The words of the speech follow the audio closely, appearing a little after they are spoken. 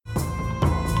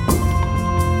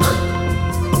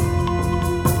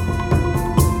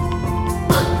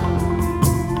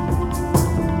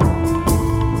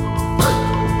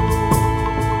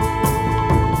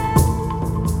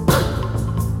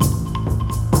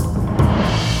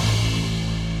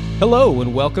Hello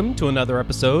and welcome to another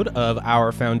episode of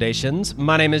Our Foundations.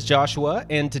 My name is Joshua,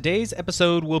 and today's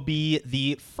episode will be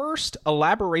the first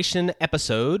elaboration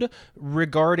episode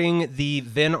regarding the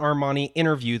Vin Armani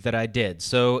interview that I did.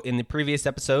 So in the previous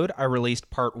episode, I released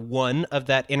part 1 of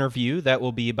that interview. That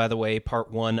will be, by the way,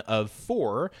 part 1 of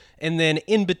 4. And then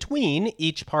in between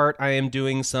each part, I am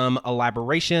doing some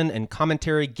elaboration and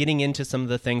commentary, getting into some of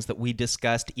the things that we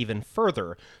discussed even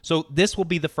further. So this will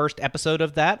be the first episode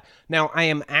of that. Now, I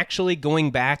am actually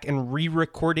going back and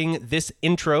re-recording this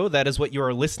intro. That is what you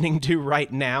are listening to right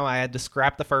now. I had to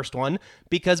scrap the first one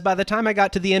because by the time I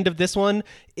got to the end of this one,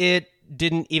 it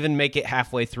didn't even make it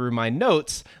halfway through my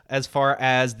notes as far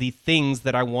as the things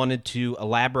that I wanted to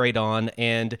elaborate on.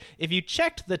 And if you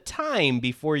checked the time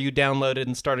before you downloaded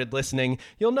and started listening,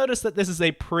 you'll notice that this is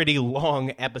a pretty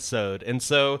long episode. And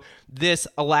so this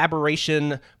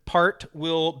elaboration part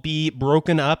will be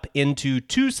broken up into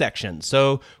 2 sections.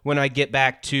 So when I get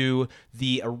back to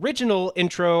the original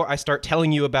intro, I start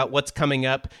telling you about what's coming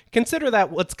up. Consider that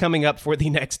what's coming up for the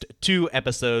next 2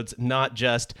 episodes, not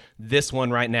just this one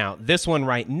right now. This one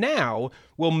right now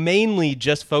will mainly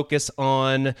just focus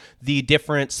on the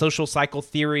different social cycle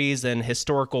theories and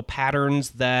historical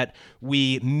patterns that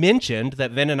we mentioned,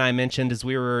 that Vin and I mentioned as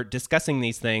we were discussing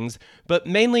these things. But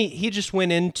mainly, he just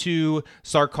went into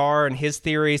Sarkar and his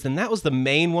theories, and that was the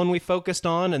main one we focused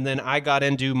on. And then I got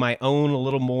into my own a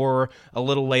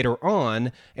little later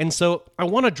on. And so I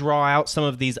want to draw out some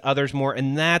of these others more,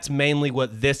 and that's mainly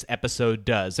what this episode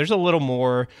does. There's a little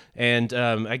more, and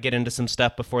I get into some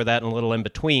stuff before that and a little in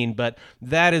between, but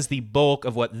that is the bulk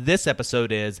of what this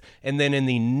episode is. And then in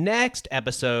the next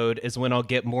episode is when I'll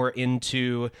get more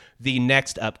into the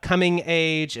next upcoming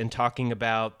age and talking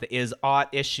about the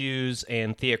is-ought issues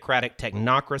and theocratic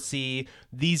technocracy,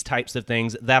 these types of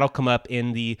things. That'll come up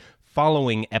in the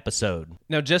following episode.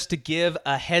 Now, just to give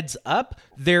a heads up,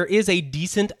 there is a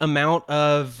decent amount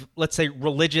of, let's say,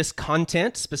 religious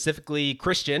content, specifically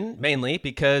Christian, mainly,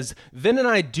 because Vin and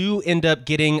I do end up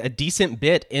getting a decent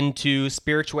bit into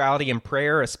spirituality and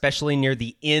prayer, especially near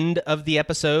the end of the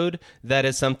episode. That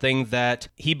is something that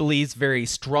he believes very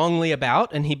strongly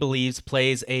about, and he believes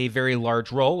plays a very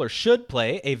large role, or should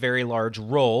play a very large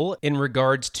role, in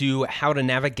regards to how to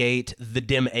navigate the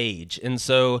dim age. And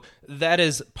so that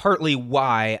is partly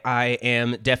why I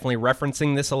am definitely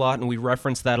referencing this a lot, and we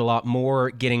reference that a lot more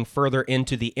getting further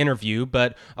into the interview.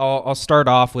 But I'll start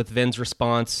off with Vin's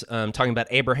response, talking about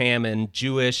Abraham and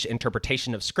Jewish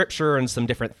interpretation of Scripture and some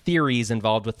different theories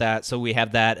involved with that. So we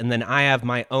have that, and then I have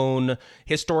my own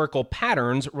historical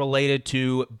patterns related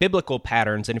to biblical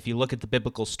patterns. And if you look at the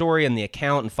biblical story and the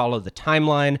account and follow the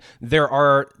timeline,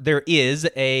 there is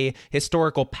a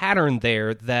historical pattern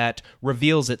there that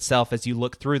reveals itself as you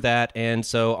look through that. And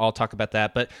so I'll talk about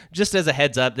that. But just as a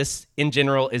heads up, this in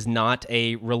general is not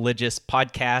a religious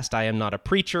podcast. I am not a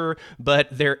preacher, but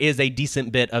there is a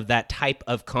decent bit of that type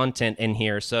of content in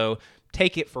here. So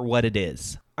take it for what it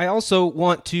is. I also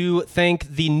want to thank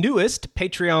the newest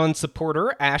Patreon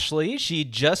supporter, Ashley. She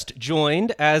just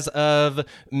joined as of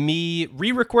me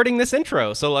re-recording this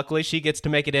intro, so luckily she gets to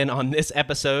make it in on this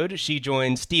episode. She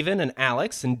joined Steven and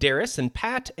Alex and Darius and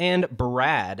Pat and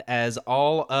Brad as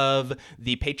all of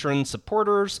the Patreon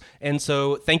supporters, and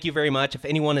so thank you very much. If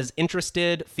anyone is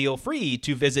interested, feel free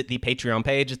to visit the Patreon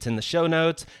page. It's in the show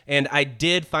notes, and I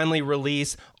did finally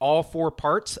release all 4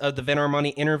 parts of the Vin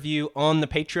Armani interview on the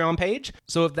Patreon page,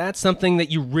 so if that's something that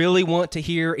you really want to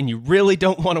hear and you really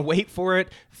don't want to wait for it,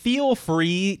 feel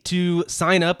free to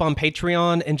sign up on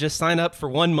Patreon and just sign up for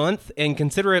 1 month and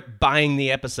consider it buying the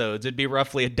episodes. It'd be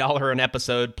roughly $1 an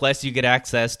episode, plus you get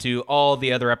access to all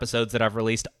the other episodes that I've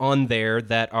released on there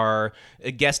that are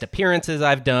guest appearances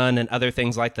I've done and other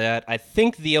things like that. I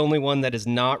think the only one that is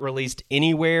not released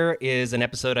anywhere is an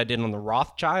episode I did on the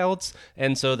Rothschilds,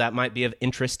 and so that might be of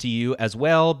interest to you as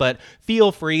well, but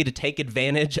feel free to take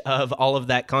advantage of all of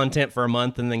that content for a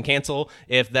month and then cancel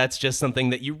if that's just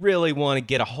something that you really want to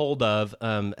get a hold of,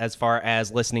 as far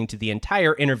as listening to the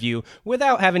entire interview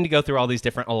without having to go through all these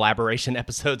different elaboration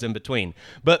episodes in between.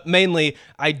 But mainly,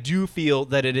 I do feel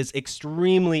that it is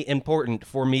extremely important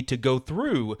for me to go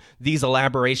through these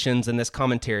elaborations and this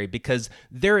commentary because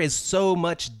there is so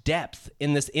much depth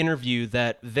in this interview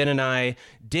that Vin and I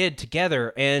did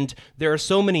together, and there are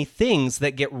so many things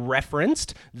that get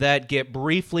referenced, that get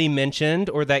briefly mentioned,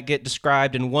 or that get described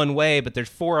described in one way, but there's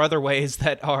 4 other ways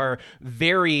that are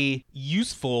very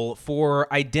useful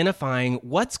for identifying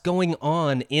what's going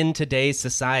on in today's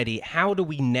society. How do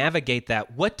we navigate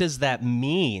that? What does that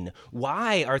mean?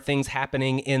 Why are things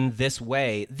happening in this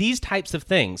way? These types of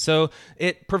things. So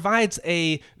it provides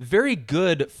a very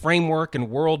good framework and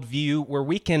worldview where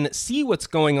we can see what's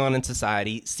going on in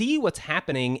society, see what's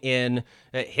happening in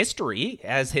history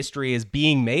as history is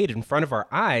being made in front of our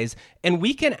eyes, and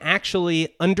we can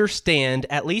actually understand,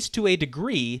 at least to a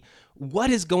degree, what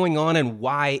is going on and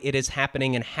why it is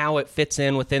happening and how it fits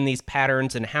in within these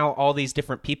patterns and how all these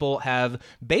different people have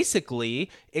basically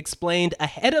explained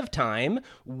ahead of time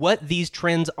what these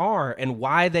trends are and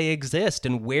why they exist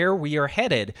and where we are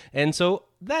headed. And so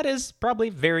that is probably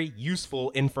very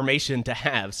useful information to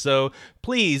have. So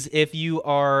please, if you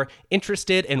are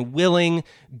interested and willing,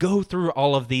 go through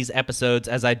all of these episodes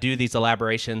as I do these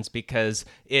elaborations, because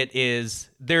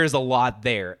there's a lot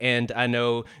there. And I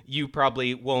know you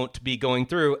probably won't be going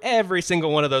through every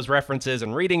single one of those references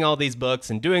and reading all these books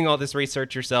and doing all this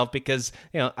research yourself, because,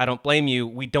 I don't blame you.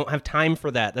 We don't have time for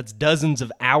that. That's dozens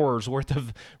of hours worth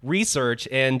of research,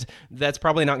 and that's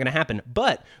probably not going to happen.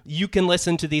 But you can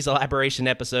listen to these elaboration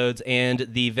episodes and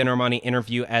the Vin Armani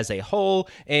interview as a whole,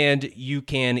 and you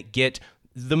can get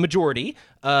the majority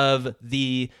of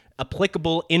the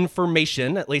applicable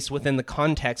information, at least within the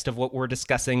context of what we're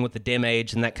discussing with the dim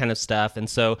age and that kind of stuff. And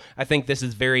so I think this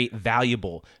is very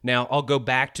valuable. Now, I'll go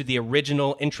back to the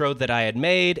original intro that I had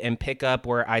made and pick up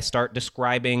where I start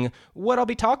describing what I'll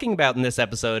be talking about in this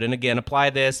episode. And again,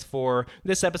 apply this for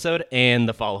this episode and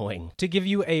the following. To give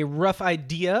you a rough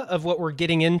idea of what we're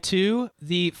getting into,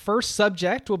 the first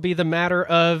subject will be the matter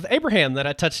of Abraham that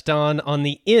I touched on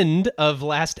the end of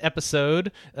last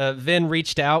episode. Vin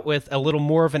reached out with a little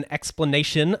more of an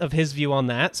explanation of his view on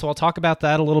that. So I'll talk about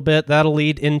that a little bit. That'll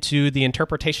lead into the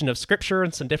interpretation of Scripture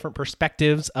and some different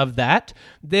perspectives of that.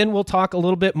 Then we'll talk a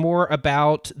little bit more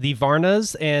about the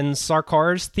Varnas and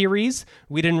Sarkar's theories.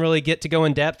 We didn't really get to go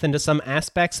in depth into some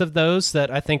aspects of those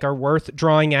that I think are worth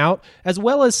drawing out, as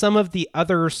well as some of the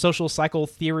other social cycle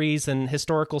theories and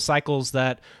historical cycles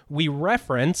that we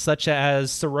reference, such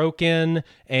as Sorokin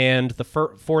and the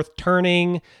fourth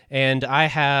turning. And I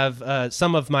have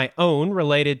some of my own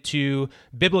related to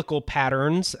biblical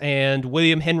patterns, and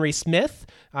William Henry Smith.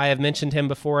 I have mentioned him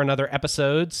before in other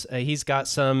episodes. He's got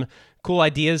some cool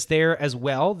ideas there as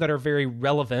well that are very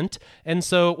relevant. And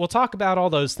so we'll talk about all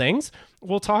those things.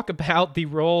 We'll talk about the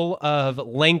role of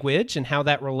language and how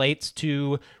that relates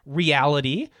to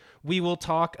reality. We will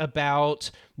talk about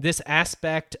this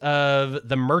aspect of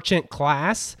the merchant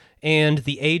class and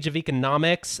the age of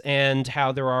economics and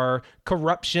how there are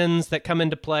corruptions that come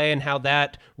into play and how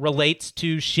that relates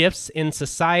to shifts in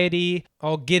society.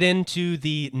 I'll get into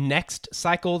the next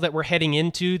cycle that we're heading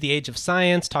into, the age of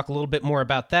science, talk a little bit more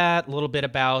about that, a little bit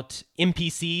about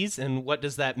NPCs and what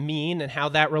does that mean and how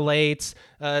that relates.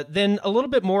 Then a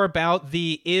little bit more about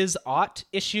the is-ought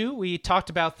issue. We talked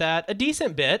about that a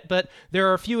decent bit, but there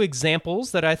are a few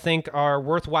examples that I think are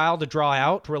worthwhile to draw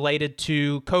out related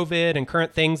to COVID and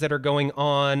current things that are going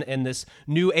on in this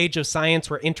new age of science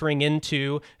we're entering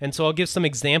into. And so I'll give some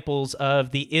examples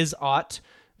of the is-ought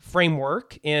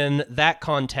framework in that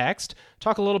context.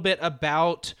 Talk a little bit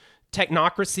about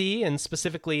technocracy and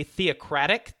specifically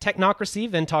theocratic technocracy.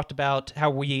 Vin talked about how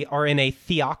we are in a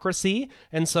theocracy.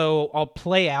 And so I'll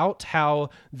play out how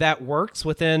that works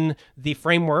within the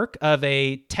framework of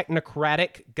a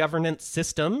technocratic governance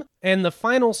system. And the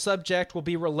final subject will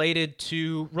be related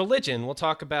to religion. We'll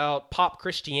talk about pop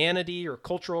Christianity or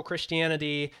cultural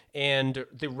Christianity and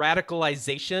the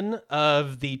radicalization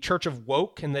of the Church of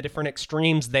Woke and the different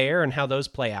extremes there and how those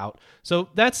play out. So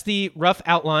that's the rough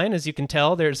outline. As you can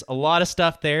tell, there's a lot of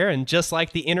stuff there. And just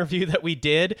like the interview that we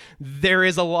did, there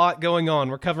is a lot going on.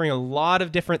 We're covering a lot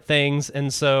of different things.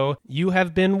 And so you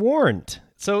have been warned.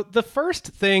 So the first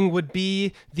thing would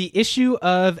be the issue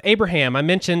of Abraham. I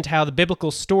mentioned how the biblical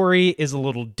story is a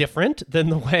little different than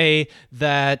the way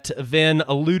that Vin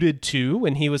alluded to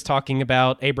when he was talking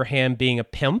about Abraham being a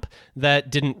pimp. That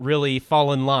didn't really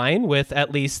fall in line with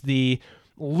at least the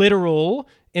literal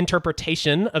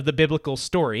interpretation of the biblical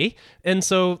story. And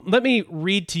so let me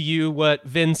read to you what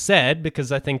Vin said, because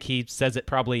I think he says it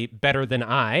probably better than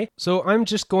I. So I'm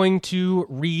just going to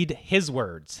read his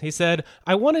words. He said,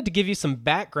 "I wanted to give you some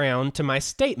background to my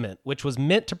statement, which was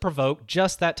meant to provoke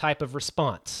just that type of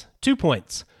response. 2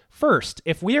 points. First,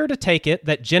 if we are to take it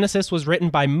that Genesis was written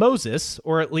by Moses,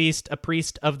 or at least a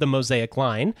priest of the Mosaic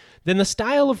line, then the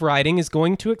style of writing is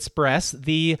going to express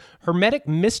the Hermetic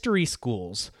mystery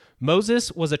schools.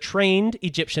 Moses was a trained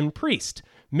Egyptian priest.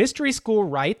 Mystery school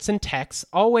rites and texts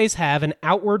always have an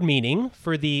outward meaning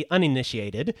for the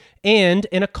uninitiated and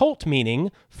an occult meaning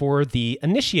for the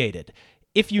initiated.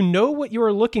 If you know what you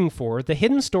are looking for, the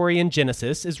hidden story in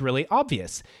Genesis is really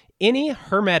obvious. Any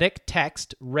Hermetic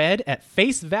text read at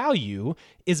face value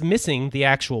is missing the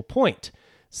actual point.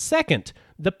 Second,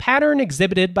 the pattern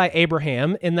exhibited by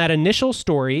Abraham in that initial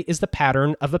story is the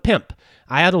pattern of a pimp.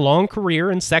 I had a long career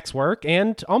in sex work,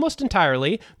 and almost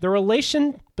entirely, the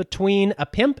relation between a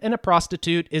pimp and a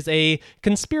prostitute is a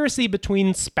conspiracy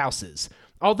between spouses.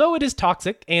 Although it is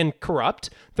toxic and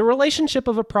corrupt, the relationship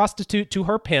of a prostitute to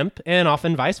her pimp, and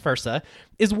often vice versa,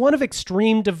 is one of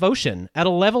extreme devotion at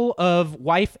a level of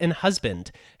wife and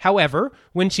husband. However,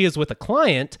 when she is with a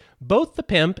client, both the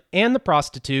pimp and the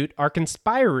prostitute are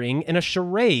conspiring in a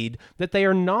charade that they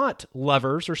are not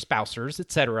lovers or spousers,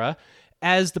 etc.,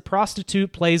 as the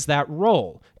prostitute plays that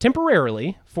role,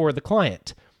 temporarily, for the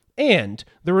client. And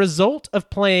the result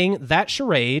of playing that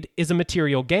charade is a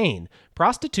material gain.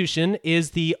 Prostitution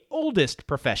is the oldest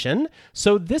profession,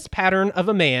 so this pattern of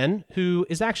a man, who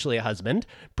is actually a husband,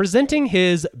 presenting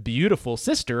his beautiful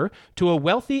sister to a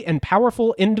wealthy and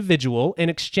powerful individual in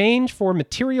exchange for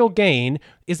material gain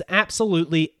is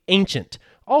absolutely ancient.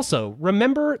 Also,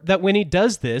 remember that when he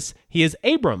does this, he is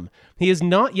Abram. He is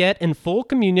not yet in full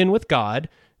communion with God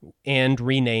and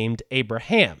renamed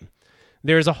Abraham.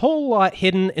 There's a whole lot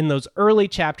hidden in those early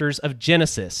chapters of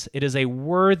Genesis. It is a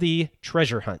worthy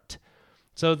treasure hunt.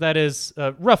 So that is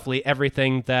roughly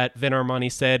everything that Vin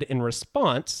Armani said in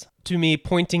response to me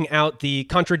pointing out the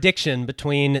contradiction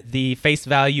between the face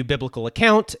value biblical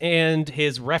account and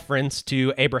his reference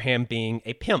to Abraham being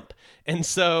a pimp. And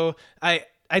so I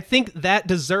think that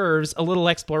deserves a little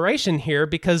exploration here,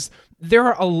 because there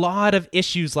are a lot of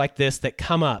issues like this that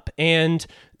come up, and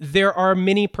there are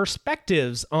many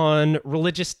perspectives on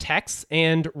religious texts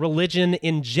and religion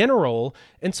in general.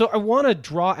 And so I want to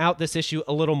draw out this issue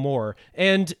a little more.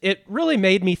 And it really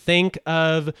made me think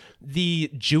of the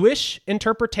Jewish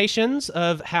interpretations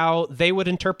of how they would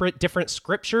interpret different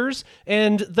scriptures.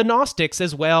 And the Gnostics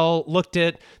as well looked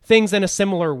at things in a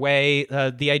similar way.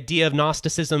 The idea of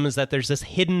Gnosticism is that there's this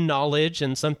hidden knowledge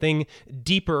and something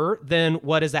deeper than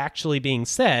what is actually being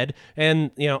said. And,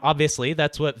 obviously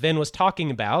that's what Vin was talking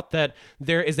about, that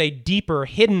there is a deeper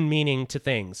hidden meaning to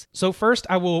things. So first,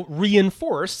 I will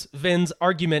reinforce Vin's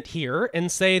argument here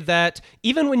and say that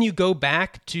even when you go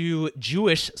back to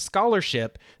Jewish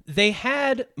scholarship, they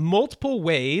had multiple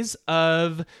ways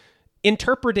of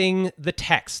interpreting the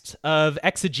text of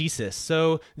exegesis.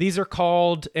 So these are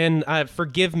called, and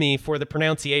forgive me for the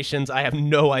pronunciations, I have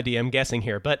no idea, I'm guessing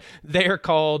here, but they are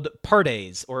called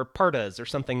pardes or partas or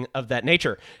something of that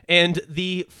nature. And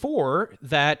the four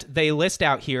that they list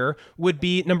out here would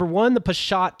be, number one, the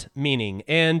Peshat meaning.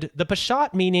 And the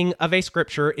Peshat meaning of a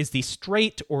scripture is the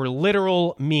straight or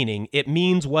literal meaning. It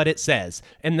means what it says.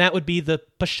 And that would be the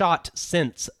Peshat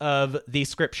sense of the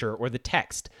scripture or the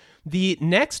text. The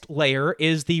next layer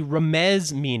is the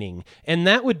remez meaning, and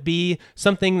that would be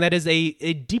something that is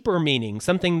a deeper meaning,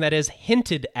 something that is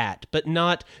hinted at, but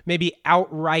not maybe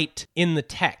outright in the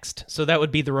text. So that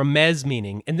would be the remez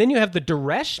meaning. And then you have the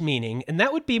deresh meaning, and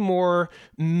that would be more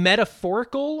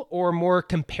metaphorical or more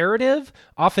comparative.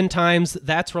 Oftentimes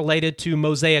that's related to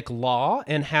Mosaic law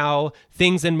and how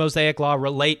things in Mosaic law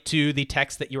relate to the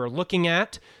text that you are looking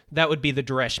at. That would be the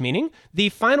Deresh meaning. The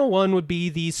final one would be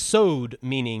the Sod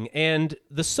meaning, and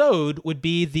the Sod would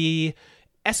be the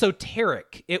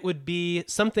esoteric. It would be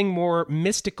something more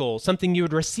mystical, something you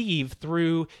would receive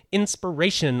through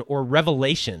inspiration or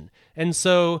revelation. And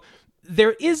so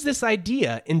there is this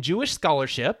idea in Jewish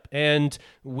scholarship, and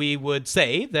we would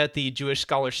say that the Jewish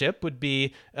scholarship would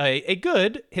be a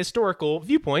good historical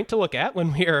viewpoint to look at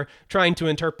when we are trying to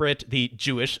interpret the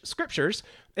Jewish scriptures.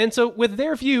 And so with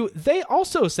their view, they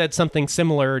also said something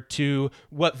similar to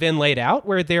what Vin laid out,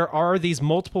 where there are these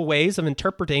multiple ways of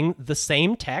interpreting the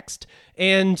same text.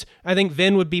 And I think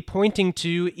Vin would be pointing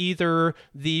to either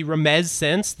the remez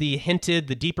sense, the hinted,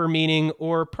 the deeper meaning,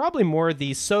 or probably more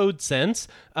the sod sense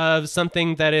of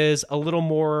something that is a little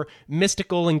more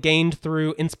mystical and gained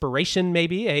through inspiration,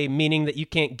 maybe, a meaning that you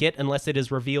can't get unless it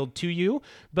is revealed to you.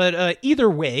 But either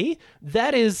way,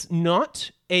 that is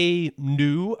not a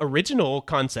new original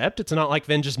concept. It's not like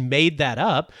Venn just made that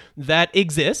up. That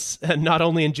exists not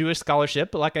only in Jewish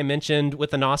scholarship, but like I mentioned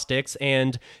with the Gnostics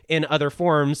and in other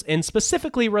forms, and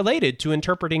specifically related to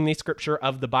interpreting the scripture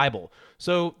of the Bible.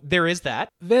 So there is that.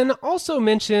 Venn also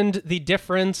mentioned the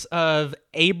difference of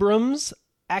Abram's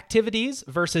activities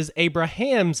versus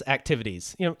Abraham's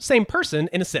activities. Same person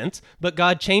in a sense, but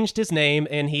God changed his name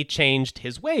and he changed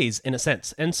his ways in a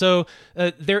sense. And so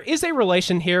there is a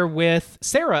relation here with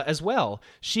Sarah as well.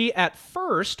 She at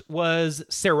first was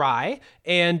Sarai,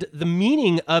 and the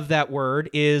meaning of that word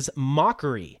is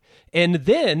mockery. And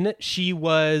then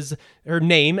her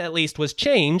name at least was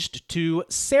changed to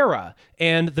Sarah,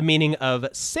 and the meaning of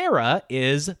Sarah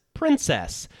is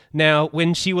princess. Now,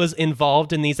 when she was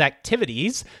involved in these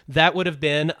activities, that would have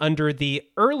been under the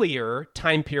earlier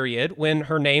time period when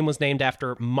her name was named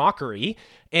after mockery.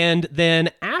 And then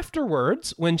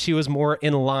afterwards, when she was more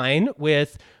in line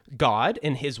with God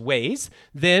and his ways,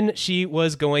 then she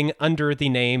was going under the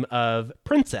name of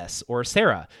princess or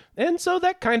Sarah. And so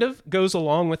that kind of goes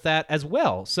along with that as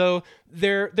well. So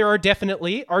there are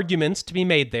definitely arguments to be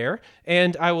made there,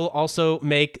 and I will also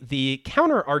make the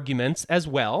counter arguments as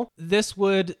well. This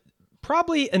would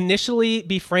probably initially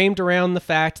be framed around the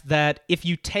fact that if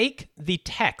you take the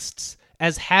texts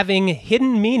as having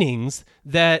hidden meanings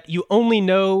that you only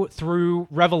know through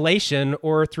revelation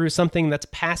or through something that's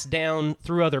passed down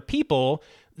through other people,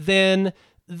 then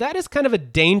that is kind of a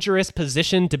dangerous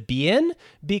position to be in,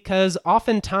 because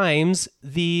oftentimes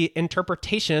the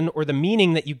interpretation or the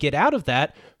meaning that you get out of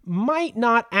that might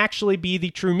not actually be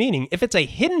the true meaning. If it's a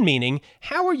hidden meaning,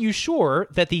 how are you sure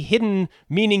that the hidden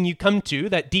meaning you come to,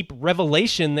 that deep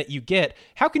revelation that you get,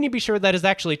 how can you be sure that is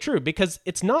actually true? Because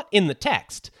it's not in the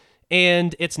text.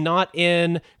 And it's not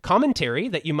in commentary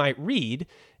that you might read.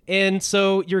 And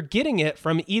so you're getting it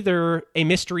from either a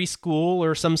mystery school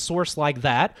or some source like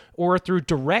that, or through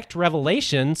direct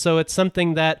revelation. So it's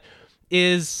something that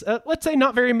is, let's say,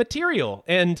 not very material.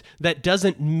 And that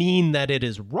doesn't mean that it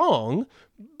is wrong,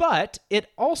 but it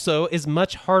also is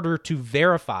much harder to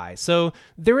verify. So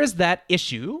there is that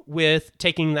issue with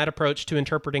taking that approach to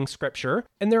interpreting scripture.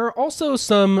 And there are also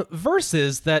some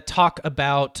verses that talk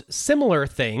about similar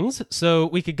things. So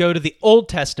we could go to the Old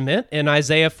Testament in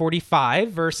Isaiah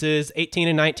 45, verses 18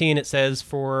 and 19. It says,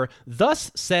 "For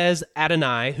thus says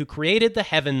Adonai, who created the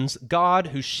heavens, God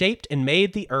who shaped and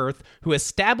made the earth, who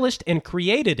established and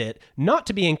created it, not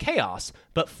to be in chaos,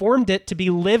 but formed it to be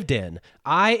lived in.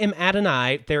 I am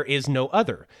Adonai, there is no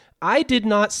other. I did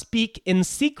not speak in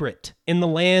secret in the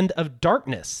land of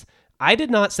darkness. I did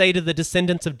not say to the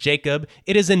descendants of Jacob,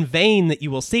 it is in vain that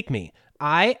you will seek me.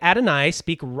 I, Adonai,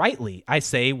 speak rightly. I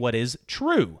say what is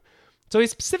true." So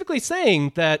he's specifically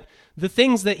saying that the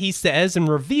things that he says and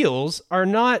reveals are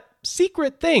not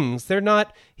secret things. They're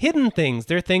not hidden things.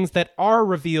 They're things that are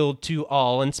revealed to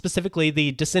all, and specifically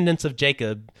the descendants of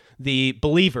Jacob, the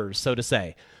believers, so to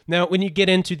say. Now, when you get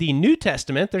into the New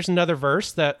Testament, there's another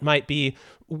verse that might be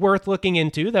worth looking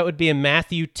into. That would be in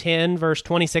Matthew 10, verse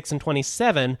 26 and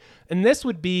 27, and this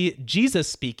would be Jesus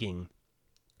speaking.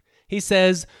 He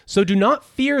says, "So do not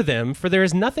fear them, for there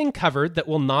is nothing covered that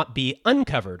will not be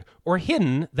uncovered, or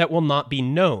hidden that will not be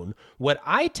known. What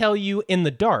I tell you in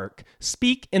the dark,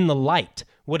 speak in the light.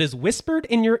 What is whispered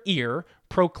in your ear,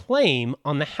 proclaim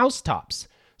on the housetops."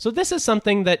 So this is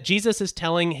something that Jesus is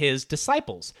telling his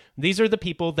disciples. These are the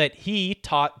people that he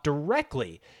taught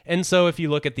directly. And so if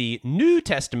you look at the New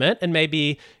Testament and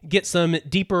maybe get some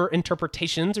deeper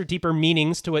interpretations or deeper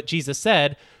meanings to what Jesus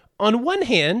said, on one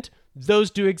hand,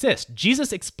 those do exist.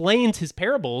 Jesus explains his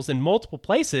parables in multiple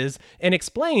places and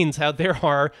explains how there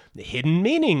are hidden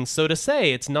meanings, so to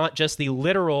say. It's not just the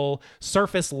literal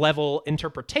surface level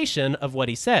interpretation of what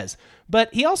he says.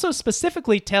 But he also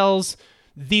specifically tells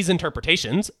these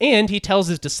interpretations, and he tells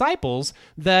his disciples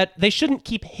that they shouldn't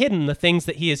keep hidden the things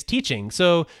that he is teaching.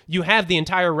 So you have the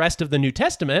entire rest of the New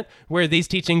Testament where these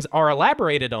teachings are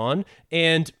elaborated on,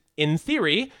 and in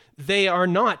theory, they are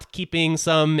not keeping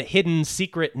some hidden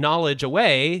secret knowledge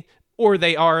away, or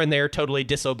they are and they're totally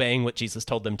disobeying what Jesus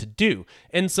told them to do.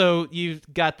 And so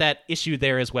you've got that issue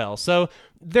there as well. So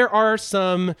there are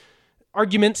some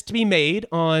arguments to be made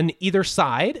on either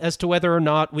side as to whether or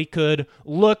not we could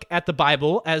look at the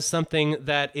Bible as something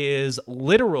that is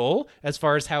literal as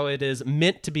far as how it is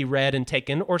meant to be read and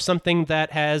taken, or something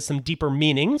that has some deeper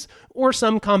meanings, or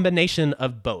some combination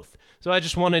of both. So I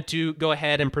just wanted to go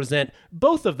ahead and present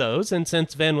both of those, and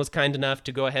since Venn was kind enough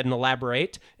to go ahead and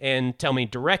elaborate and tell me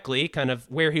directly kind of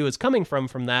where he was coming from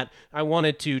that, I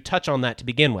wanted to touch on that to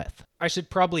begin with. I should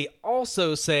probably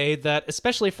also say that,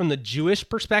 especially from the Jewish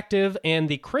perspective and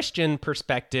the Christian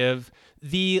perspective,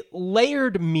 the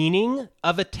layered meaning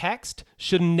of a text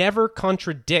should never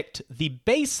contradict the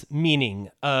base meaning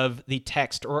of the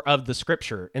text or of the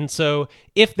scripture. And so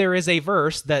if there is a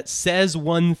verse that says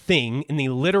one thing and the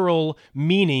literal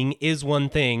meaning is one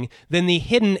thing, then the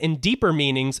hidden and deeper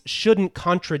meanings shouldn't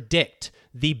contradict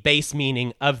the base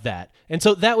meaning of that. And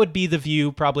so that would be the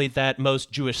view probably that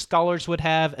most Jewish scholars would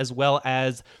have, as well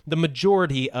as the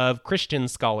majority of Christian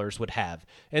scholars would have.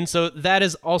 And so that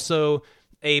is also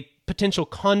a potential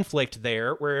conflict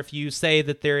there, where if you say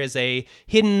that there is a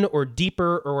hidden or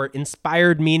deeper or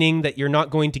inspired meaning that you're not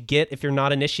going to get if you're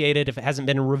not initiated, if it hasn't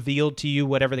been revealed to you,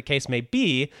 whatever the case may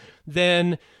be,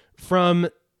 then from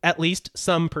at least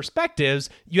some perspectives,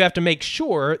 you have to make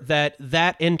sure that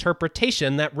that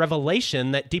interpretation, that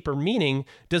revelation, that deeper meaning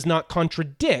does not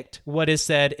contradict what is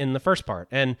said in the first part.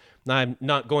 And I'm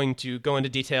not going to go into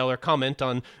detail or comment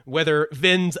on whether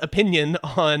Vin's opinion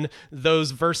on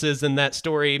those verses in that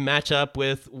story match up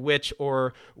with which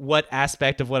or what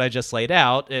aspect of what I just laid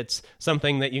out. It's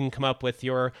something that you can come up with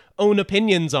your own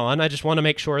opinions on. I just want to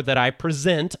make sure that I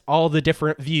present all the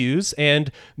different views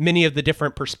and many of the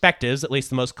different perspectives, at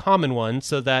least the most common ones,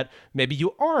 so that maybe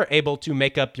you are able to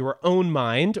make up your own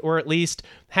mind, or at least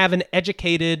have an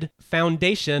educated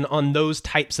foundation on those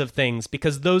types of things,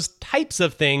 because those types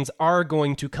of things are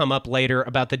going to come up later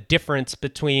about the difference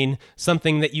between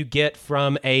something that you get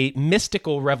from a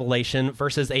mystical revelation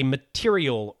versus a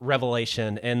material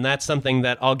revelation. And that's something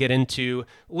that I'll get into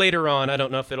later on. I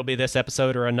don't know if it'll be this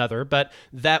episode or another, but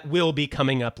that will be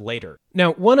coming up later.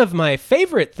 Now, one of my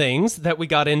favorite things that we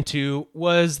got into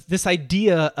was this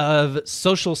idea of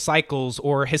social cycles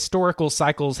or historical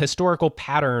cycles, historical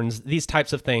patterns, these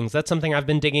types of things. That's something I've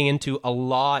been digging into a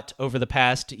lot over the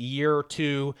past year or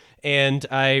two, and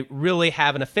I really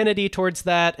have an affinity towards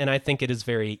that, and I think it is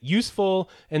very useful,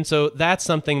 and so that's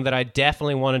something that I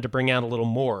definitely wanted to bring out a little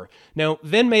more. Now,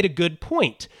 Vin made a good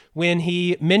point when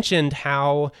he mentioned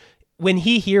how when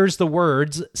he hears the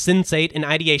words sensate and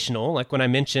ideational, like when I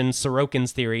mentioned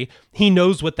Sorokin's theory, he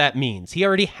knows what that means. He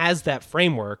already has that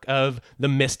framework of the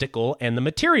mystical and the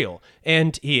material,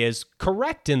 and he is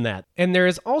correct in that. And there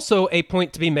is also a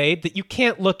point to be made that you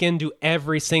can't look into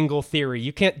every single theory.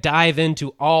 You can't dive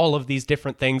into all of these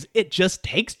different things. It just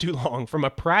takes too long. From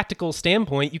a practical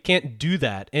standpoint, you can't do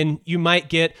that. And you might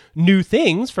get new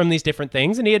things from these different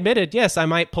things. And he admitted, yes, I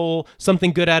might pull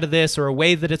something good out of this, or a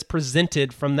way that it's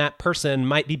presented from that person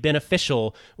might be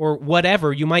beneficial, or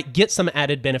whatever. You might get some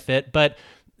added benefit, but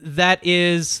that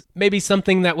is maybe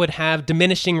something that would have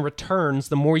diminishing returns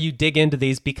the more you dig into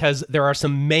these, because there are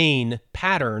some main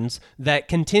patterns that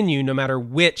continue no matter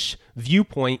which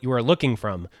viewpoint you are looking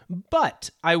from. But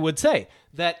I would say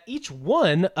that each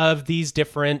one of these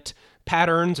different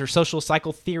patterns or social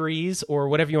cycle theories, or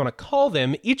whatever you want to call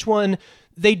them, each one,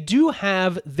 they do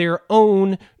have their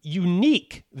own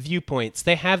unique viewpoints.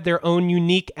 They have their own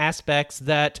unique aspects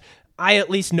that I at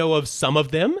least know of some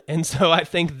of them, and so I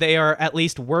think they are at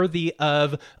least worthy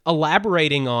of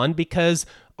elaborating on, because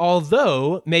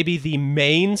although maybe the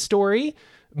main story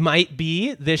might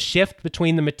be this shift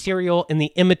between the material and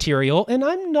the immaterial, and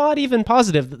I'm not even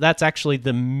positive that that's actually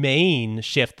the main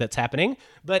shift that's happening,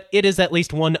 but it is at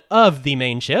least one of the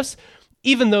main shifts.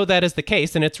 Even though that is the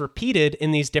case, and it's repeated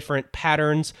in these different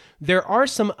patterns, there are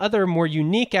some other more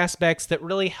unique aspects that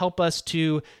really help us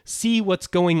to see what's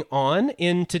going on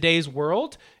in today's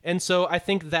world. And so I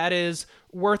think that is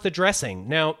worth addressing.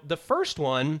 Now, the first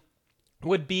one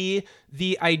would be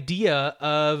the idea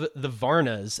of the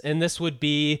Varnas, and this would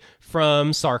be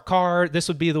from Sarkar. This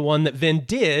would be the one that Vin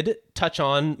did touch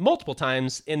on multiple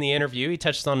times in the interview. He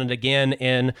touched on it again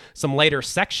in some later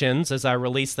sections. As I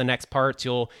release the next parts,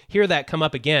 you'll hear that come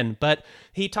up again. But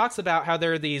he talks about how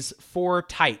there are these four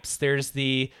types. There's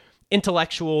the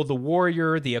intellectual, the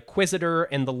warrior, the acquisitor,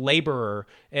 and the laborer.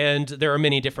 And there are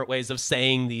many different ways of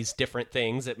saying these different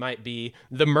things. It might be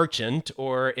the merchant,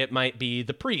 or it might be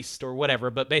the priest, or whatever.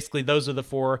 But basically, those are the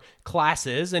four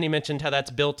classes. And he mentioned how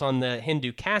that's built on the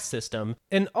Hindu caste system.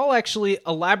 And I'll actually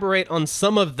elaborate on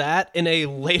some of that in a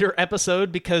later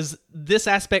episode, because this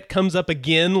aspect comes up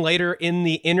again later in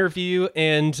the interview.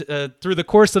 And through the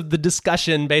course of the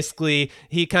discussion, basically,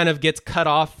 he kind of gets cut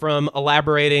off from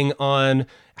elaborating on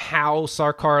how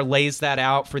Sarkar lays that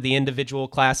out for the individual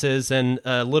classes, and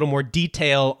a little more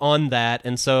detail on that.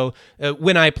 And so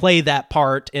when I play that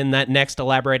part in that next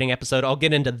elaborating episode, I'll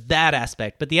get into that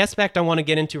aspect. But the aspect I want to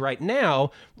get into right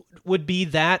now would be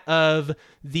that of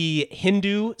the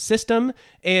Hindu system.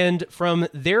 And from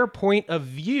their point of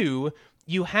view,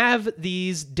 you have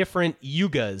these different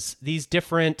yugas, these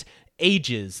different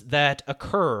ages that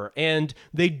occur, and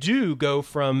they do go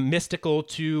from mystical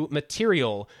to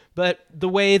material. But the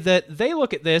way that they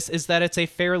look at this is that it's a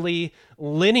fairly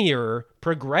linear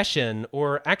progression,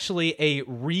 or actually a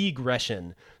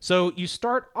regression. So you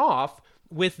start off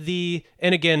with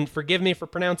and again, forgive me for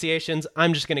pronunciations,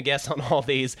 I'm just going to guess on all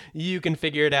these. You can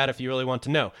figure it out if you really want to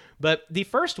know. But the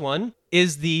first one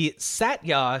is the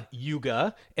Satya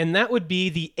Yuga, and that would be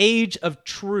the age of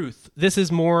truth. This is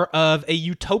more of a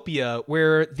utopia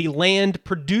where the land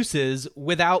produces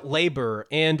without labor,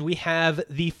 and we have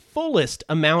the fullest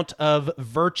amount of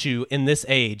virtue in this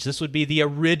age. This would be the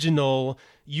original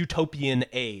utopian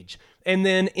age. And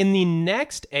then in the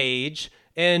next age,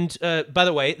 and by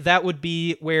the way, that would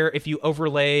be where, if you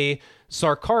overlay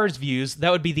Sarkar's views, that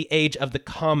would be the age of the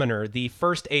commoner, the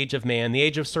first age of man, the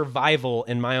age of survival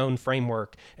in my own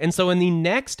framework. And so in the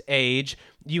next age,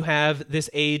 you have this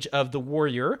age of the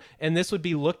warrior, and this would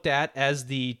be looked at as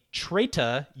the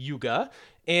Treta Yuga.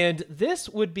 And this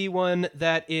would be one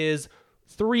that is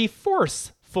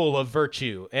 3/4 full of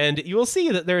virtue. And you will see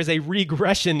that there is a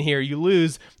regression here. You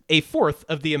lose a fourth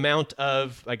of the amount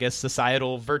of, I guess,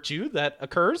 societal virtue that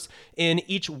occurs in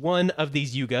each one of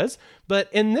these yugas. But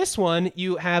in this one,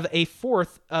 you have a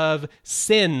fourth of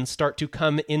sin start to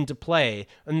come into play.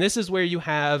 And this is where you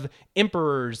have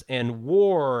emperors and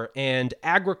war and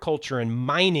agriculture and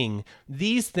mining.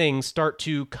 These things start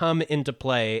to come into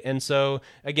play. And so,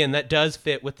 again, that does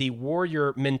fit with the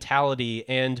warrior mentality.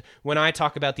 And when I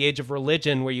talk about the age of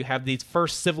religion, where you have these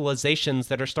first civilizations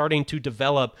that are starting to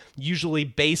develop, usually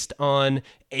based on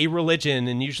a religion,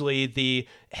 and usually the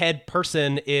head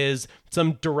person is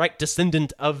some direct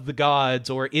descendant of the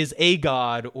gods, or is a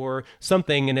god or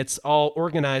something, and it's all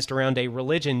organized around a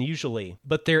religion usually.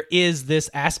 But there is this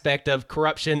aspect of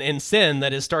corruption and sin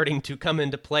that is starting to come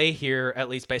into play here, at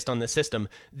least based on the system.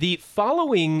 The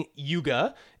following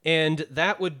yuga, and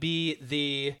that would be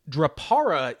the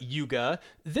Dwapara Yuga,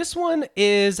 this one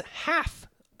is half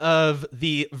of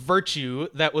the virtue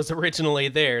that was originally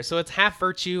there. So it's half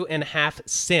virtue and half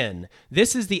sin.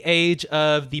 This is the age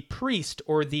of the priest,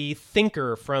 or the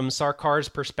thinker from Sarkar's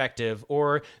perspective,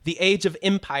 or the age of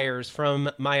empires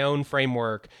from my own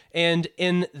framework. And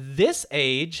in this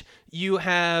age, you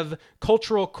have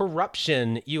cultural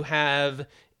corruption, you have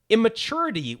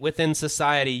immaturity within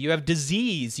society, you have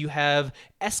disease, you have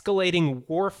escalating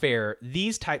warfare,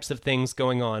 these types of things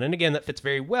going on. And again, that fits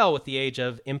very well with the age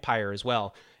of empire as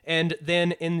well. And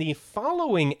then in the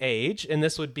following age, and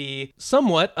this would be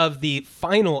somewhat of the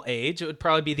final age, it would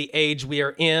probably be the age we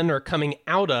are in or coming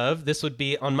out of. This would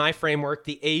be, on my framework,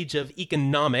 the age of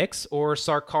economics, or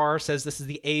Sarkar says this is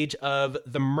the age of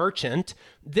the merchant.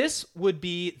 This would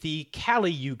be the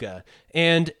Kali Yuga.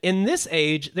 And in this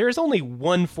age, there is only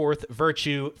 1/4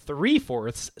 virtue,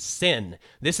 3/4 sin.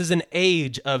 This is an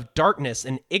age of darkness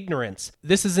and ignorance.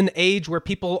 This is an age where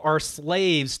people are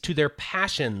slaves to their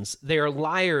passions. They are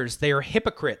liars. They are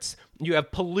hypocrites. You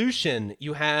have pollution,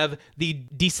 you have the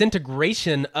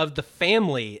disintegration of the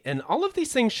family, and all of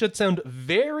these things should sound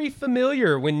very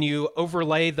familiar when you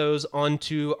overlay those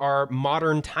onto our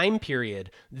modern time period.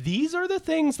 These are the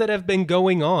things that have been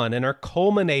going on and are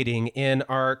culminating in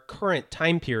our current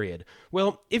time period.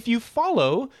 Well, if you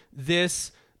follow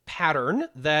this pattern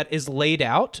that is laid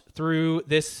out through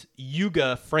this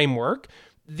Yuga framework,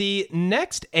 the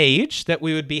next age that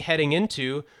we would be heading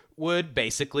into would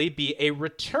basically be a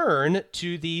return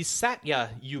to the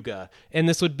Satya Yuga. And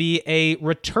this would be a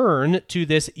return to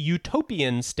this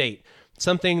utopian state,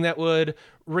 something that would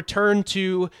return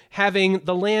to having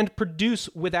the land produce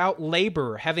without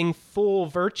labor, having full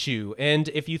virtue. And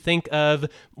if you think of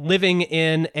living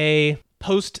in a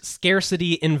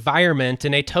post-scarcity environment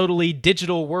in a totally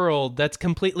digital world that's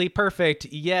completely perfect,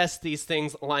 yes, these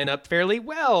things line up fairly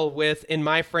well with, in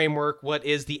my framework, what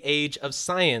is the age of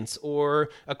science. Or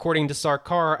according to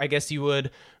Sarkar, I guess you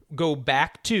would go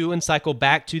back to and cycle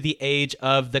back to the age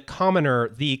of the commoner,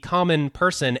 the common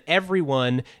person.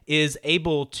 Everyone is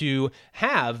able to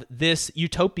have this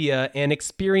utopia and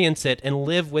experience it and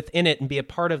live within it and be a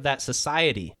part of that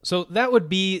society. So that would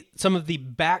be some of the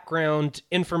background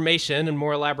information and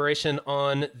more elaboration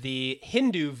on the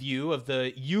Hindu view of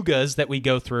the yugas that we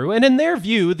go through. And in their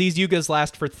view, these yugas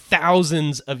last for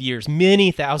thousands of years,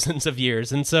 many thousands of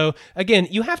years. And so again,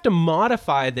 you have to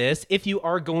modify this if you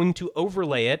are going to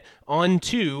overlay it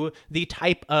onto the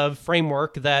type of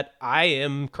framework that I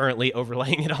am currently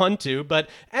overlaying it onto. But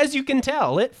as you can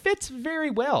tell, it fits very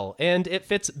well, and it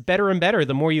fits better and better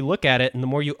the more you look at it and the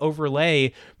more you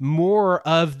overlay more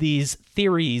of these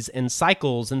theories and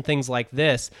cycles and things like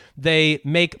this. They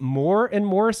make more and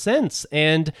more sense,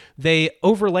 and they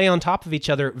overlay on top of each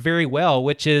other very well,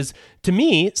 which is to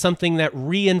me, something that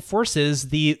reinforces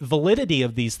the validity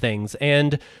of these things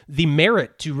and the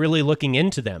merit to really looking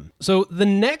into them. So the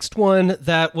next one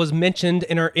that was mentioned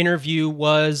in our interview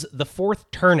was the fourth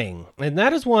turning. And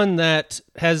that is one that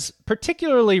has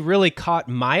particularly really caught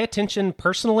my attention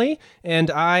personally. And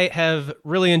I have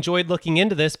really enjoyed looking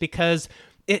into this because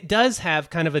it does have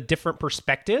kind of a different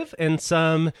perspective and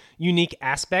some unique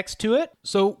aspects to it.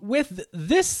 So with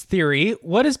this theory,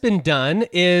 what has been done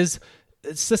is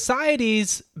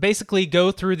societies basically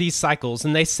go through these cycles,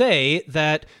 and they say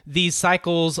that these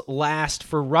cycles last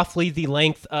for roughly the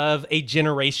length of a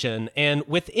generation. And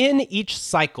within each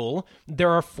cycle,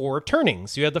 there are four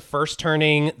turnings. You have the first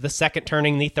turning, the second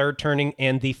turning, the third turning,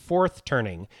 and the fourth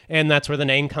turning. And that's where the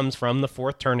name comes from, the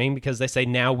fourth turning, because they say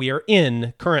now we are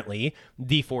in, currently,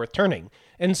 the fourth turning.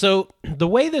 And so the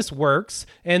way this works,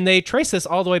 and they trace this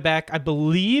all the way back, I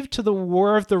believe, to the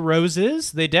War of the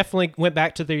Roses. They definitely went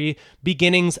back to the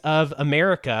beginnings of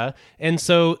America. And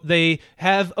so they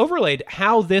have overlaid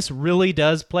how this really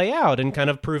does play out and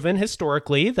kind of proven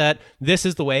historically that this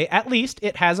is the way, at least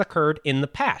it has occurred in the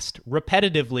past,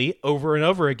 repetitively over and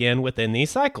over again within these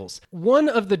cycles. One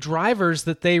of the drivers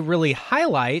that they really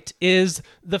highlight is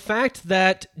the fact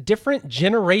that different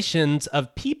generations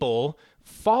of people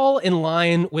fall in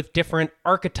line with different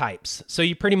archetypes. So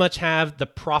you pretty much have the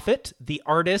prophet, the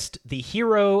artist, the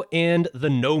hero, and the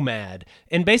nomad.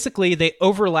 And basically they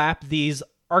overlap these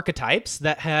archetypes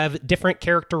that have different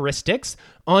characteristics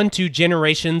onto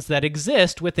generations that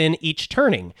exist within each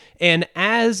turning. And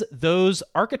as those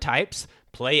archetypes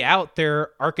play out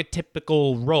their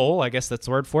archetypical role, I guess that's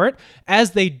the word for it,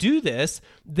 as they do this,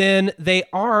 then they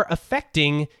are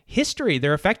affecting history.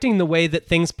 They're affecting the way that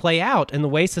things play out and the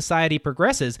way society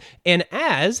progresses. And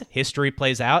as history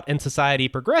plays out and society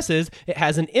progresses, it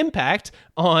has an impact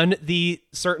on the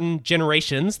certain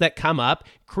generations that come up,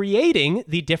 creating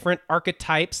the different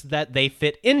archetypes that they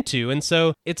fit into. And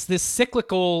so it's this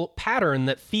cyclical pattern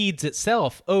that feeds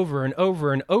itself over and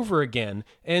over and over again.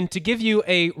 And to give you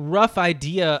a rough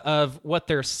idea of what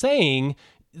they're saying,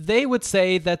 they would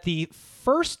say that the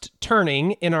first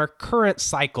turning in our current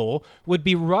cycle would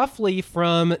be roughly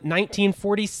from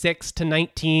 1946 to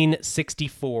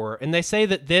 1964. And they say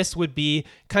that this would be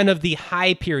kind of the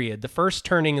high period. The first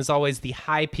turning is always the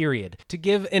high period. To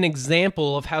give an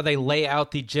example of how they lay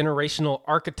out the generational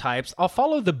archetypes, I'll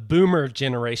follow the boomer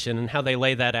generation and how they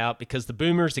lay that out, because the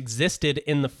boomers existed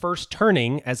in the first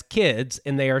turning as kids,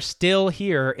 and they are still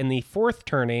here in the fourth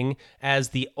turning as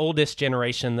the oldest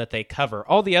generation that they cover.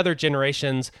 All the other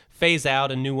generations phase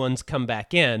out and new ones come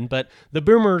back in, but the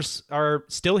boomers are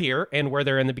still here and where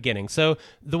they're in the beginning. So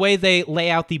the way they lay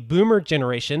out the boomer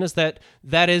generation is that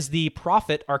is the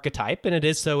prophet archetype, and it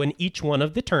is so in each one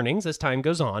of the turnings as time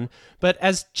goes on. But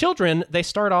as children, they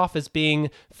start off as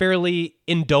being fairly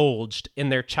indulged in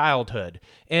their childhood.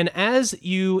 And as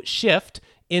you shift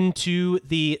into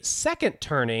the second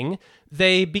turning,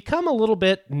 they become a little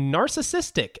bit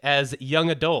narcissistic as young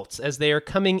adults as they are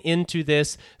coming into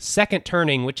this second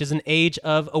turning, which is an age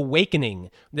of awakening.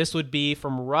 This would be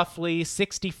from roughly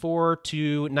 64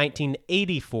 to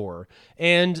 1984.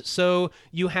 And so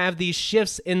you have these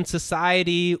shifts in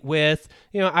society with,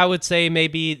 I would say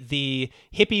maybe the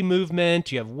hippie movement,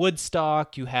 you have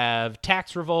Woodstock, you have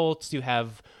tax revolts, you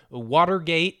have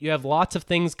Watergate, you have lots of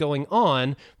things going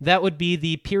on. That would be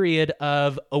the period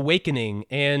of awakening.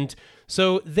 And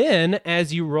so then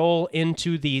as you roll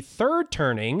into the third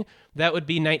turning, that would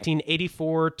be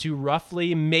 1984 to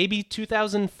roughly maybe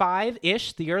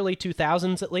 2005-ish, the early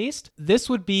 2000s at least. This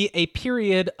would be a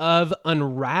period of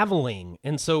unraveling.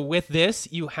 And so with this,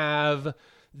 you have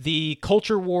the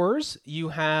culture wars, you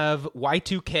have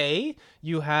Y2K,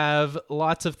 you have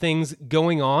lots of things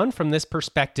going on from this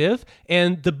perspective,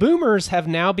 and the boomers have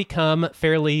now become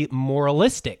fairly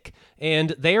moralistic.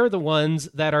 And they are the ones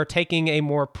that are taking a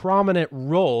more prominent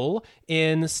role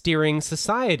in steering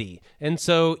society. And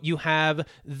so you have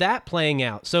that playing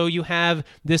out. So you have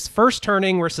this first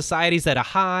turning where society's at a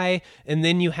high, and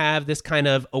then you have this kind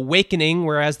of awakening,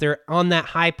 whereas they're on that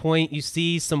high point, you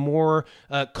see some more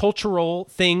cultural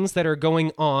things that are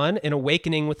going on, an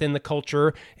awakening within the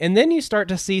culture. And then you start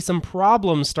to see some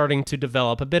problems starting to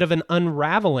develop, a bit of an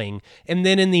unraveling. And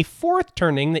then in the fourth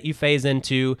turning that you phase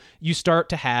into, you start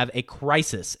to have a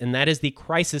crisis, and that is the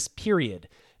crisis period.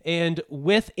 And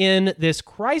within this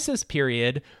crisis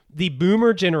period, the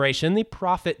boomer generation, the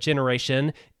prophet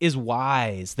generation, is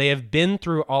wise. They have been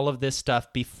through all of this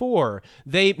stuff before.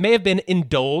 They may have been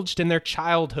indulged in their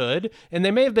childhood, and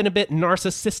they may have been a bit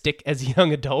narcissistic as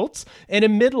young adults. And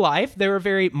in midlife, they were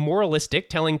very moralistic,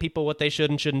 telling people what they should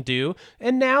and shouldn't do.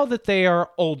 And now that they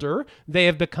are older, they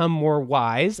have become more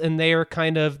wise, and they are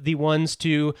kind of the ones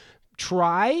to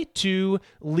try to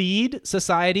lead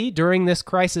society during this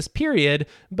crisis period,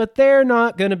 but they're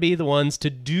not going to be the ones to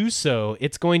do so.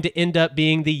 It's going to end up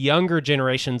being the younger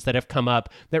generations that have come up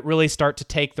that really start to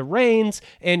take the reins,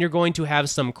 and you're going to have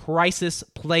some crisis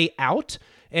play out.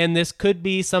 And this could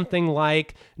be something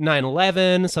like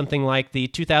 9/11, something like the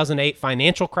 2008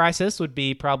 financial crisis would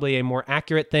be probably a more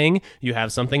accurate thing. You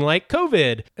have something like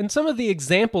COVID. And some of the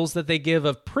examples that they give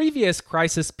of previous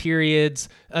crisis periods,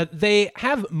 they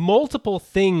have multiple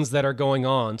things that are going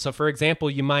on. So for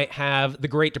example, you might have the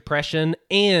Great Depression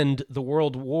and the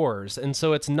World Wars. And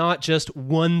so it's not just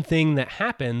one thing that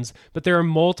happens, but there are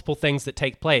multiple things that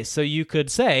take place. So you could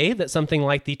say that something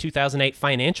like the 2008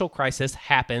 financial crisis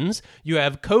happens. You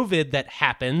have COVID that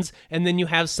happens, and then you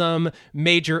have some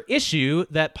major issue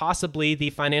that possibly the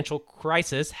financial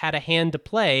crisis had a hand to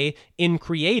play in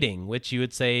creating, which you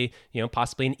would say,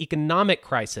 possibly an economic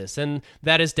crisis. And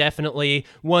that is definitely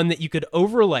one that you could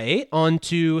overlay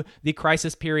onto the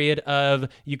crisis period of,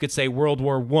 you could say, World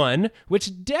War I,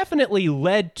 which definitely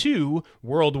led to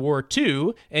World War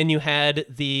II. And you had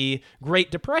the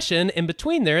Great Depression in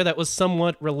between there that was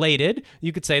somewhat related.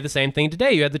 You could say the same thing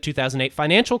today. You had the 2008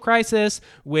 financial crisis,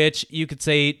 which you could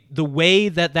say the way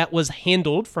that that was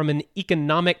handled from an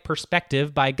economic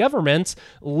perspective by governments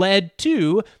led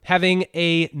to having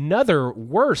another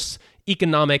worse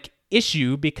economic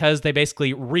issue, because they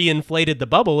basically reinflated the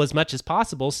bubble as much as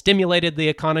possible, stimulated the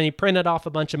economy, printed off a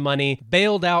bunch of money,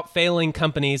 bailed out failing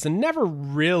companies, and never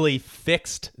really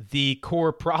fixed the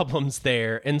core problems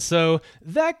there. And so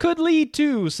that could lead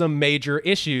to some major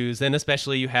issues. And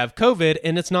especially you have COVID,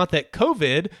 and it's not that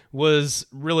COVID was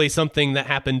really something that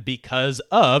happened because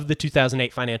of the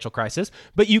 2008 financial crisis,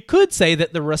 but you could say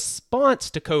that the response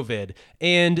to COVID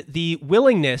and the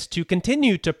willingness to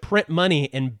continue to print money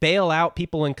and bail out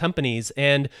people and companies,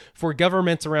 and for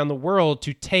governments around the world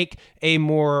to take a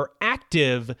more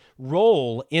active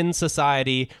role in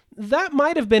society, that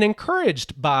might have been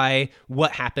encouraged by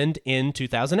what happened in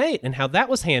 2008 and how that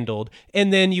was handled.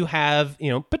 And then you have,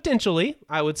 potentially,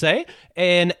 I would say,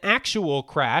 an actual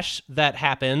crash that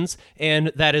happens,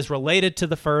 and that is related to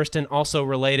the first and also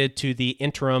related to the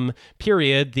interim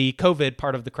period, the COVID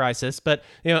part of the crisis. But,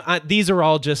 these are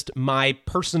all just my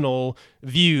personal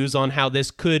views on how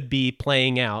this could be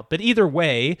playing out. But either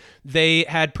way, they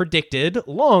had predicted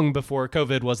long before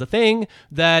COVID was a thing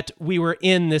that we were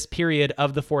in this period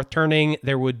of the fourth turning.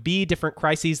 There would be different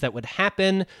crises that would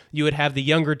happen. You would have the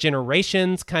younger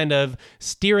generations kind of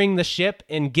steering the ship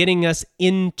and getting us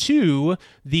into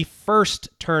the first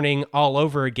turning all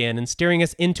over again and steering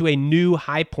us into a new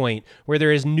high point where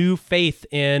there is new faith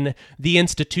in the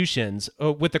institutions.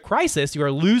 With the crisis, you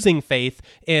are losing faith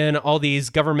in all these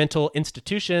governmental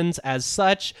institutions as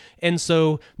such. And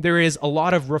so there is a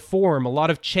lot of reform, a lot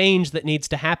of change that needs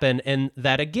to happen. And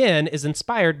that, again, is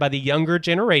inspired by the younger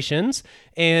generations.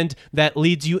 And that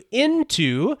leads you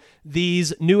into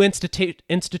these new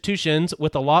institutions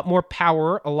with a lot more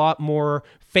power, a lot more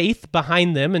faith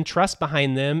behind them and trust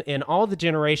behind them in all the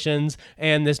generations,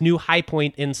 and this new high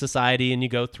point in society, and you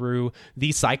go through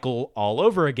the cycle all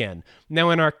over again. Now,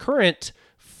 in our current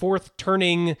fourth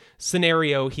turning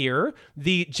scenario here,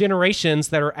 the generations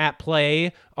that are at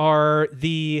play are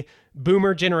the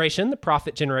boomer generation, the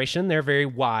prophet generation. They're very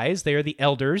wise. They are the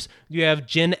elders. You have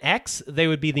Gen X. They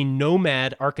would be the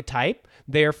nomad archetype.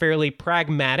 They are fairly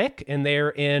pragmatic, and they're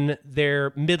in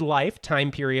their midlife time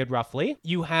period, roughly.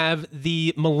 You have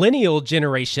the millennial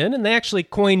generation, and they actually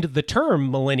coined the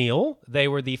term millennial. They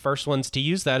were the first ones to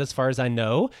use that, as far as I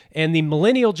know. And the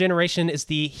millennial generation is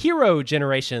the hero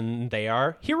generation. They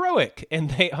are heroic,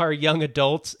 and they are young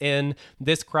adults in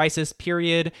this crisis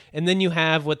period. And then you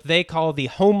have what they call the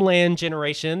homeland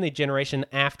generation, the generation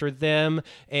after them,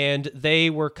 and they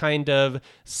were kind of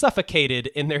suffocated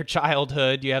in their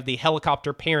childhood. You have the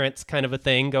helicopter parents kind of a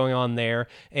thing going on there,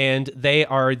 and they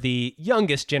are the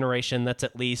youngest generation that's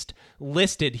at least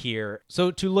listed here.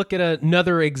 So to look at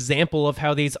another example of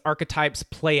how these archetypes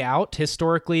play out,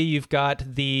 historically, you've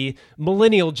got the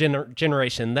millennial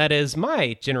generation. That is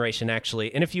my generation,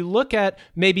 actually. And if you look at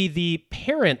maybe the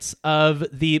parents of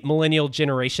the millennial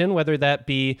generation, whether that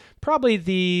be probably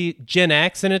the Gen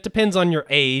X, and it depends on your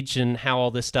age and how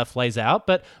all this stuff lays out,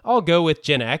 but I'll go with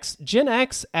Gen X. Gen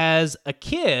X, as a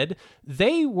kid,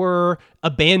 they were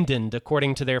abandoned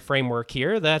according to their framework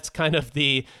here. That's kind of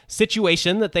the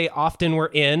situation that they often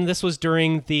were in. This was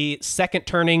during the Second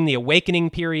Turning, the Awakening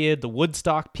period, the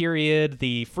Woodstock period,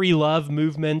 the free love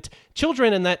movement.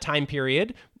 Children in that time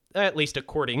period, at least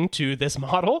according to this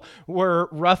model, were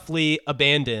roughly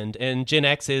abandoned, and Gen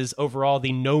X is overall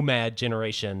the nomad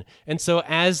generation. And so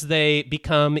as they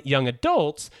become young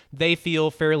adults, they feel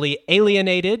fairly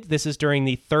alienated. This is during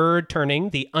the Third Turning,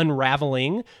 the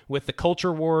unraveling, with the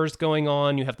culture wars going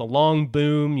on. You have the long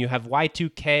boom, you have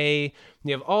Y2K,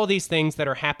 you have all these things that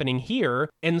are happening here.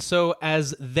 And so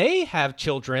as they have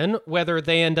children, whether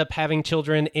they end up having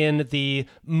children in the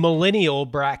millennial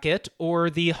bracket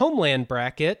or the homeland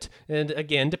bracket, and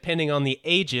again, depending on the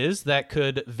ages, that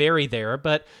could vary there,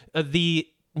 but the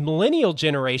millennial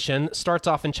generation starts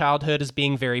off in childhood as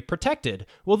being very protected.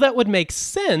 Well, that would make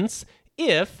sense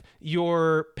if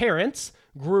your parents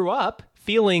grew up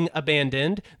feeling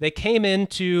abandoned. They came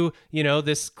into,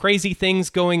 this crazy things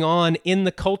going on in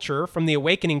the culture from the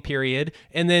Awakening period,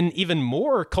 and then even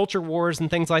more culture wars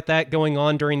and things like that going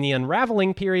on during the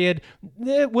Unraveling period.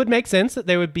 It would make sense that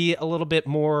they would be a little bit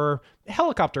more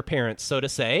helicopter parents, so to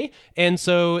say. And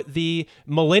so the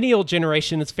millennial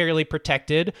generation is fairly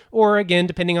protected, or again,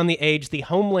 depending on the age, the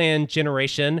homeland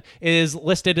generation is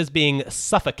listed as being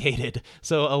suffocated.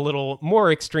 So a little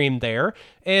more extreme there.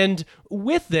 And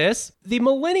with this, the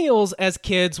millennials as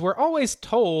kids were always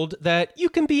told that you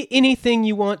can be anything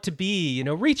you want to be,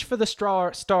 reach for the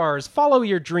stars, follow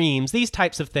your dreams, these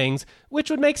types of things,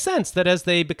 which would make sense that as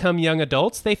they become young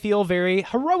adults, they feel very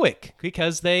heroic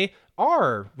because they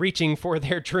are reaching for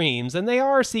their dreams and they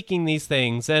are seeking these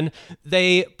things, and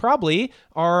they probably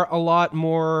are a lot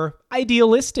more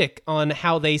idealistic on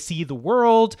how they see the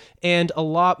world and a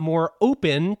lot more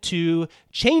open to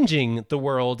changing the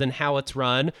world and how it's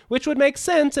run, which would make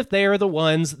sense if they are the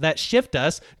ones that shift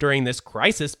us during this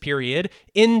crisis period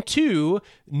into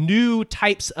new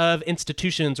types of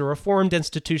institutions or reformed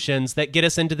institutions that get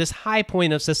us into this high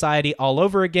point of society all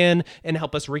over again and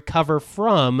help us recover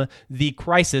from the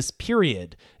crisis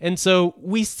period. And so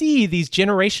we see these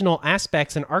generational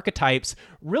aspects and archetypes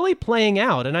really playing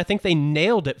out, and I think they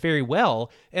nailed it very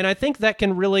well. And I think that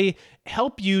can really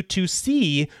help you to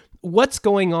see what's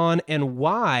going on and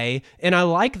why. And I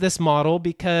like this model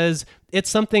because it's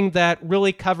something that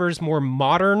really covers more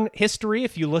modern history.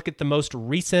 If you look at the most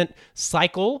recent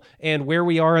cycle and where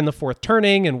we are in the Fourth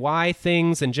Turning and why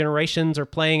things and generations are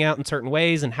playing out in certain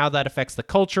ways and how that affects the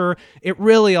culture, it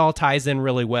really all ties in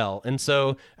really well. And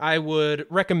so I would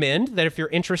recommend that if you're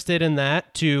interested in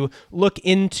that, to look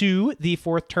into the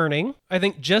Fourth Turning. I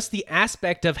think just the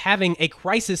aspect of having a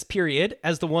crisis period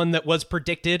as the one that was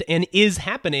predicted and is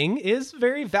happening is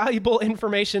very valuable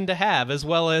information to have, as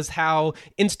well as how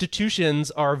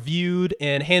institutions are viewed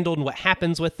and handled and what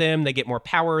happens with them. They get more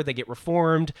power, they get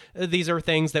reformed. These are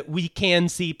things that we can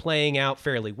see playing out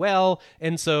fairly well.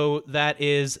 And so that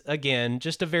is, again,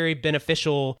 just a very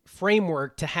beneficial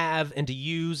framework to have and to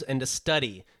use and to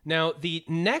study. Now, the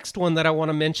next one that I want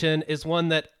to mention is one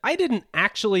that I didn't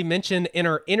actually mention in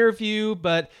our interview,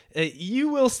 but you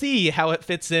will see how it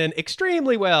fits in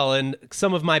extremely well and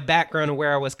some of my background and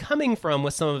where I was coming from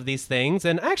with some of these things.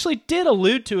 And I actually did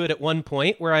allude to it at one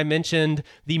point where I mentioned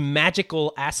the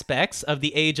magical aspects of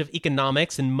the age of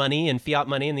economics and money and fiat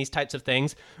money and these types of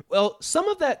things. Well, some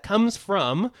of that comes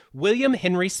from William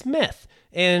Henry Smith.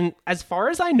 And as far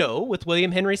as I know, with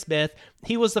William Henry Smith,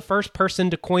 he was the first person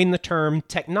to coin the term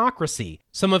technocracy.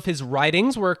 Some of his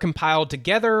writings were compiled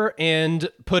together and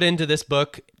put into this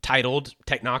book titled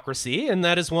Technocracy, and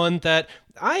that is one that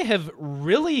I have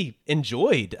really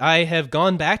enjoyed. I have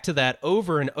gone back to that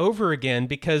over and over again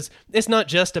because it's not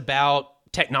just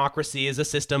about technocracy as a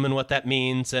system and what that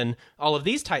means and all of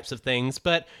these types of things,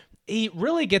 but he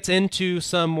really gets into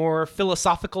some more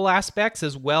philosophical aspects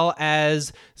as well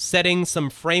as setting some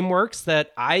frameworks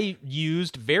that I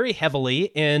used very heavily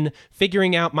in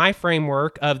figuring out my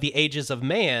framework of the ages of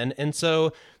man. And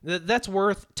so that's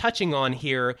worth touching on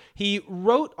here. He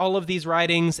wrote all of these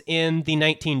writings in the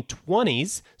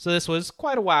 1920s, so this was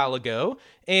quite a while ago,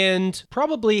 and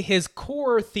probably his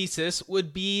core thesis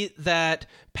would be that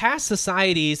past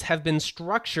societies have been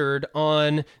structured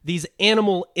on these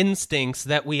animal instincts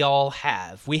that we all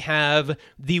have. We have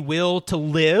the will to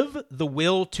live, the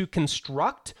will to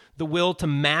construct, the will to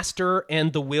master,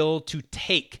 and the will to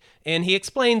take. And he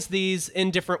explains these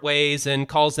in different ways and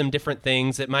calls them different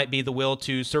things. It might be the will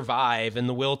to survive and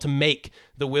the will to make,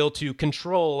 the will to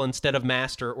control instead of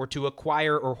master, or to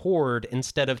acquire or hoard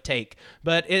instead of take.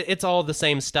 But it's all the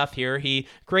same stuff here. He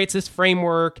creates this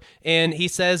framework and he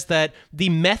says that the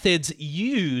methods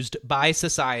used by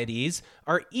societies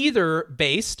are either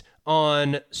based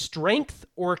on strength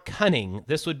or cunning.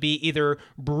 This would be either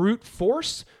brute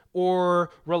force or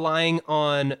relying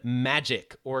on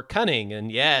magic or cunning.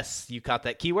 And yes, you caught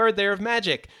that key word there of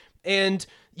magic. And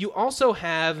you also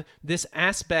have this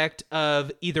aspect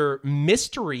of either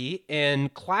mystery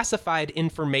and classified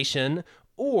information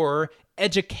or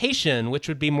education, which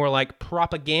would be more like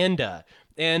propaganda.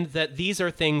 And that these are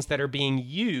things that are being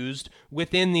used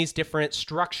within these different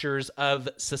structures of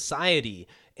society.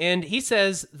 And he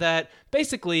says that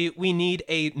basically we need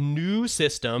a new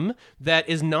system that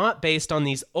is not based on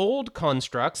these old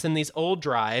constructs and these old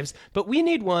drives, but we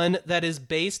need one that is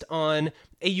based on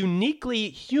a uniquely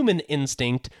human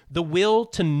instinct, the will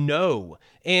to know.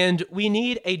 And we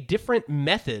need a different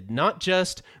method, not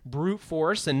just brute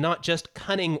force and not just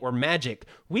cunning or magic.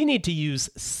 We need to use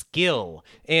skill.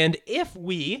 And if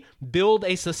we build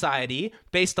a society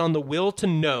based on the will to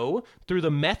know through the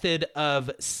method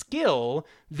of skill,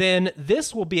 then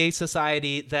this will be a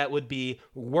society that would be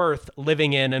worth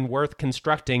living in and worth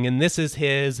constructing. And this is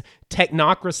his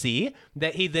technocracy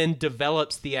that he then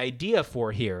develops the idea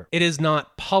for here. It is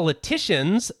not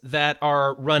politicians that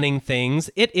are running things.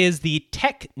 It is the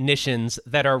technicians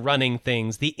that are running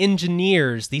things, the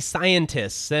engineers, the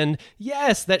scientists. And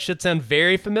yes, that should sound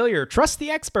very familiar. Trust the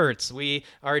experts. We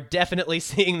are definitely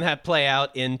seeing that play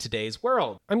out in today's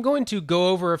world. I'm going to go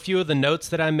over a few of the notes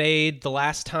that I made the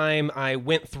last time I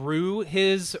went through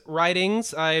his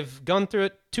writings. I've gone through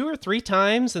it 2 or 3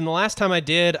 times, and the last time I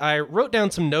did, I wrote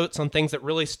down some notes on things that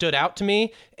really stood out to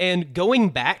me, and going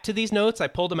back to these notes, I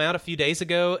pulled them out a few days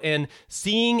ago, and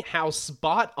seeing how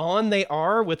spot on they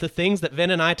are with the things that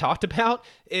Vin and I talked about,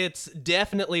 it's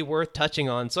definitely worth touching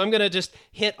on. So I'm going to just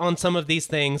hit on some of these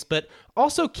things, but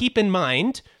also keep in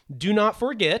mind, do not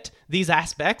forget these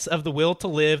aspects of the will to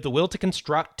live, the will to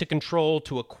construct, to control,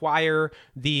 to acquire,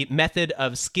 the method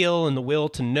of skill, and the will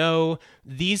to know.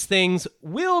 These things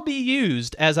will be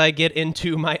used as I get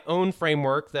into my own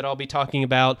framework that I'll be talking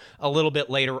about a little bit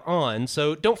later on.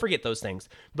 So don't forget those things.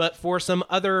 But for some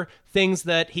other things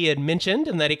that he had mentioned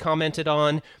and that he commented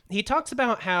on, he talks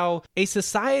about how a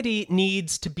society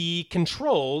needs to be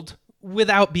controlled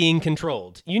without being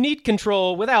controlled. You need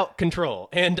control without control.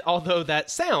 And although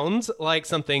that sounds like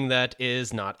something that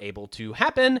is not able to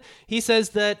happen, he says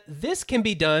that this can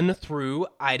be done through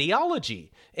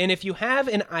ideology. And if you have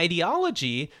an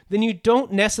ideology, then you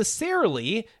don't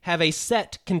necessarily have a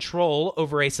set control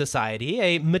over a society,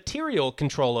 a material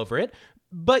control over it,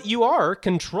 but you are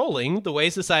controlling the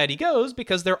way society goes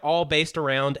because they're all based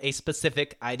around a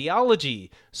specific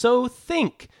ideology. So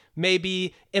think.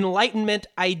 Maybe Enlightenment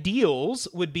ideals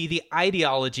would be the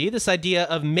ideology, this idea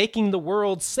of making the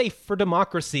world safe for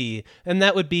democracy. And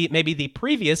that would be maybe the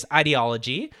previous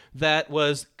ideology that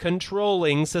was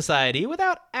controlling society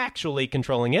without actually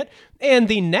controlling it. And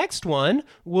the next one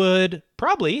would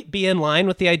probably be in line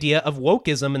with the idea of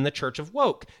wokeism in the Church of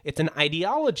Woke. It's an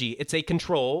ideology. It's a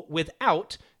control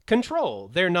without control.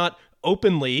 They're not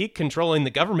openly controlling the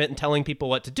government and telling people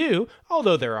what to do,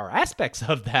 although there are aspects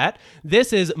of that.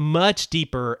 This is much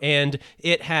deeper and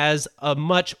it has a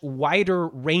much wider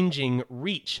ranging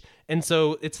reach. And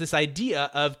so it's this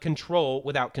idea of control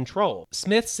without control.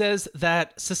 Smith says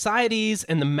that societies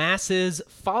and the masses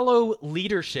follow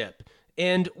leadership.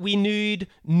 And we need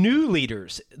new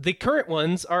leaders. The current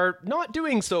ones are not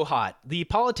doing so hot. The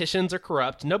politicians are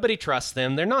corrupt. Nobody trusts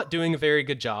them. They're not doing a very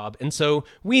good job. And so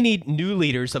we need new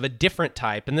leaders of a different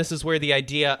type. And this is where the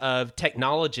idea of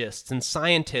technologists and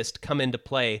scientists come into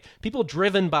play. People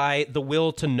driven by the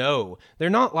will to know. They're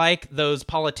not like those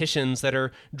politicians that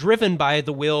are driven by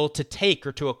the will to take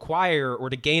or to acquire or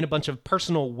to gain a bunch of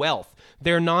personal wealth.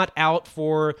 They're not out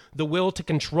for the will to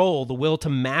control, the will to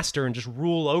master and just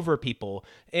rule over people.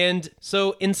 And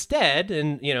so instead,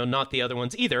 and not the other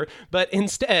ones either, but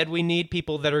instead we need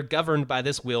people that are governed by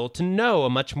this will to know, a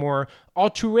much more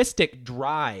altruistic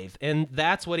drive. And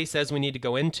that's what he says we need to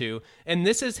go into. And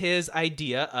this is his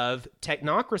idea of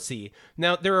technocracy.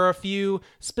 Now, there are a few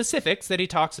specifics that he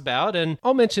talks about, and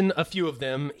I'll mention a few of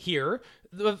them here.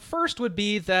 The first would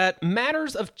be that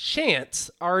matters of chance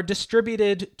are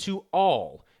distributed to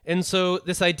all. And so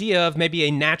this idea of maybe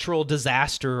a natural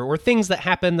disaster or things that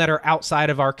happen that are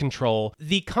outside of our control,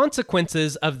 the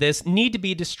consequences of this need to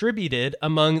be distributed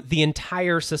among the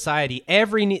entire society.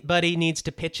 Everybody needs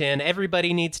to pitch in.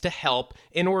 Everybody needs to help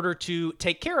in order to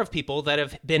take care of people that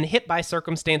have been hit by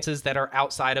circumstances that are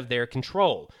outside of their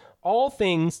control. All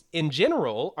things in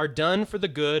general are done for the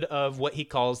good of what he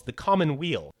calls the common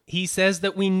weal. He says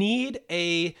that we need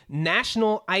a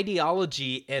national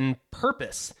ideology and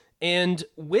purpose. And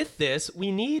with this,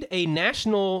 we need a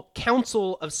national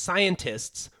council of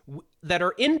scientists that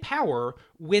are in power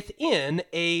within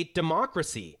a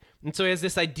democracy. And so he has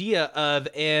this idea of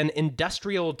an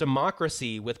industrial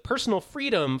democracy with personal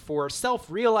freedom for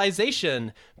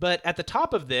self-realization. But at the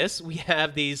top of this, we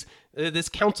have this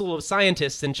council of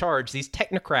scientists in charge, these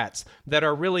technocrats that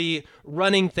are really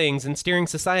running things and steering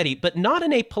society, but not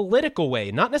in a political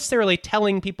way, not necessarily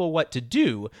telling people what to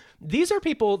do. These are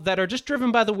people that are just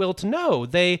driven by the will to know.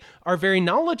 They are very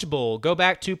knowledgeable. Go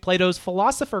back to Plato's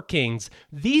philosopher kings.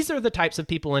 These are the types of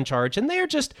people in charge, and they are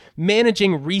just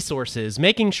managing resources,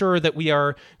 making sure that we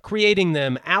are creating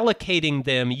them, allocating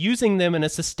them, using them in a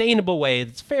sustainable way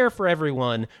that's fair for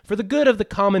everyone, for the good of the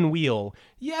common weal.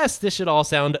 Yes, this should all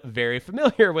sound very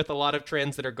familiar with a lot of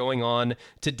trends that are going on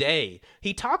today.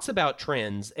 He talks about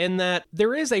trends and that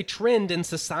there is a trend in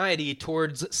society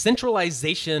towards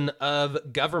centralization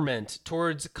of government,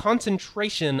 towards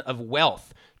concentration of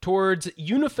wealth, towards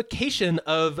unification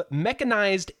of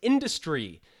mechanized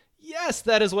industry. Yes,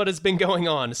 that is what has been going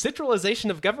on. Centralization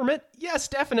of government? Yes,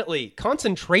 definitely.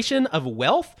 Concentration of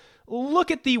wealth?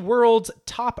 Look at the world's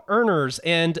top earners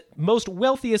and most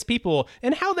wealthiest people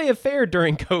and how they have fared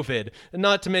during COVID,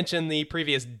 not to mention the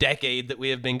previous decade that we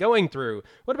have been going through.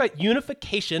 What about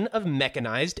unification of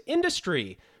mechanized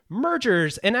industry?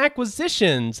 Mergers and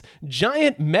acquisitions,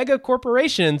 giant mega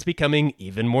corporations becoming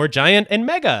even more giant and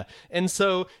mega. And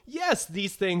so, yes,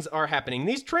 these things are happening.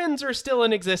 These trends are still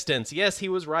in existence. Yes, he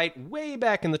was right way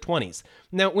back in the 20s.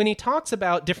 Now, when he talks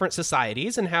about different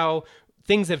societies and how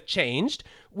things have changed,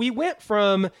 we went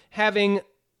from having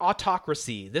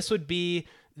autocracy. This would be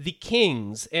the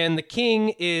kings, and the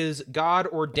king is God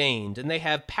ordained, and they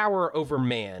have power over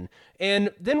man.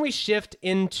 And then we shift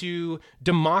into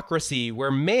democracy,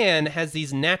 where man has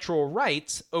these natural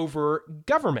rights over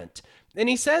government. And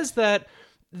he says that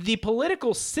the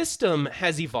political system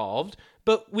has evolved,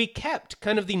 but we kept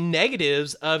kind of the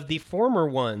negatives of the former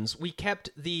ones. We kept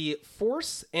the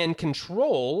force and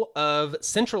control of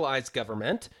centralized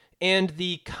government and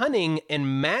the cunning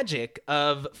and magic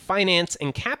of finance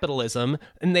and capitalism,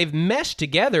 and they've meshed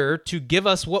together to give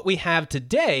us what we have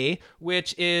today,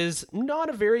 which is not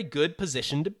a very good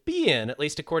position to be in, at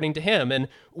least according to him. And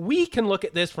we can look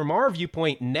at this from our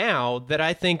viewpoint now that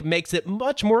I think makes it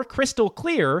much more crystal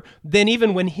clear than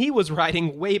even when he was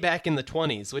writing way back in the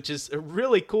 20s, which is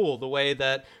really cool the way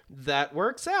that that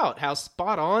works out, how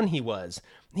spot on he was.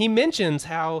 He mentions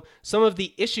how some of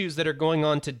the issues that are going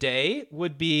on today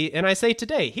would be, and I say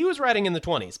today, he was writing in the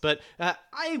 20s, but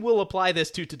I will apply this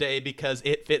to today because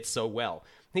it fits so well.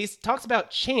 He talks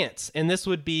about chance, and this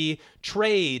would be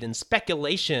trade and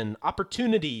speculation,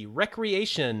 opportunity,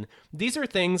 recreation. These are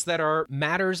things that are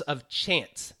matters of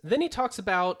chance. Then he talks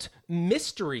about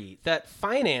mystery, that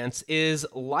finance is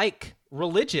like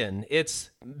religion. It's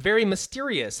very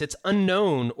mysterious, it's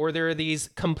unknown, or there are these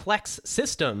complex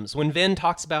systems. When Venn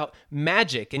talks about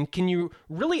magic and can you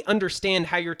really understand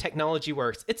how your technology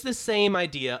works, it's the same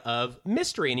idea of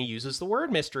mystery, and he uses the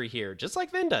word mystery here, just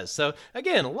like Venn does. So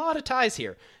again, a lot of ties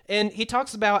here. And he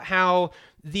talks about how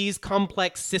these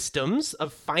complex systems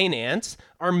of finance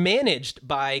are managed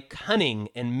by cunning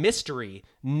and mystery,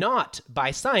 not by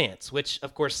science, which,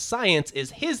 of course, science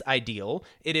is his ideal.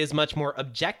 It is much more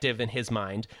objective in his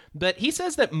mind. But he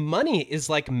says that money is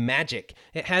like magic.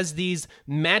 It has these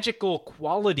magical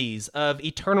qualities of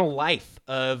eternal life,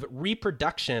 of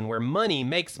reproduction, where money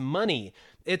makes money.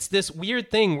 It's this weird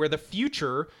thing where the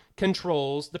future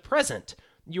controls the present.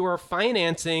 You are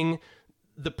financing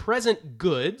the present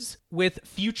goods with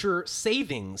future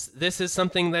savings. This is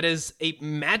something that is a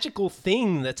magical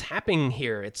thing that's happening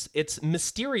here. It's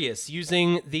mysterious,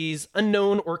 using these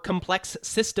unknown or complex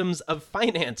systems of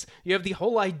finance. You have the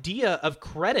whole idea of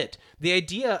credit, the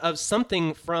idea of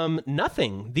something from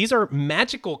nothing. These are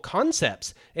magical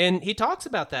concepts. And he talks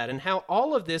about that and how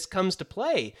all of this comes to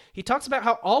play. He talks about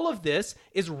how all of this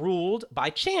is ruled by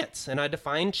chance. And I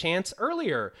defined chance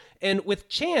earlier. And with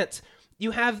chance, you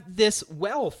have this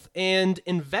wealth and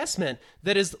investment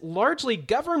that is largely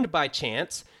governed by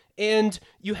chance, and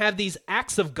you have these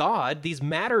acts of God, these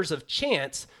matters of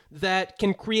chance that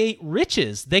can create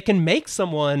riches. They can make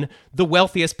someone the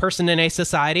wealthiest person in a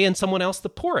society and someone else the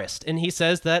poorest. And he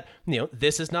says that,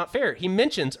 this is not fair. He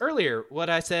mentions earlier what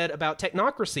I said about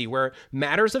technocracy, where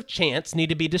matters of chance need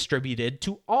to be distributed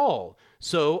to all.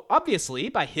 So obviously,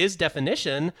 by his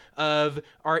definition of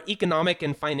our economic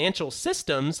and financial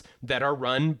systems that are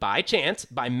run by chance,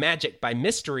 by magic, by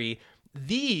mystery,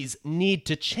 these need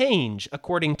to change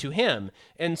according to him.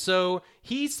 And so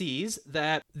he sees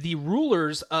that the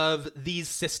rulers of these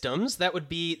systems, that would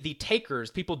be the takers,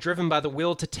 people driven by the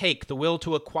will to take, the will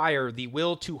to acquire, the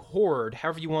will to hoard,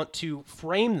 however you want to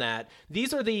frame that,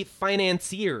 these are the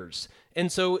financiers.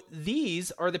 And so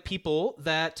these are the people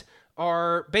that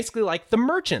are basically like the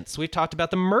merchants. We've talked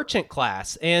about the merchant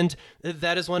class, and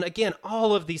that is when, again,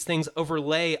 all of these things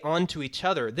overlay onto each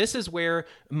other. This is where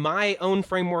my own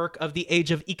framework of the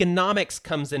age of economics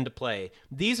comes into play.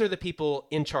 These are the people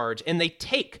in charge, and they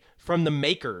take from the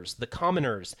makers, the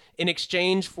commoners, in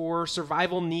exchange for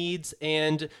survival needs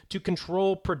and to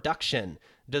control production.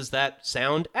 Does that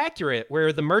sound accurate?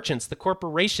 Where the merchants, the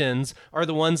corporations, are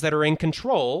the ones that are in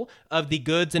control of the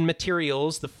goods and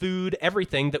materials, the food,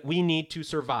 everything that we need to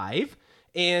survive,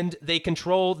 and they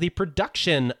control the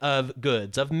production of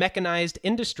goods, of mechanized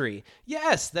industry.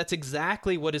 Yes, that's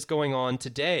exactly what is going on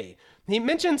today. He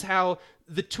mentions how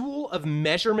the tool of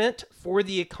measurement for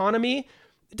the economy,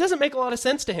 it doesn't make a lot of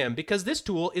sense to him because this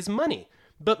tool is money.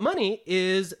 But money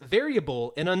is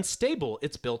variable and unstable.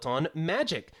 It's built on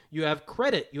magic. You have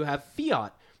credit, you have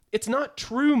fiat. It's not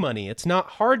true money. It's not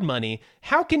hard money.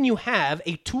 How can you have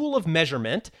a tool of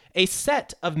measurement, a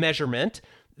set of measurement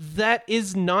that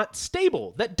is not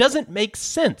stable? That doesn't make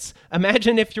sense.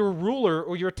 Imagine if your ruler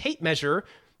or your tape measure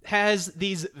has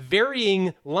these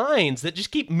varying lines that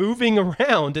just keep moving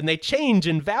around and they change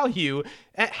in value.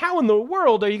 How in the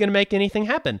world are you going to make anything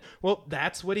happen? Well,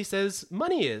 that's what he says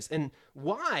money is. And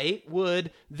why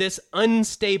would this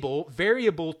unstable,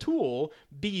 variable tool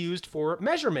be used for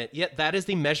measurement? Yet that is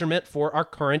the measurement for our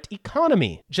current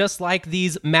economy. Just like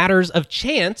these matters of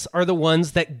chance are the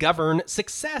ones that govern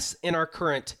success in our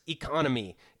current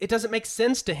economy. It doesn't make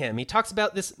sense to him. He talks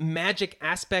about this magic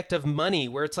aspect of money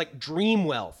where it's like dream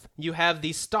wealth. You have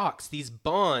these stocks, these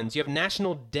bonds, you have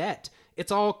national debt.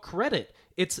 It's all credit.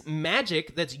 It's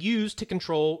magic that's used to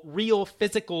control real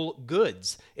physical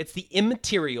goods. It's the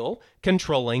immaterial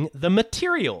controlling the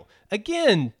material.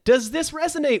 Again, does this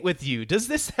resonate with you? Does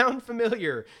this sound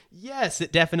familiar? Yes,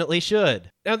 it definitely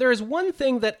should. Now, there is one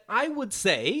thing that I would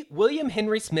say William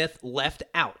Henry Smith left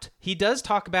out. He does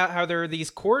talk about how there are these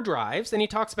core drives, and he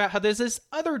talks about how there's this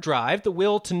other drive, the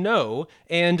will to know,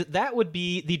 and that would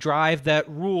be the drive that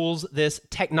rules this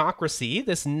technocracy,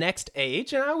 this next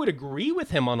age, and I would agree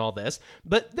with him on all this,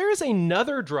 but there is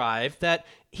another drive that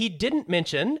he didn't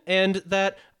mention and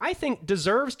that I think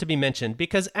deserves to be mentioned,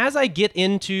 because as I get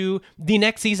into the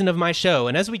next season of my show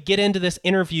and as we get into this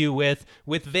interview with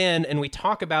Vin and we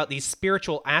talk about these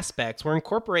spiritual aspects, we're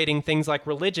incorporating things like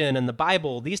religion and the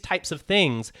Bible, these types of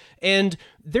things. And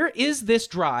there is this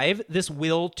drive, this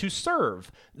will to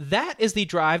serve. That is the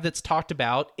drive that's talked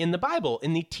about in the Bible,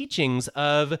 in the teachings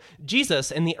of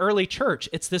Jesus and the early church.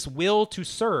 It's this will to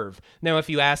serve. Now, if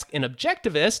you ask an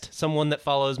objectivist, someone that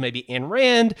follows maybe Ayn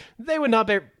Rand, they would not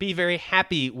be very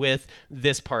happy with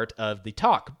this part of the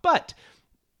talk. But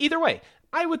either way,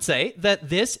 I would say that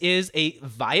this is a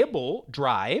viable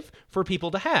drive for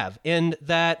people to have, and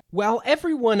that while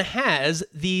everyone has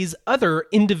these other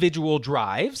individual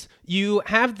drives, you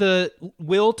have the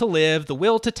will to live, the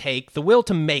will to take, the will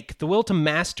to make, the will to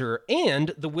master,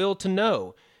 and the will to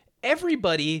know.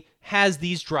 Everybody has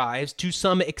these drives to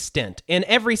some extent, and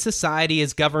every society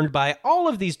is governed by all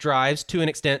of these drives to an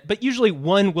extent, but usually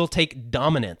one will take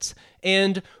dominance.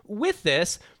 And with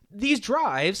this, these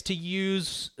drives, to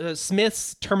use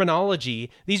Smith's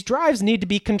terminology, these drives need to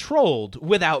be controlled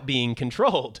without being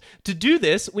controlled. To do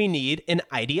this, we need an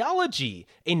ideology,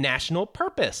 a national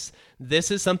purpose.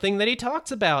 This is something that he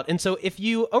talks about. And so if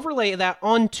you overlay that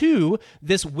onto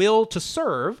this will to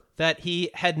serve that he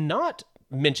had not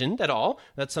mentioned at all,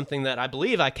 that's something that I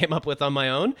believe I came up with on my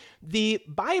own, the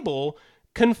Bible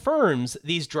confirms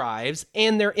these drives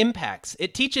and their impacts.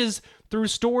 It teaches through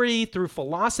story, through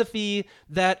philosophy,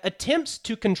 that attempts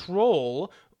to control,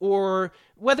 or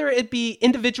whether it be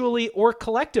individually or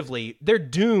collectively, they're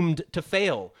doomed to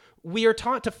fail. We are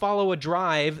taught to follow a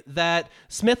drive that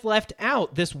Smith left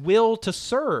out, this will to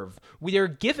serve. We are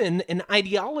given an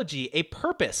ideology, a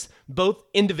purpose, both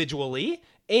individually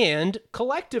and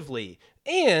collectively,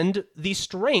 and the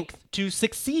strength to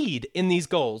succeed in these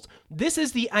goals. This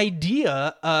is the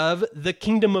idea of the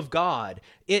kingdom of God.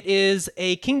 It is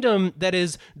a kingdom that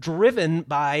is driven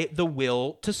by the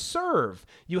will to serve.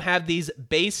 You have these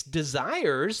base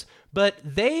desires, but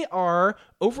they are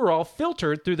overall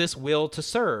filtered through this will to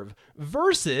serve,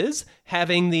 versus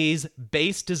having these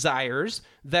base desires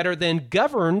that are then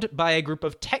governed by a group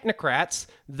of technocrats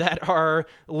that are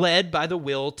led by the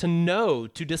will to know,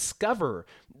 to discover.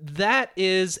 That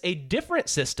is a different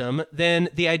system than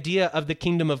the idea of the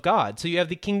kingdom of God. So you have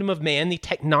the kingdom of man, the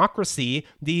technocracy,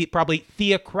 the probably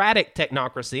theocratic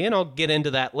technocracy, and I'll get into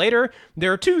that later.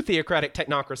 There are two theocratic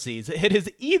technocracies. It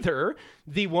is either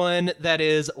the one that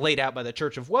is laid out by the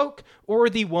Church of Woke, or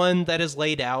the one that is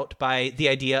laid out by the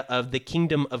idea of the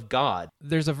kingdom of God.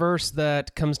 There's a verse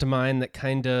that comes to mind that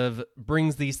kind of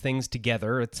brings these things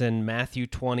together. It's in Matthew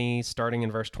 20, starting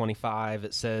in verse 25.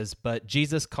 It says, "But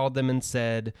Jesus called them and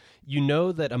said, 'You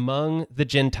know that among the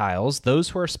Gentiles, those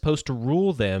who are supposed to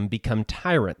rule them become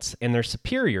tyrants, and their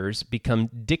superiors become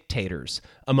dictators.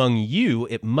 Among you,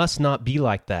 it must not be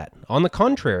like that. On the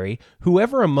contrary,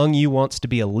 whoever among you wants to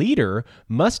be a leader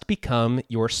must become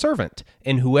your servant,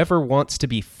 and whoever wants to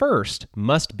be first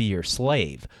must be your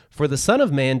slave. For the Son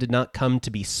of Man did not come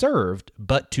to be served,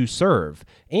 but to serve,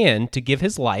 and to give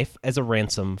his life as a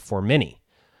ransom for many.'"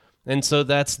 And so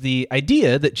that's the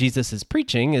idea that Jesus is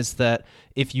preaching, is that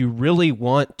if you really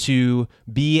want to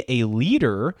be a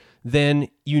leader, then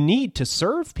you need to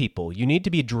serve people. You need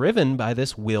to be driven by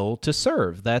this will to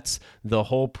serve. That's the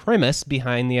whole premise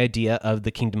behind the idea of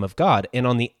the kingdom of God. And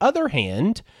on the other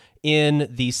hand, in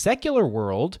the secular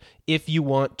world, if you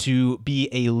want to be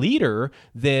a leader,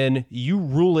 then you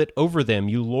rule it over them.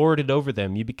 You lord it over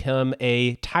them. You become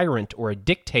a tyrant or a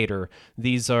dictator.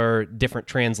 These are different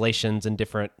translations and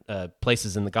different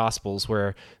places in the Gospels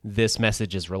where this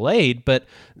message is relayed. But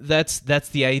that's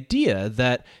the idea,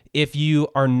 that if you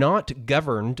are not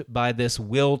governed by this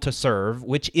will to serve,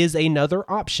 which is another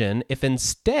option, if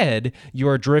instead you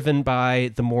are driven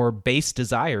by the more base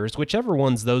desires, whichever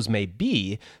ones those may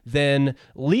be, then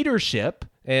leadership,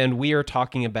 and we are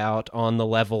talking about on the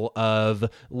level of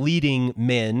leading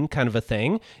men kind of a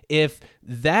thing, if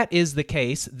that is the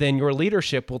case, then your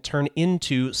leadership will turn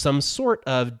into some sort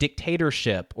of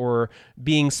dictatorship or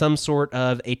being some sort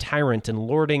of a tyrant and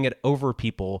lording it over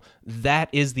people. That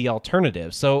is the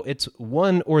alternative. So it's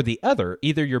one or the other.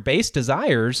 Either your base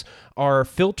desires are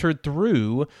filtered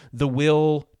through the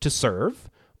will to serve,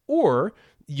 or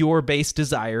your base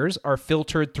desires are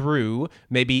filtered through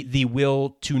maybe the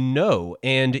will to know,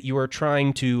 and you are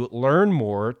trying to learn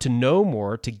more, to know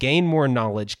more, to gain more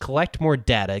knowledge, collect more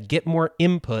data, get more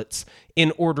inputs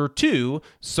in order to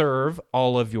serve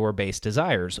all of your base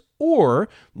desires. Or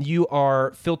you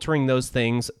are filtering those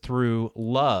things through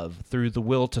love, through the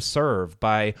will to serve,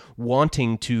 by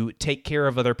wanting to take care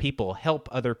of other people, help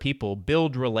other people,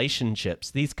 build relationships,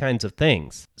 these kinds of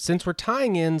things. Since we're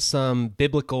tying in some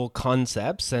biblical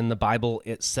concepts and the Bible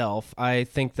itself, I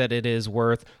think that it is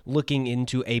worth looking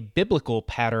into a biblical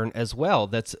pattern as well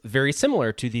that's very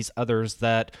similar to these others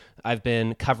that I've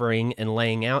been covering and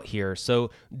laying out here. So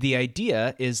the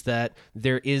idea is that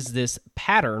there is this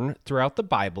pattern throughout the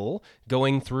Bible,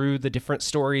 going through the different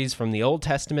stories from the Old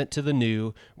Testament to the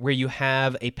New, where you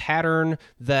have a pattern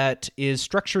that is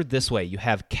structured this way. You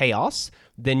have chaos,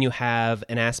 then you have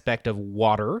an aspect of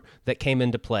water that came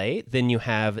into play, then you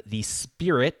have the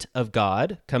Spirit of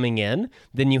God coming in,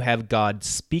 then you have God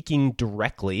speaking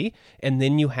directly, and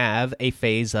then you have a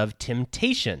phase of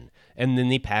temptation. And then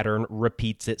the pattern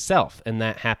repeats itself, and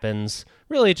that happens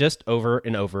really just over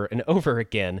and over and over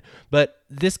again. But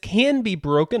this can be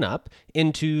broken up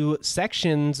into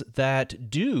sections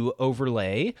that do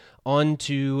overlay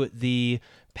onto the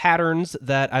patterns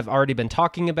that I've already been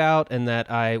talking about and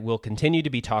that I will continue to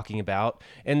be talking about.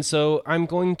 And so I'm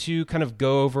going to kind of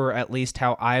go over at least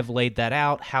how I've laid that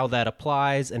out, how that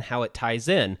applies, and how it ties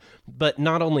in. But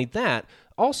not only that,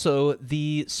 also,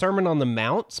 the Sermon on the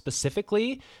Mount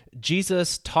specifically,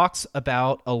 Jesus talks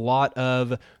about a lot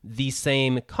of the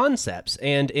same concepts.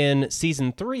 And in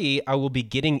Season 3, I will be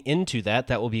getting into that.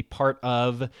 That will be part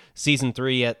of Season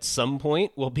 3 at some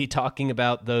point. We'll be talking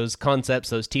about those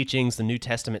concepts, those teachings, the New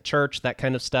Testament church, that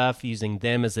kind of stuff, using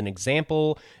them as an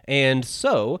example. And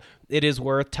so it is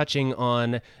worth touching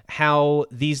on how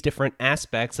these different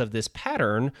aspects of this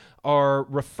pattern are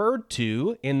referred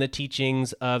to in the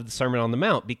teachings of the Sermon on the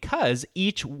Mount, because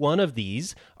each one of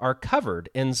these are covered.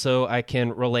 And so I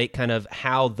can relate kind of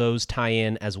how those tie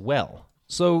in as well.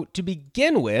 So to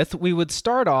begin with, we would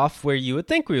start off where you would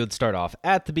think we would start off,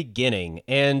 at the beginning.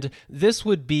 And this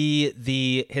would be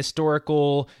the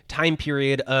historical time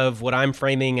period of what I'm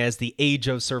framing as the age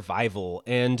of survival.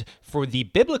 And for the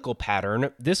biblical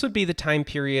pattern, this would be the time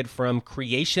period from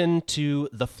creation to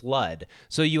the flood.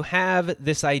 So you have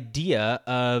this idea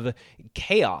of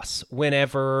chaos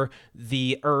whenever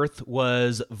the earth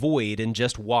was void and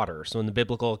just water. So in the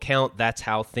biblical account, that's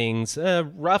how things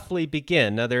roughly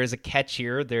begin. Now, there is a catch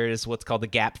here. There is what's called the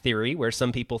gap theory, where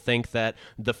some people think that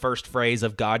the first phrase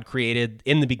of God created,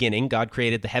 in the beginning, God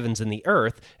created the heavens and the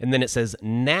earth, and then it says,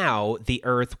 now the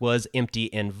earth was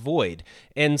empty and void.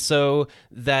 And so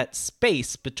that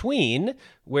space between,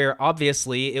 where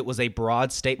obviously it was a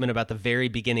broad statement about the very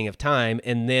beginning of time,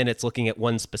 and then it's looking at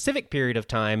one specific period of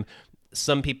time,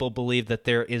 some people believe that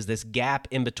there is this gap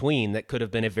in between that could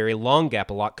have been a very long gap.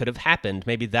 A lot could have happened.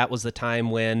 Maybe that was the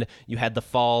time when you had the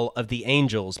fall of the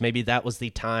angels. Maybe that was the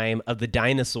time of the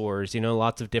dinosaurs.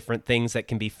 Lots of different things that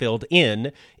can be filled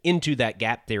into that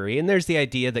gap theory. And there's the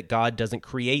idea that God doesn't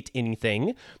create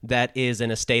anything that is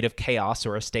in a state of chaos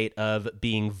or a state of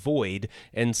being void.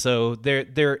 And so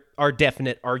there are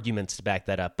definite arguments to back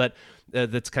that up. But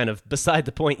that's kind of beside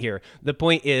the point here. The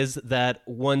point is that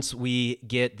once we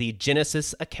get the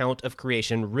Genesis account of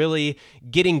creation really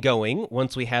getting going,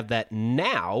 once we have that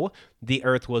now the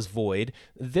earth was void,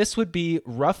 this would be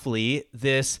roughly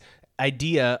this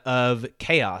idea of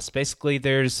chaos. Basically,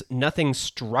 there's nothing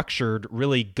structured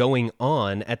really going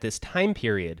on at this time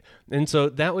period. And so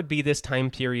that would be this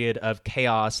time period of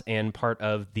chaos and part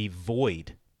of the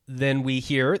void. Then we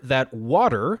hear that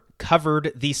water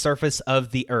covered the surface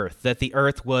of the earth, that the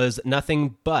earth was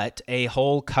nothing but a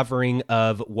whole covering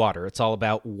of water. It's all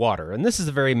about water. And this is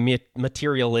a very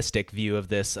materialistic view of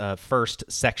this first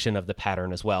section of the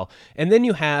pattern as well. And then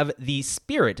you have the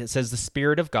Spirit. It says the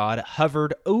Spirit of God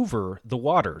hovered over the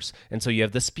waters. And so you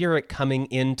have the Spirit coming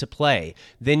into play.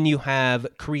 Then you have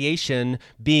creation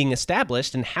being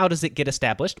established. And how does it get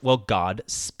established? Well, God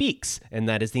speaks. And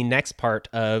that is the next part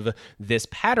of this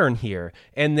pattern here.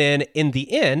 And then in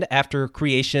the end, after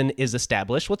creation is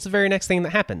established, what's the very next thing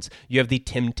that happens? You have the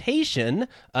temptation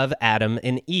of Adam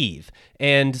and Eve.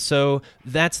 And so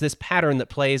that's this pattern that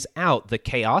plays out: the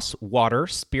chaos, water,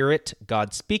 Spirit,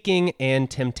 God speaking, and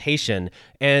temptation.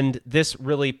 And this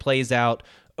really plays out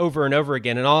over and over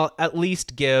again. And I'll at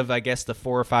least give, I guess, the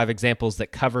 4 or 5 examples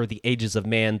that cover the ages of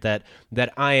man that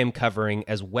I am covering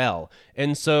as well.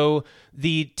 And so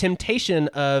the temptation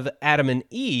of Adam and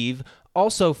Eve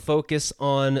also focus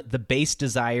on the base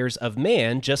desires of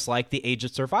man, just like the Age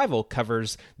of Survival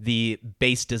covers the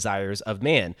base desires of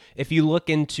man. If you look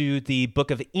into the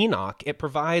Book of Enoch, it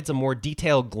provides a more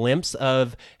detailed glimpse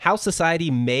of how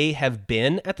society may have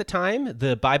been at the time.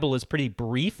 The Bible is pretty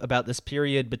brief about this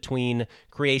period between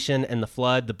creation and the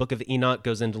flood. The Book of Enoch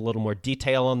goes into a little more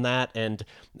detail on that, and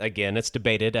again, it's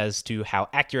debated as to how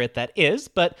accurate that is,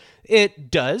 but it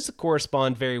does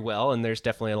correspond very well, and there's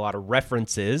definitely a lot of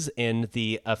references in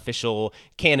the official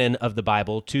canon of the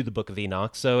Bible to the Book of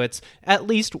Enoch, so it's at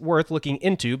least worth looking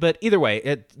into. But either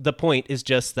way, the point is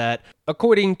just that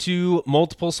according to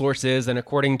multiple sources and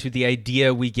according to the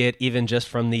idea we get even just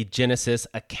from the Genesis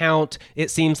account,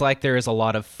 it seems like there is a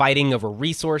lot of fighting over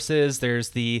resources. There's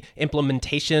the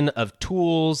implementation of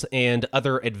tools and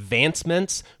other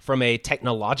advancements from a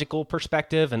technological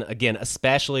perspective. And again,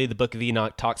 especially the Book of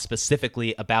Enoch talks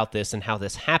specifically about this and how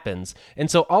this happens. And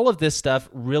so all of this stuff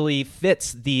really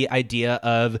fits the idea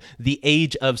of the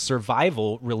age of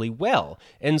survival really well.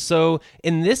 And so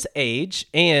in this age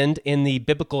and in the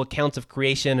biblical accounts of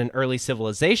creation and early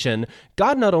civilization,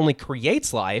 God not only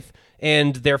creates life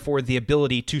and therefore the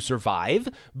ability to survive,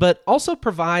 but also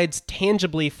provides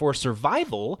tangibly for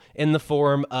survival in the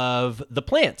form of the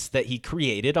plants that he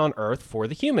created on earth for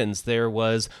the humans. There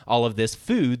was all of this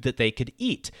food that they could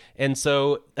eat. And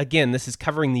so, again, this is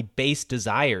covering the base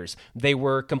desires. They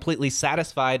were completely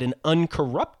satisfied and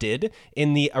uncorrupted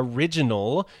in the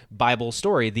original Bible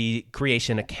story, the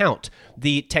creation account.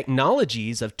 The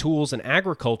technologies of tools and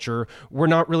agriculture were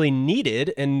not really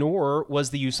needed, and nor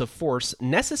was the use of force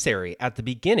necessary at the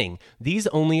beginning. These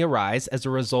only arise as a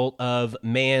result of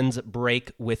man's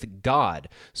break with God.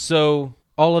 So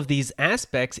all of these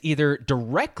aspects either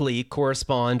directly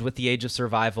correspond with the age of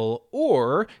survival,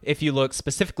 or if you look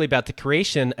specifically about the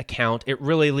creation account, it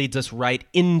really leads us right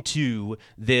into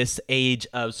this age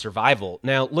of survival.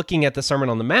 Now, looking at the Sermon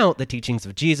on the Mount, the teachings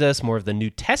of Jesus, more of the New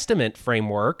Testament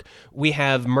framework, we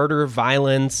have murder,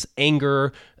 violence,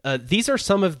 anger. These are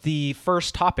some of the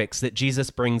first topics that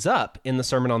Jesus brings up in the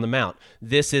Sermon on the Mount.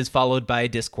 This is followed by a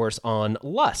discourse on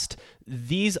lust.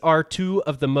 These are two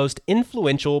of the most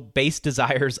influential base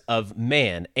desires of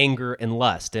man, anger and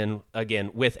lust. And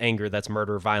again, with anger, that's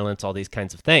murder, violence, all these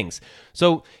kinds of things.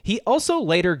 So he also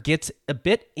later gets a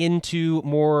bit into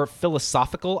more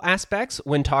philosophical aspects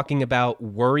when talking about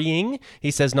worrying.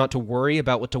 He says not to worry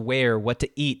about what to wear, what to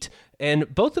eat.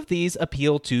 And both of these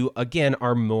appeal to, again,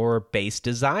 our more base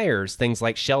desires, things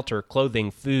like shelter, clothing,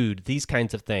 food, these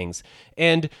kinds of things.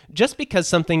 And just because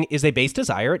something is a base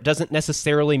desire, it doesn't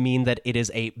necessarily mean that it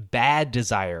is a bad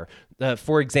desire.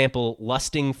 For example,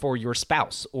 lusting for your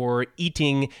spouse, or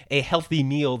eating a healthy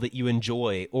meal that you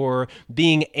enjoy, or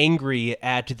being angry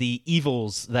at the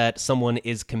evils that someone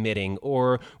is committing,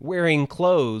 or wearing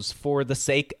clothes for the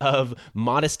sake of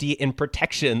modesty and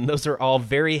protection. Those are all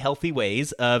very healthy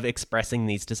ways of expressing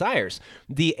these desires.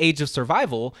 The Age of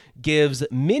Survival gives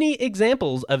many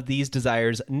examples of these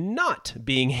desires not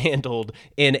being handled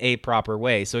in a proper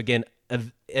way. So again,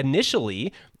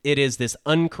 initially, it is this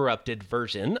uncorrupted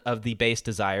version of the base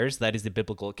desires. That is the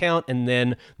biblical account. And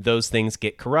then those things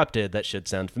get corrupted. That should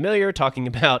sound familiar, talking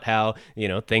about how,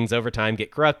 things over time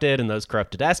get corrupted and those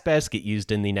corrupted aspects get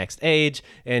used in the next age.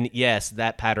 And yes,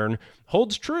 that pattern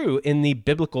holds true in the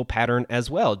biblical pattern as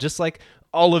well, just like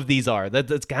all of these are.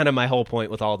 That's kind of my whole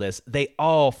point with all this. They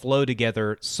all flow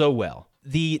together so well.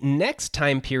 The next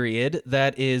time period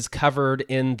that is covered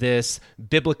in this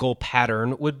biblical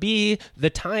pattern would be the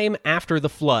time after the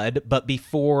flood, but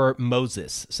before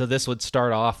Moses. So this would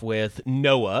start off with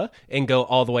Noah and go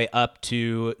all the way up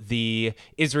to the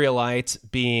Israelites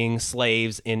being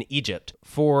slaves in Egypt.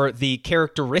 For the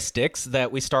characteristics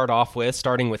that we start off with,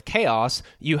 starting with chaos,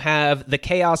 you have the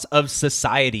chaos of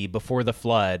society before the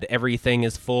flood. Everything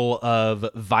is full of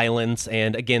violence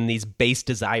and, again, these base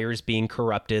desires being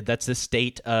corrupted. That's the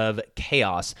state of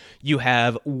chaos. You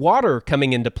have water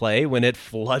coming into play when it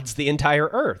floods the entire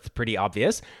earth. Pretty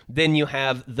obvious. Then you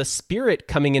have the Spirit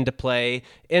coming into play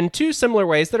in two similar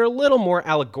ways that are a little more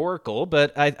allegorical,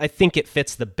 but I think it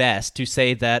fits the best to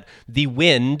say that the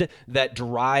wind that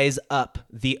dries up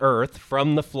the earth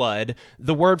from the flood,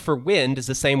 the word for wind is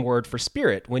the same word for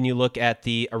spirit when you look at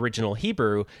the original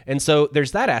Hebrew. And so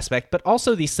there's that aspect, but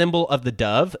also the symbol of the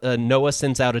dove. Noah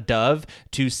sends out a dove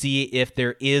to see if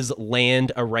there is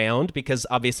land around, because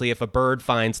obviously if a bird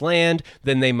finds land,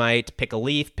 then they might pick a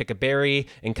leaf, pick a berry,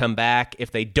 and come back.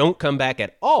 If they don't come back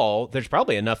at all, there's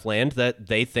probably enough land that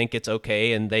they think it's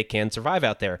okay and they can survive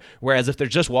out there. Whereas if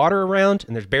there's just water around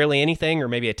and there's barely anything, or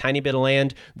maybe a tiny bit of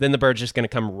land, then the bird's just going to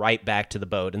come right back to the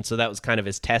boat. And so that was kind of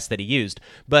his test that he used.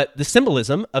 But the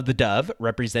symbolism of the dove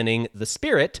representing the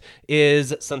Spirit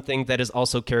is something that is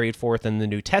also carried forth in the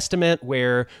New Testament,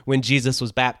 where when Jesus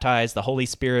was baptized, the Holy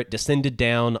Spirit descended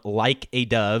down like a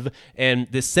dove, and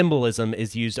this symbolism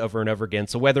is used over and over again.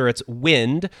 So whether it's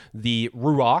wind, the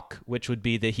ruach, which would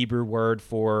be the Hebrew word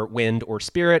for wind or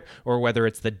spirit, or whether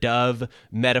it's the dove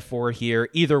metaphor here,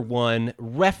 either one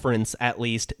reference at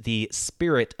least the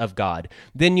Spirit of God.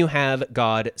 Then you have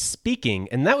God speaking,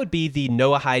 and that would be the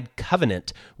Noahide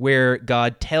covenant, where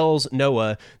God tells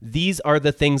Noah, these are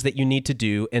the things that you need to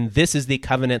do, and this is the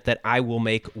covenant that I will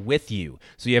make with you.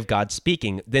 So you have God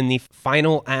speaking. Then the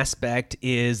final aspect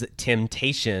is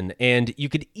temptation, and you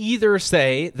could either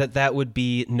say that that would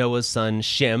be Noah's son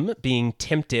Shem being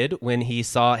tempted when he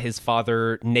saw his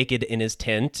father naked in his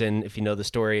tent, and if you know the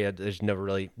story, there's no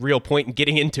really real point in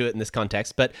getting into it in this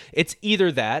context, but it's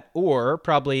either that, or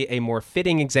probably a more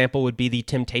fitting example would be the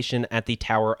temptation at the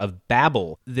Tower of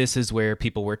Babel. This is where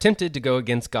people were tempted to go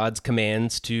against God's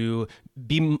commands to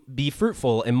be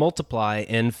fruitful and multiply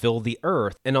and fill the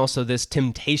earth, and also this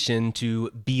temptation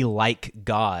to be like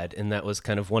God, and that was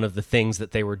kind of one of the things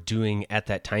that they were doing at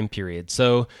that time period.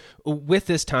 So with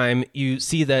this time, you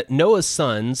see that Noah's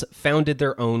sons founded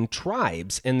their own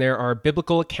tribes, and there are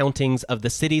biblical accountings of the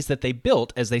cities that they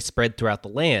built as they spread throughout the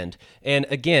land. And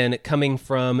again, coming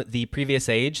from the previous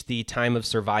age, the time of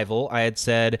survival, I had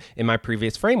said in my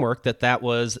previous framework that that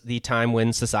was the time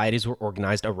when societies were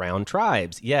organized around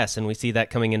tribes. Yes, and we see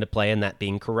that coming into play and that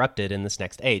being corrupted in this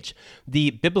next age. The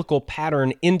biblical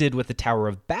pattern ended with the Tower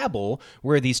of Babel,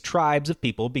 where these tribes of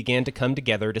people began to come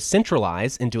together to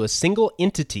centralize into a single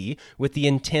entity with the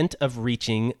intent of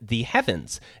reaching the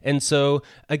heavens. And so,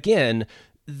 again,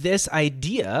 this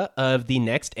idea of the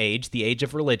next age, the age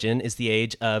of religion, is the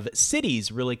age of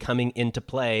cities really coming into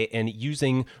play and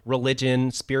using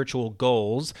religion, spiritual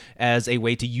goals as a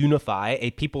way to unify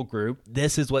a people group.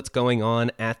 This is what's going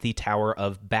on at the Tower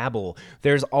of Babel.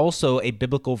 There's also a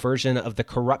biblical version of the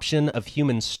corruption of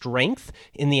human strength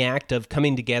in the act of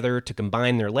coming together to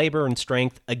combine their labor and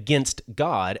strength against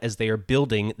God as they are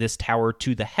building this tower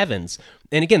to the heavens.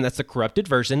 And again, that's the corrupted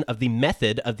version of the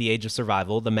method of the Age of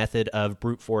Survival, the method of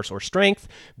brute force or strength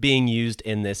being used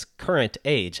in this current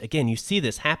age. Again, you see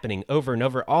this happening over and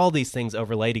over, all these things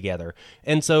overlay together.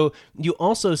 And so you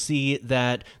also see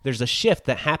that there's a shift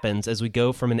that happens as we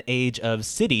go from an age of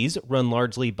cities run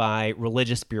largely by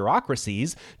religious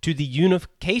bureaucracies to the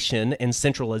unification and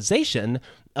centralization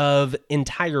of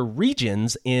entire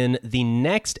regions in the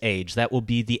next age. That will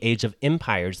be the age of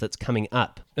empires that's coming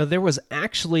up. Now, there was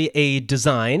actually a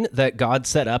design that God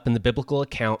set up in the biblical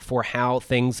account for how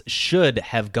things should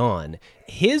have gone.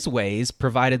 His ways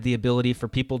provided the ability for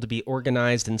people to be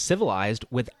organized and civilized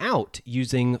without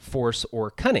using force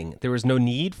or cunning. There was no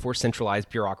need for centralized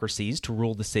bureaucracies to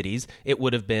rule the cities. It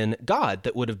would have been God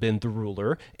that would have been the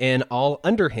ruler, and all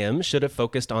under him should have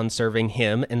focused on serving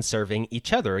him and serving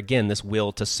each other. Again, this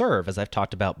will to serve, as I've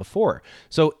talked about before.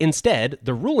 So instead,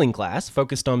 the ruling class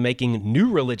focused on making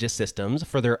new religious systems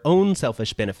for their own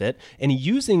selfish benefit and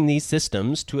using these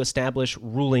systems to establish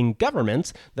ruling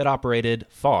governments that operated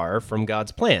far from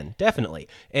God's plan, definitely.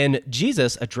 And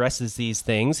Jesus addresses these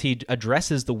things. He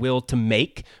addresses the will to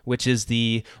make, which is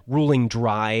the ruling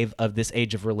drive of this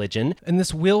age of religion. And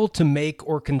this will to make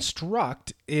or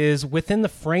construct is within the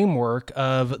framework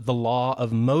of the law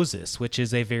of Moses, which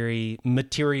is a very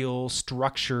material,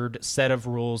 structured set of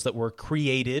rules that were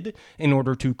created in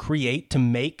order to create, to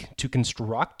make, to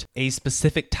construct a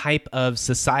specific type of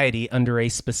society under a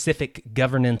specific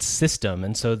governance system.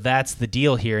 And so that's the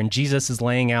deal here. And Jesus is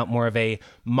laying out more of a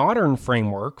modern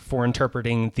framework for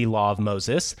interpreting the law of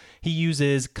Moses. He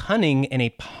uses cunning in a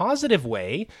positive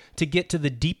way to get to the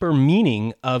deeper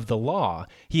meaning of the law.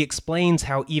 He explains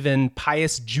how even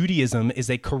pious Judaism is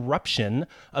a corruption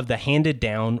of the handed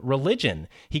down religion.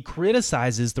 He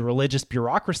criticizes the religious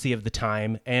bureaucracy of the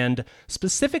time and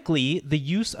specifically the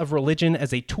use of religion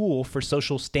as a tool for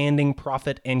social standing,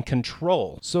 profit, and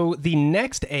control. So the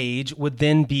next age would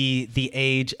then be the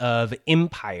age of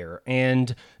empire,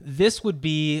 and this would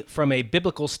be, from a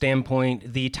biblical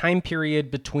standpoint, the time period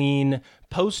between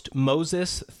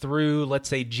post-Moses through, let's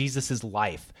say, Jesus'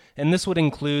 life. And this would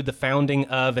include the founding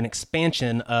of an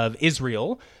expansion of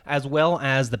Israel, as well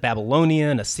as the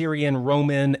Babylonian, Assyrian,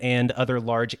 Roman, and other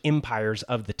large empires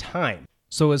of the time.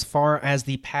 So as far as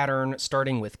the pattern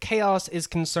starting with chaos is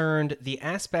concerned, the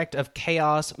aspect of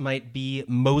chaos might be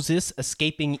Moses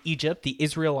escaping Egypt, the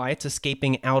Israelites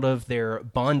escaping out of their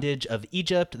bondage of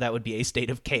Egypt. That would be a state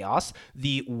of chaos.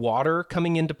 The water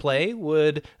coming into play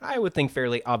would, I would think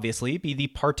fairly obviously, be the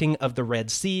parting of the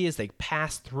Red Sea as they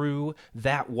pass through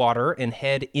that water and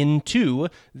head into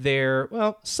their,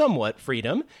 well, somewhat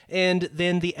freedom. And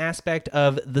then the aspect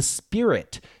of the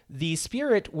Spirit. The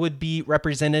Spirit would be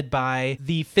represented by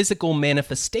the physical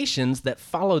manifestations that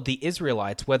followed the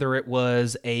Israelites, whether it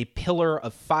was a pillar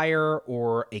of fire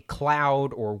or a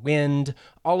cloud or wind.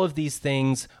 All of these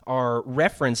things are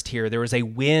referenced here. There was a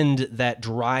wind that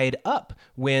dried up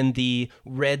when the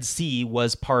Red Sea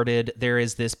was parted. There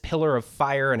is this pillar of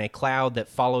fire and a cloud that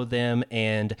follow them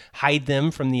and hide them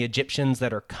from the Egyptians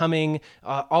that are coming.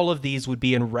 All of these would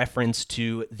be in reference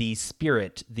to the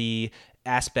Spirit, the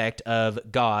aspect of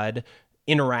God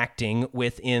interacting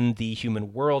within the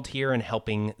human world here and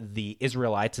helping the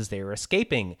Israelites as they are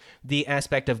escaping. The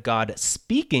aspect of God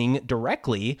speaking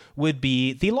directly would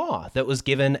be the law that was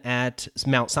given at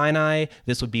Mount Sinai.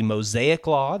 This would be Mosaic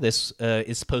law. This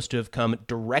is supposed to have come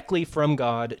directly from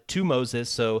God to Moses,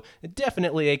 so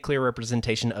definitely a clear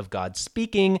representation of God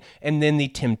speaking. And then the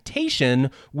temptation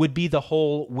would be the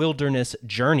whole wilderness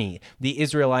journey. The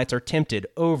Israelites are tempted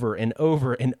over and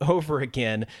over and over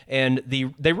again, and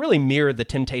they really mirror the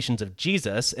temptations of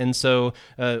Jesus, and so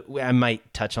I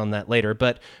might touch on that later,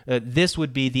 but this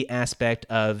would be the aspect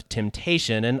of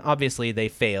temptation, and obviously they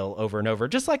fail over and over,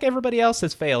 just like everybody else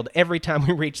has failed. Every time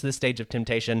we reach this stage of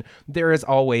temptation, there is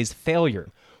always failure.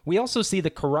 We also see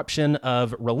the corruption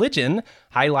of religion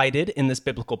highlighted in this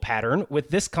biblical pattern, with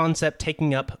this concept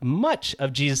taking up much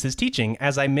of Jesus' teaching.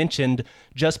 As I mentioned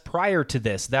just prior to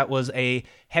this, that was a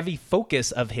heavy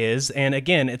focus of his, and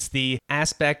again, it's the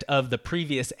aspect of the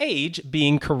previous age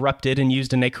being corrupted and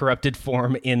used in a corrupted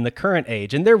form in the current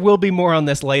age. And there will be more on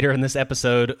this later in this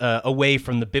episode, away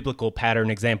from the biblical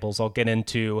pattern examples. I'll get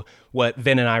into what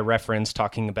Vin and I referenced,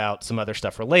 talking about some other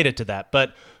stuff related to that.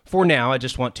 But for now, I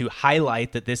just want to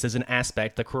highlight that this is an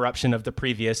aspect, the corruption of the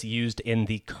previous used in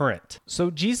the current. So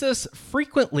Jesus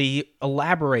frequently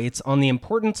elaborates on the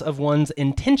importance of one's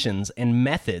intentions and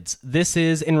methods. This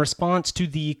is in response to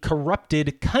the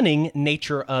corrupted, cunning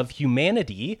nature of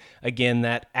humanity. Again,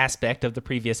 that aspect of the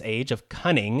previous age of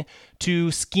cunning,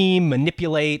 to scheme,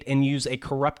 manipulate, and use a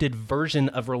corrupted version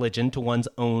of religion to one's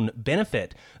own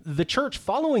benefit. The church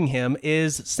following him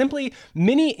is simply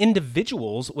many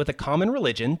individuals with a common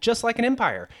religion, just like an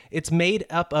empire. It's made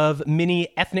up of many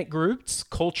ethnic groups,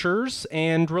 cultures,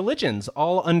 and religions,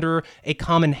 all under a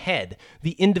common head.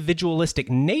 The individualistic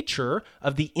nature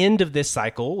of the end of this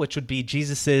cycle, which would be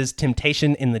Jesus's temptation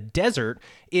temptation in the desert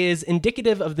is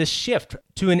indicative of this shift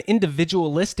to an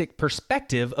individualistic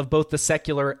perspective of both the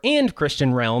secular and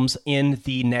Christian realms in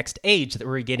the next age that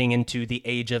we're getting into, the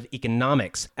age of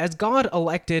economics. As God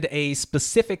elected a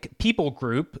specific people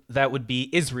group, that would be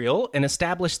Israel, and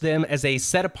established them as a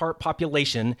set-apart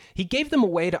population, he gave them a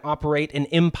way to operate an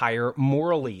empire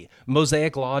morally.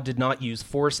 Mosaic law did not use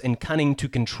force and cunning to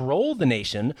control the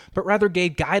nation, but rather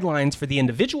gave guidelines for the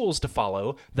individuals to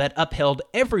follow that upheld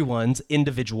everyone's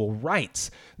individual rights.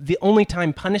 The only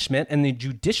time punishment and the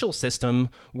judicial system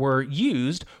were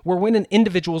used were when an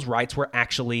individual's rights were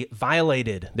actually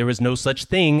violated. There was no such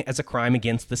thing as a crime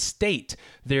against the state.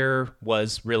 There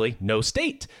was really no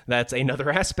state. That's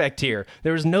another aspect here.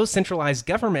 There was no centralized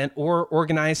government or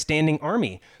organized standing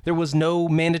army. There was no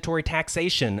mandatory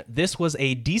taxation. This was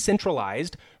a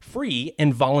decentralized, free,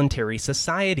 and voluntary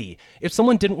society. If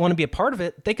someone didn't want to be a part of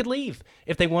it, they could leave.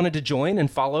 If they wanted to join and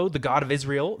follow the God of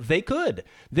Israel, they could.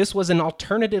 This was an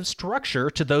alternative structure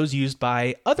to those used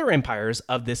by other empires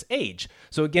of this age.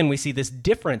 So again, we see this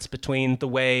difference between the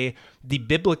way the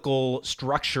biblical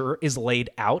structure is laid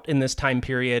out in this time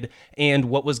period and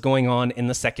what was going on in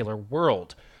the secular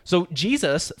world. So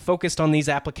Jesus focused on these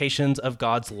applications of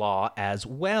God's law as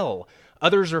well.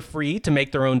 Others are free to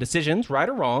make their own decisions, right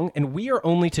or wrong, and we are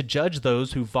only to judge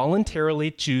those who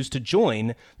voluntarily choose to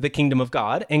join the kingdom of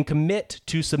God and commit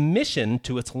to submission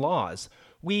to its laws.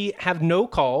 We have no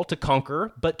call to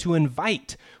conquer, but to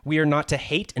invite. We are not to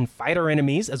hate and fight our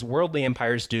enemies as worldly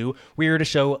empires do. We are to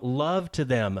show love to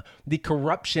them. The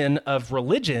corruption of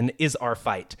religion is our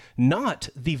fight, not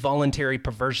the voluntary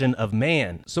perversion of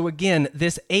man. So again,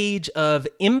 this age of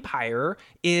empire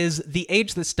is the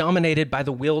age that's dominated by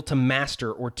the will to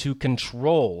master or to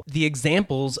control. The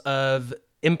examples of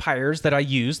empires that I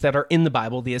use that are in the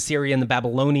Bible, the Assyrian, the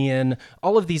Babylonian,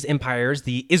 all of these empires,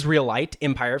 the Israelite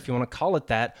empire, if you want to call it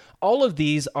that, all of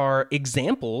these are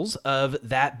examples of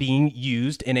that being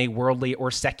used in a worldly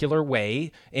or secular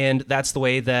way, and that's the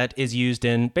way that is used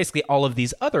in basically all of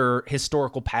these other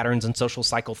historical patterns and social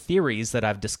cycle theories that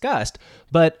I've discussed.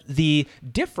 But the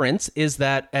difference is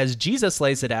that as Jesus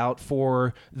lays it out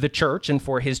for the church and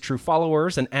for his true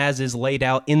followers, and as is laid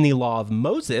out in the law of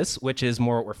Moses, which is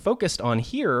more what we're focused on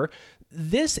here,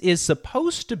 this is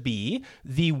supposed to be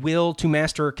the will to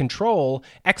master or control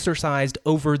exercised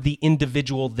over the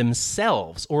individual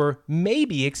themselves, or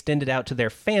maybe extended out to their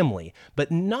family, but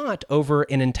not over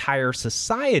an entire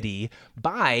society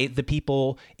by the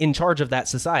people in charge of that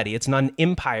society. It's not an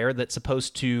empire that's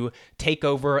supposed to take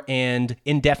over and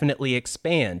indefinitely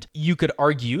expand. You could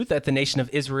argue that the nation of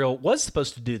Israel was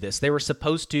supposed to do this. They were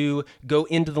supposed to go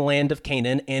into the land of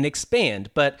Canaan and expand,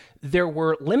 but there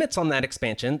were limits on that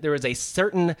expansion. There was a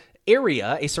certain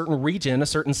area, a certain region, a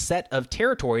certain set of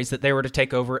territories that they were to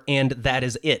take over, and that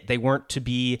is it. They weren't to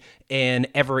be an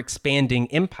ever-expanding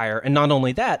empire. And not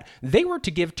only that, they were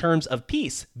to give terms of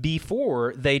peace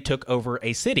before they took over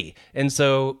a city. And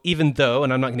so even though,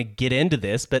 and I'm not going to get into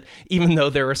this, but even though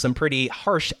there were some pretty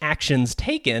harsh actions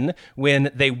taken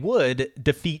when they would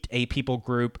defeat a people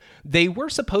group, they were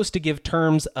supposed to give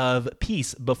terms of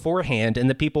peace beforehand, and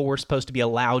the people were supposed to be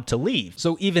allowed to leave.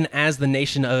 So even as the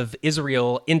nation of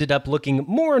Israel ended up looking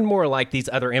more and more like these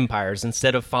other empires,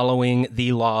 instead of following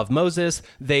the law of Moses,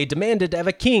 they demanded to have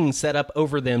a king set up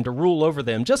over them to rule over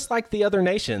them, just like the other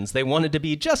nations. They wanted to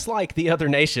be just like the other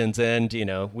nations, and,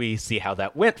 we see how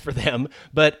that went for them.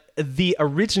 But the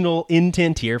original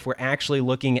intent here, if we're actually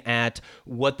looking at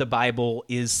what the Bible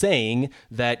is saying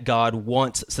that God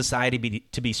wants society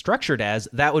to be structured as,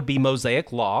 that would be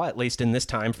Mosaic law, at least in this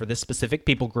time for this specific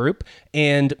people group.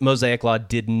 And Mosaic law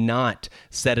did not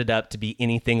set it up to be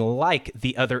anything like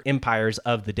the other empires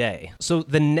of the day. So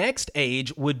the next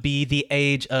age would be the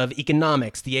age of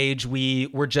economics, the age we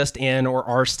were just in or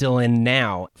are still in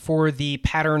now. For the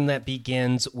pattern that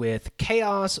begins with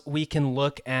chaos, we can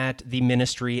look at the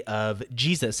ministry of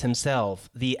Jesus himself.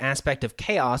 The aspect of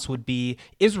chaos would be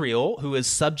Israel, who is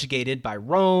subjugated by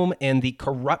Rome, and the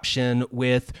corruption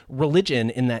with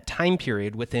religion in that time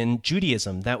period within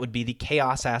Judaism. That would be the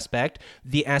chaos aspect.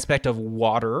 The aspect of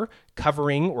water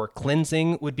covering or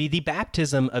cleansing would be the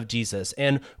baptism of Jesus.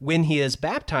 And when he is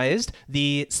baptized,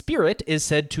 the Spirit is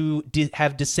said to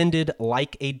have descended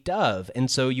like a dove. And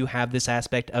so you have this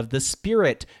aspect of the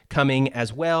Spirit coming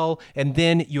as well. And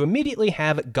then you immediately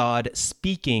have God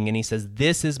speaking, and he says,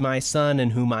 "This is my Son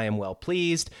in whom I am well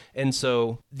pleased." And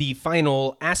so the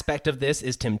final aspect of this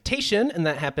is temptation, and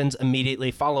that happens immediately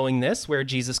following this, where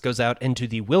Jesus goes out into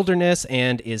the wilderness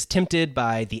and is tempted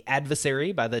by the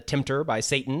adversary, by the tempter, by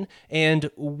Satan.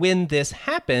 And when this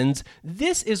happens,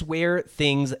 this is where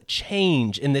things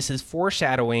change, and this is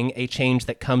foreshadowing a change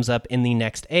that comes up in the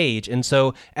next age. And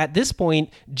so at this point,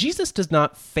 Jesus does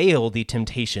not fail the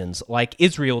temptations like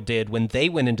Israel did when they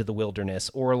went into the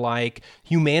wilderness, or like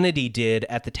humanity did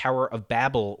at the Tower of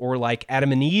Babel, or like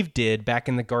Adam and Eve did back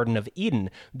in the Garden of Eden.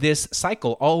 This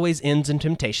cycle always ends in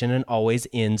temptation and always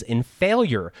ends in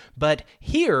failure. But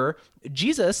here,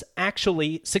 Jesus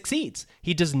actually succeeds.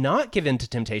 He does not give in to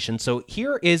temptation. So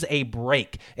here is a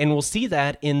break. And we'll see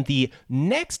that in the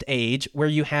next age, where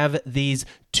you have these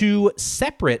two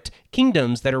separate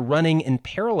kingdoms that are running in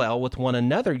parallel with one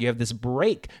another. You have this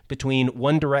break between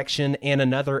one direction and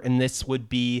another, and this would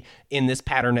be, in this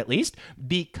pattern at least,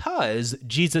 because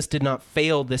Jesus did not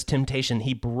fail this temptation.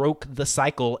 He broke the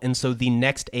cycle, and so the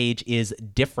next age is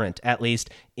different, at least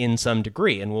in some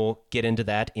degree, and we'll get into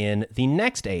that in the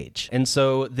next age. And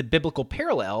so the biblical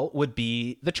parallel would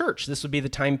be the church. This would be the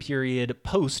time period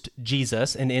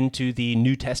post-Jesus and into the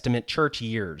New Testament church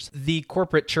years. The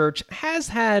corporate church has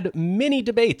had many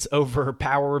debates over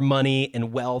power, money,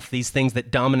 and wealth, these things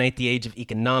that dominate the age of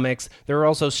economics. There are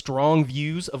also strong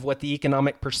views of what the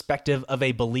economic perspective of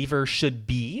a believer should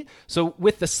be. So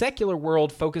with the secular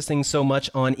world focusing so much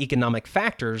on economic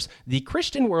factors, the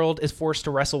Christian world is forced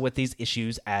to wrestle with these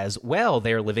issues as well.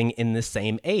 They are living in the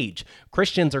same age.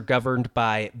 Christians are governed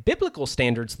by biblical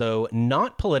standards, though,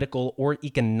 not political or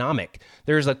economic.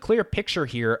 There's a clear picture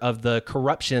here of the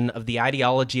corruption of the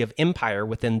ideology of empire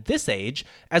within this age,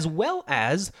 as well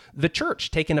as the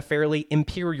church taking a fairly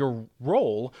imperial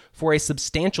role for a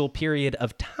substantial period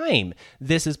of time.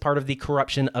 This is part of the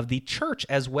corruption of the church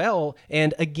as well,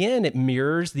 and again, it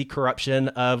mirrors the corruption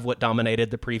of what dominated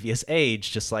the previous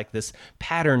age, just like this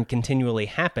pattern continually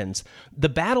happens. The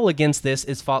battle against this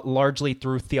is fought largely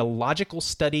through theological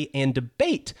study and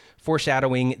debate,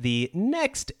 foreshadowing the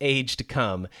next age to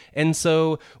come. And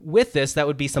so with this, that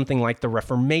would be something like the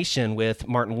Reformation with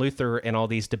Martin Luther and all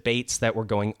these debates that were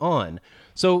going on.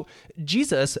 So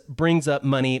Jesus brings up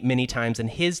money many times in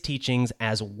his teachings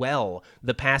as well.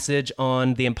 The passage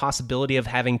on the impossibility of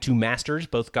having two masters,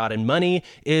 both God and money,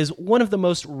 is one of the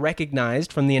most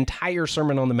recognized from the entire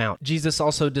Sermon on the Mount. Jesus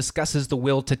also discusses the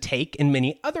will to take in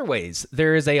many other ways.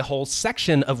 There is a whole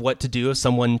section of what to do if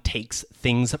someone takes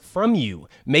things from you.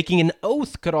 Making an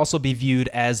oath could also be viewed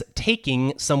as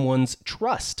taking someone's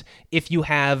trust. If you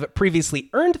have previously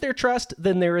earned their trust,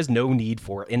 then there is no need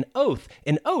for an oath.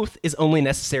 An oath is only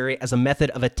necessary as a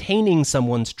method of attaining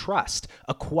someone's trust,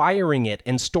 acquiring it,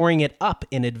 and storing it up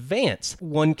in advance.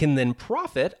 One can then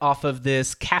profit off of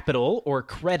this capital or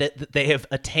credit that they have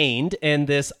attained, and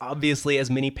this obviously has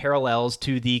many parallels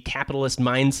to the capitalist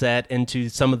mindset and to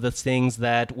some of the things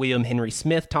that William Henry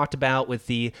Smith talked about with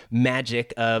the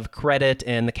magic of credit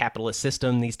and the capitalist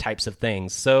system, these types of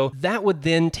things. So that would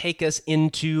then take us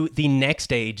into the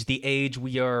next age, the age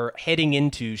we are heading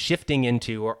into, shifting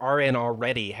into, or are in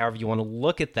already, however you want to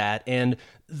look at that. And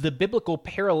the biblical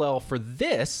parallel for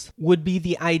this would be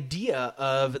the idea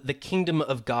of the kingdom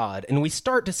of God. And we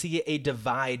start to see a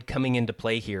divide coming into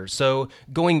play here. So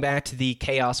going back to the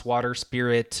chaos, water,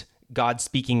 spirit, God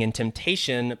speaking in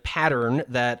temptation pattern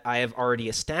that I have already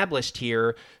established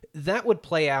here, that would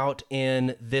play out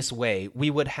in this way. We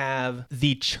would have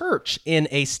the church in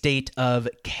a state of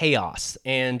chaos,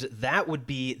 and that would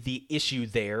be the issue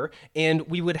there. And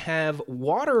we would have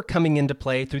water coming into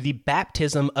play through the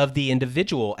baptism of the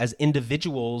individual. As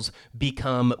individuals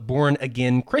become born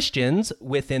again Christians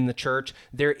within the church,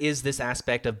 there is this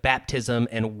aspect of baptism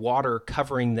and water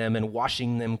covering them and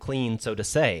washing them clean, so to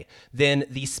say. Then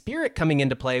the Spirit coming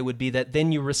into play would be that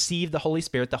then you receive the Holy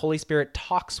Spirit. The Holy Spirit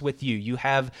talks with you. You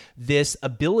have this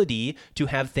ability to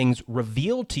have things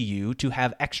revealed to you, to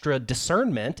have extra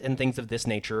discernment and things of this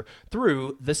nature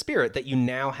through the Spirit that you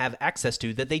now have access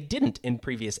to that they didn't in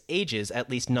previous ages,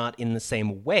 at least not in the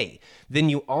same way. Then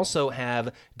you also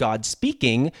have God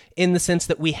speaking in the sense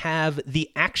that we have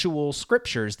the actual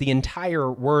scriptures, the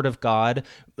entire Word of God.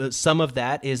 Some of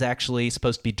that is actually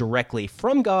supposed to be directly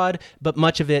from God, but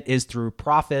much of it is through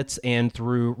prophets and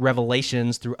through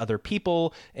revelations through other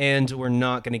people, and we're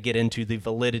not going to get into the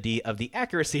validity of the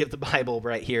accuracy of the Bible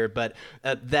right here, but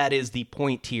that is the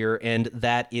point here, and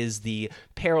that is the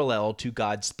parallel to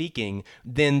God speaking.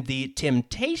 Then the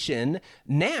temptation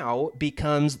now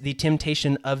becomes the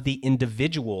temptation of the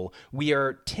individual. We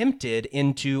are tempted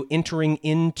into entering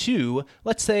into,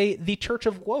 let's say, the church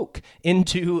of woke,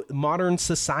 into modern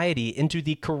society, into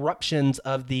the corruptions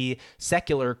of the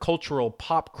secular, cultural,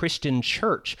 pop Christian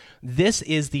church. church, this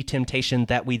is the temptation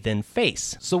that we then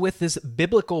face. So with this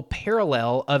biblical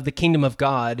parallel of the kingdom of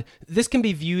God, this can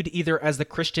be viewed either as the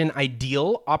Christian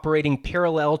ideal operating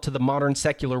parallel to the modern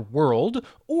secular world,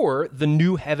 or the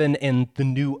new heaven and the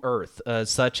new earth,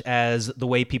 such as the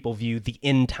way people view the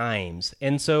end times.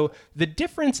 And so the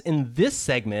difference in this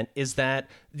segment is that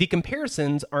the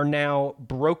comparisons are now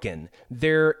broken.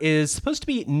 There is supposed to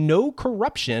be no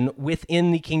corruption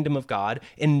within the kingdom of God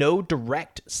and no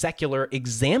direct secular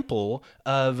example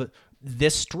of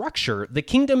this structure. The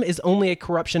kingdom is only a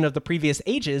corruption of the previous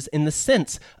ages in the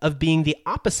sense of being the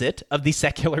opposite of the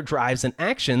secular drives and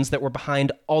actions that were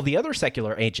behind all the other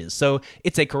secular ages. So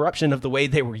it's a corruption of the way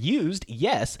they were used,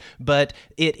 yes, but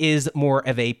it is more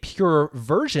of a pure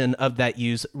version of that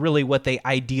use, really what they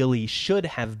ideally should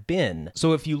have been.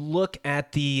 So if you look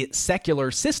at the secular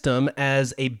system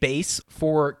as a base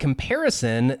for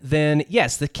comparison, then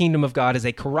yes, the kingdom of God is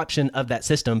a corruption of that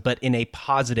system, but in a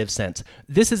positive sense.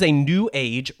 This is a new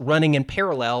age running in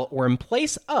parallel or in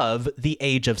place of the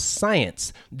age of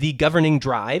science. The governing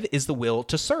drive is the will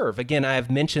to serve. Again, I have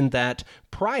mentioned that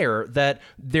prior, that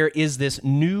there is this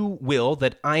new will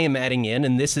that I am adding in,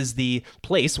 and this is the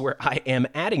place where I am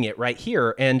adding it right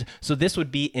here. And so this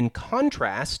would be in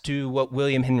contrast to what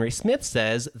William Henry Smith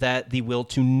says, that the will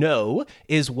to know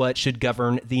is what should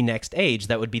govern the next age.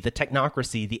 That would be the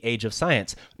technocracy, the age of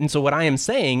science. And so what I am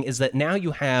saying is that now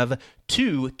you have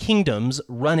two kingdoms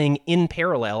running in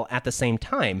parallel at the same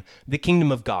time. The kingdom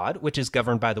of God, which is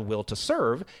governed by the will to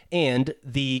serve, and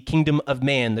the kingdom of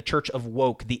man, the church of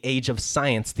woke, the age of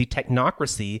science, the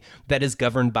technocracy that is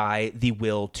governed by the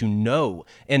will to know.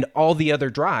 And all the other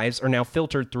drives are now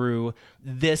filtered through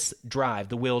this drive,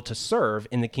 the will to serve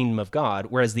in the kingdom of God,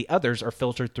 whereas the others are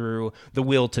filtered through the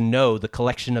will to know, the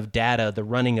collection of data, the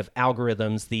running of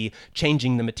algorithms, the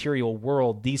changing the material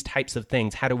world, these types of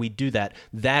things. How do we do that?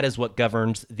 That is what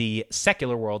governs the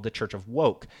secular world, the church of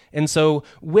woke. And so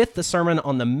with the Sermon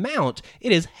on the Mount,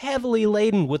 it is heavily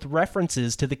laden with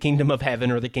references to the kingdom of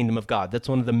heaven or the kingdom of God. That's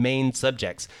one of the main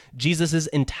subjects. Jesus'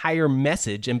 entire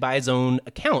message, and by his own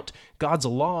account, God's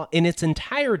law in its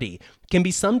entirety, can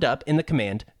be summed up in the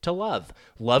command to love.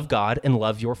 Love God and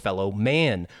love your fellow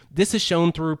man. This is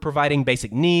shown through providing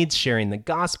basic needs, sharing the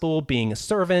gospel, being a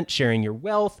servant, sharing your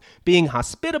wealth, being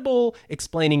hospitable,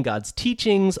 explaining God's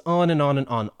teachings, on and on and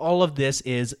on. All of this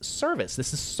is service.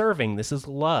 This is serving. This is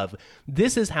love.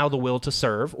 This is how the will to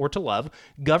serve or to love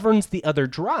governs the other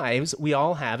drives we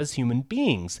all have as human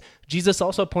beings. Jesus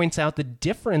also points out the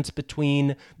difference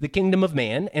between the kingdom of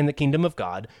man and the kingdom of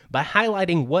God by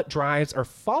highlighting what drives are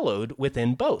followed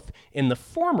within both. In the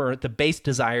former, the base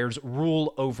desires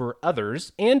rule over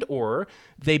others and or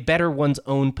they better one's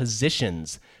own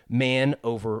positions, man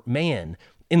over man.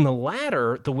 In the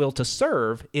latter, the will to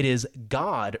serve, it is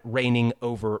God reigning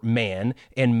over man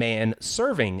and man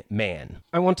serving man.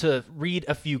 I want to read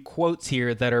a few quotes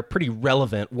here that are pretty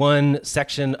relevant. One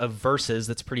section of verses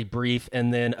that's pretty brief,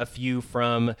 and then a few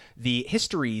from the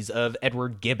histories of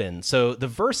Edward Gibbon. So the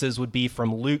verses would be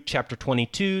from Luke chapter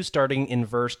 22, starting in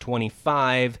verse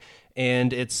 25,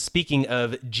 and it's speaking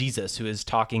of Jesus, who is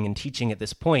talking and teaching at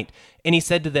this point. And he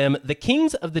said to them, "The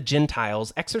kings of the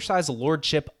Gentiles exercise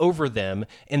lordship over them,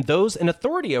 and those in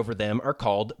authority over them are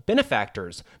called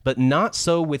benefactors. But not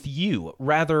so with you.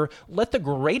 Rather, let the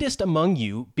greatest among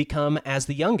you become as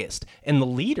the youngest, and the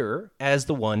leader as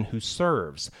the one who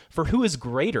serves. For who is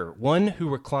greater, one who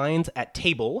reclines at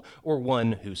table or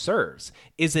one who serves?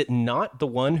 Is it not the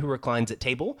one who reclines at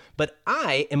table? But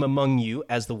I am among you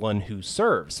as the one who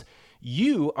serves.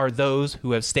 You are those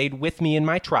who have stayed with me in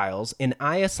my trials, and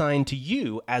I assign to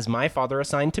you, as my Father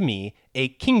assigned to me, a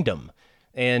kingdom."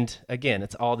 And again,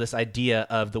 it's all this idea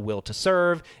of the will to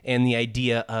serve and the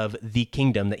idea of the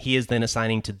kingdom that he is then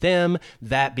assigning to them.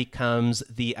 That becomes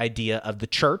the idea of the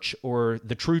church, or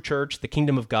the true church, the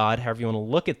kingdom of God, however you want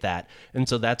to look at that. And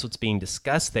so that's what's being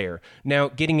discussed there. Now,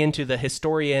 getting into the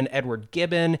historian Edward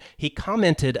Gibbon, he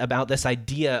commented about this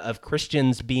idea of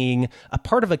Christians being a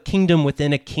part of a kingdom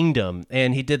within a kingdom.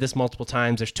 And he did this multiple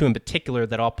times. There's two in particular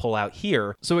that I'll pull out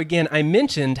here. So again, I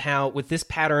mentioned how with this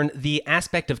pattern, the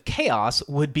aspect of chaos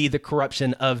would be the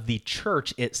corruption of the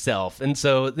church itself. And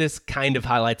so this kind of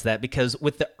highlights that, because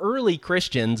with the early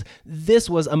Christians, this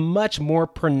was a much more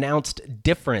pronounced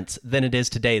difference than it is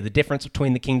today, the difference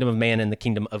between the kingdom of man and the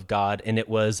kingdom of God, and it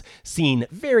was seen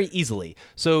very easily.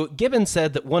 So Gibbon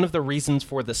said that one of the reasons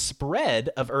for the spread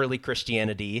of early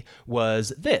Christianity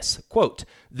was this, quote,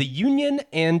 "The union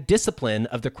and discipline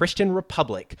of the Christian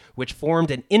Republic, which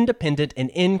formed an independent and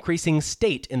increasing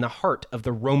state in the heart of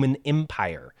the Roman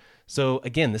Empire." So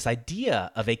again, this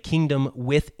idea of a kingdom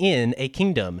within a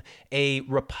kingdom, a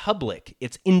republic,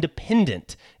 it's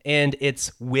independent and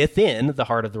it's within the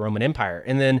heart of the Roman Empire.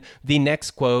 And then the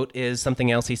next quote is something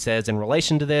else he says in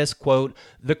relation to this, quote,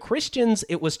 "The Christians,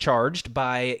 it was charged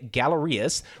by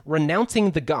Galerius,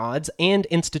 renouncing the gods and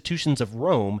institutions of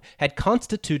Rome, had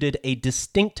constituted a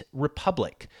distinct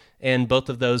republic." And both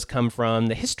of those come from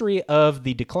the history of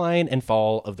the decline and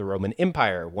fall of the Roman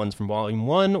Empire. One's from volume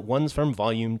 1, one's from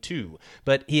volume 2.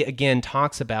 But he again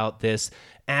talks about this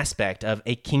aspect of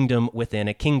a kingdom within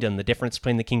a kingdom, the difference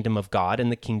between the kingdom of God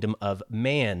and the kingdom of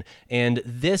man. And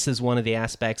this is one of the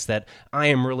aspects that I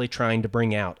am really trying to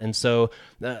bring out. And so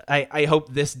I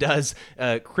hope this does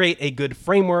create a good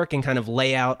framework and kind of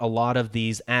lay out a lot of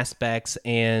these aspects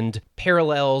and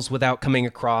parallels without coming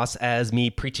across as me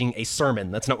preaching a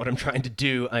sermon. That's not what I'm trying to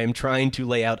do. I am trying to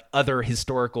lay out other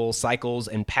historical cycles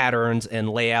and patterns and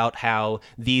lay out how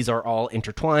these are all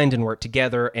intertwined and work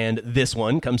together. And this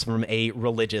one comes from a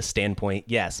religious standpoint,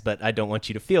 yes, but I don't want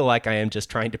you to feel like I am just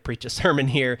trying to preach a sermon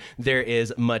here. There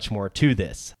is much more to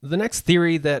this. The next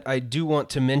theory that I do want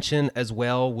to mention as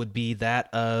well would be that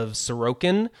of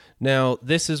Sorokin. Now,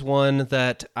 this is one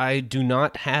that I do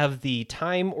not have the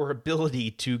time or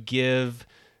ability to give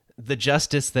the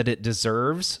justice that it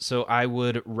deserves, so I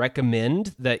would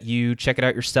recommend that you check it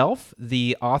out yourself.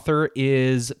 The author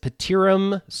is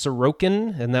Pitirim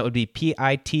Sorokin, and that would be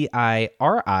P-I-T-I-R-I-M.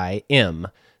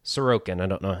 Sorokin. I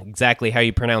don't know exactly how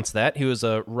you pronounce that. He was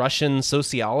a Russian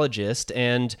sociologist,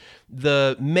 and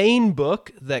the main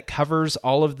book that covers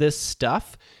all of this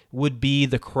stuff would be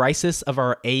The Crisis of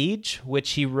Our Age,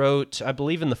 which he wrote, I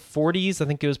believe, in the 40s. I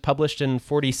think it was published in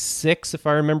 46, if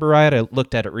I remember right. I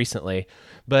looked at it recently.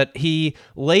 But he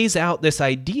lays out this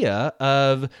idea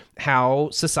of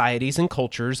how societies and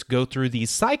cultures go through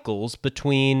these cycles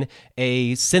between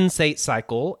a sensate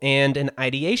cycle and an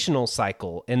ideational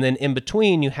cycle. And then in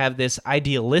between, you have this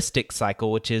idealistic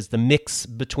cycle, which is the mix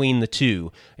between the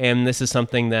two. And this is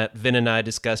something that Vin and I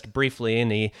discussed briefly,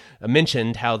 and he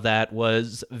mentioned how that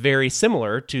was very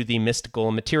similar to the mystical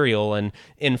and material. And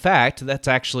in fact, that's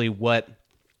actually what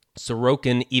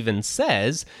Sorokin even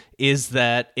says, is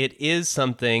that it is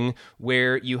something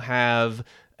where you have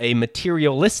a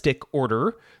materialistic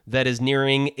order that is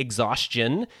nearing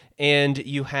exhaustion, and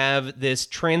you have this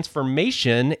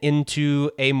transformation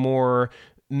into a more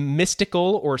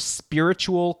mystical or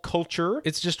spiritual culture.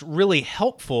 It's just really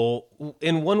helpful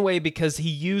in one way because he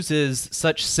uses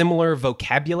such similar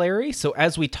vocabulary. So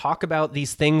as we talk about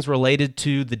these things related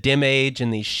to the dim age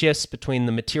and these shifts between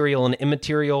the material and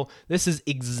immaterial, this is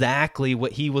exactly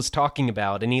what he was talking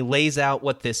about. And he lays out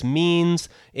what this means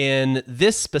in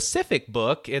this specific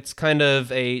book. It's kind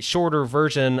of a shorter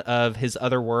version of his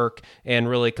other work and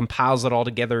really compiles it all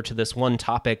together to this one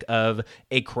topic of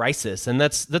a crisis. And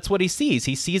that's what he sees.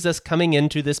 He sees us coming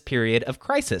into this period of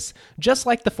crisis, just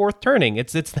like the fourth turning.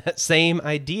 It's that same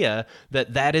idea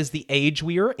that is the age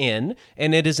we are in,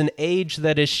 and it is an age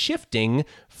that is shifting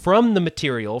from the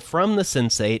material, from the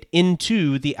sensate,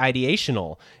 into the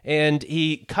ideational. And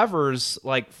he covers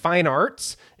like fine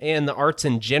arts and the arts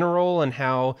in general and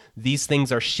how these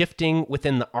things are shifting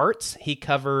within the arts. He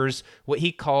covers what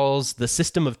he calls the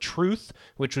system of truth,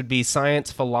 which would be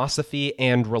science, philosophy,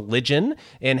 and religion,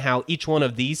 and how each one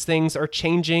of these things are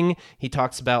changing. He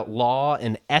talks about law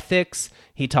and ethics.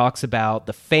 He talks about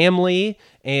the family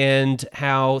and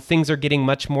how things are getting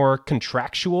much more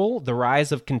contractual. The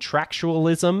rise of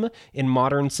contractualism in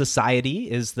modern society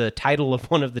is the title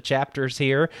of one of the chapters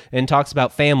here, and talks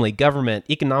about family, government,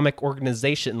 economic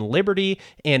organization, liberty,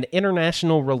 and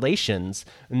international relations,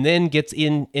 and then gets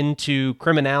into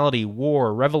criminality,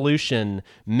 war, revolution,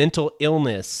 mental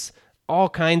illness, all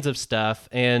kinds of stuff.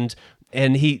 And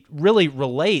he really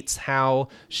relates how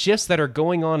shifts that are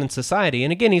going on in society,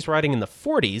 and again, he's writing in the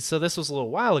 40s, so this was a little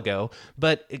while ago,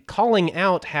 but calling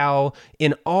out how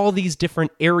in all these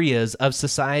different areas of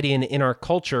society and in our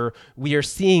culture, we are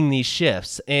seeing these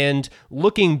shifts. And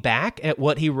looking back at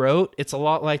what he wrote, it's a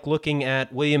lot like looking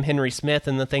at William Henry Smith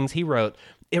and the things he wrote.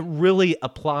 It really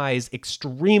applies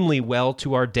extremely well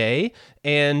to our day.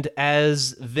 And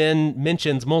as Vin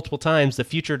mentions multiple times, the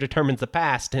future determines the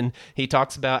past. And he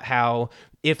talks about how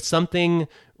if something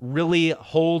really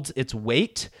holds its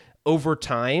weight over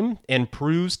time and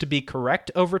proves to be correct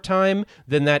over time,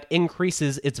 then that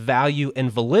increases its value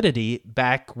and validity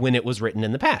back when it was written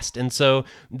in the past. And so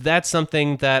that's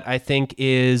something that I think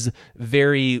is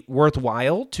very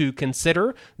worthwhile to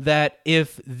consider, that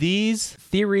if these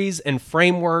theories and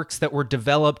frameworks that were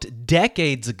developed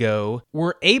decades ago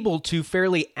were able to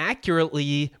fairly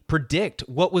accurately predict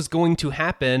what was going to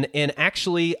happen and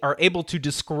actually are able to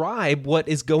describe what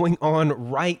is going on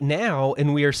right now,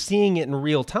 and we are seeing it in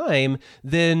real time,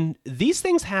 then these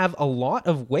things have a lot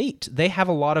of weight. They have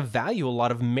a lot of value, a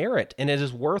lot of merit, and it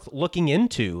is worth looking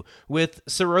into. With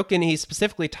Sorokin, he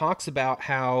specifically talks about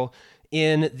how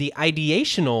in the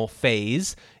ideational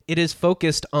phase, it is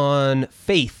focused on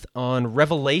faith, on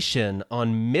revelation,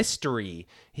 on mystery.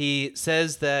 He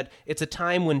says that it's a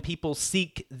time when people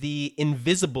seek the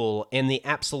invisible and the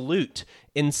absolute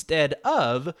instead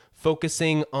of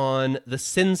focusing on the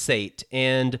sensate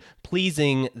and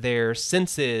pleasing their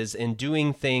senses and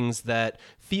doing things that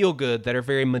feel good, that are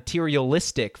very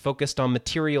materialistic, focused on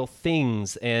material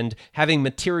things and having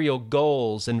material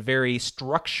goals and very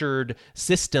structured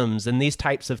systems and these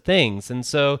types of things. And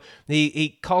so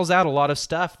he calls out a lot of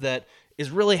stuff that is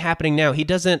really happening now. He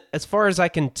doesn't, as far as I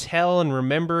can tell and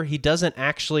remember, he doesn't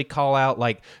actually call out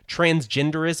like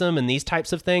transgenderism and these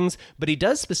types of things, but he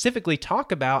does specifically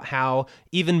talk about how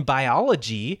even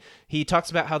biology, he talks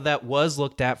about how that was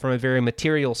looked at from a very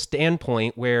material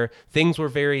standpoint where things were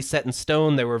very set in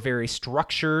stone, they were very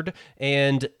structured,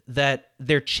 and that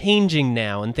they're changing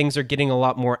now and things are getting a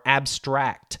lot more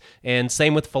abstract. And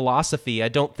same with philosophy. I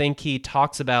don't think he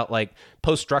talks about like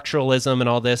post-structuralism and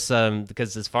all this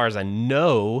because as far as I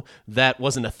know, that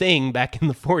wasn't a thing back in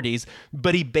the 40s,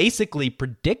 but he basically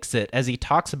predicts it as he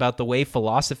talks about the way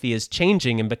philosophy is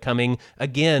changing and becoming,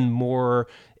 again, more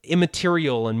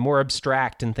immaterial and more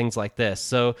abstract and things like this.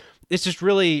 So it's just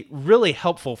really, really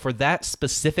helpful for that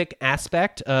specific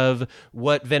aspect of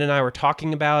what Vin and I were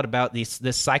talking about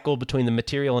this cycle between the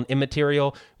material and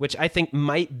immaterial, which I think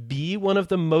might be one of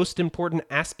the most important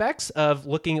aspects of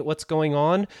looking at what's going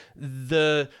on.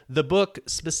 The book,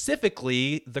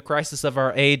 specifically The Crisis of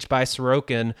Our Age by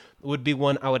Sorokin, would be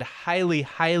one I would highly,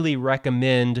 highly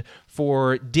recommend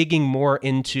for digging more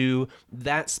into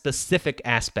that specific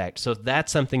aspect. So if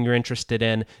that's something you're interested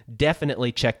in,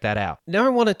 definitely check that out. Now I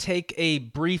want to take a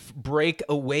brief break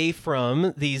away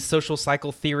from these social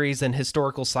cycle theories and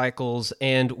historical cycles,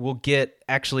 and we'll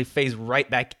actually phase right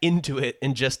back into it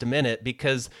in just a minute,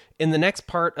 because in the next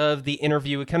part of the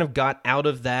interview, we kind of got out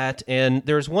of that. And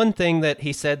there's one thing that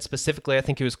he said specifically, I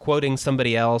think he was quoting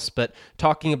somebody else, but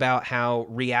talking about how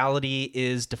reality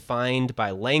is defined by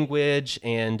language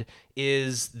and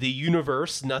is the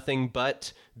universe nothing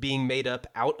but being made up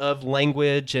out of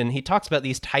language. And he talks about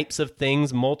these types of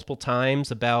things multiple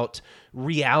times about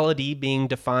reality being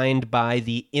defined by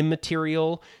the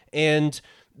immaterial. And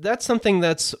that's something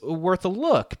that's worth a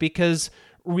look, because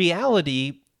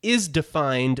reality is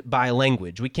defined by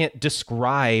language. We can't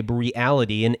describe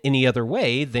reality in any other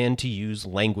way than to use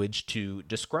language to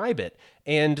describe it.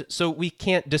 And so we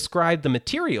can't describe the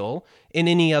material in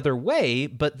any other way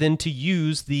but then to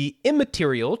use the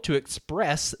immaterial to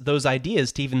express those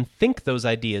ideas, to even think those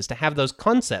ideas, to have those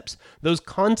concepts. Those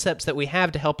concepts that we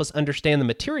have to help us understand the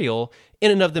material in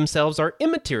and of themselves are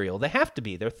immaterial. They have to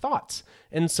be. They're thoughts.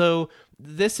 And so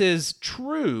this is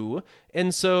true.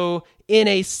 And so in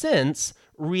a sense,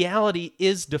 reality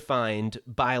is defined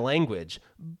by language,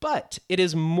 but it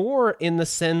is more in the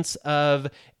sense of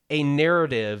a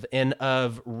narrative and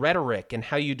of rhetoric and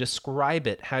how you describe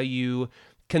it, how you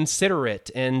consider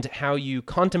it, and how you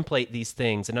contemplate these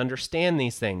things and understand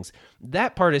these things.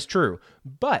 That part is true.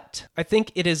 But I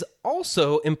think it is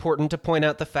also important to point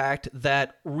out the fact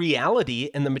that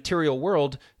reality in the material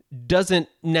world doesn't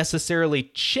necessarily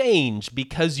change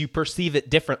because you perceive it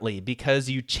differently, because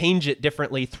you change it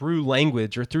differently through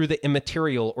language or through the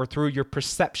immaterial or through your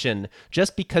perception.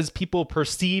 Just because people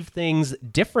perceive things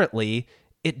differently,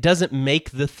 it doesn't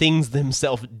make the things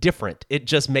themselves different. It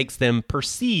just makes them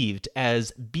perceived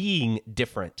as being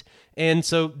different. And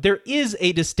so there is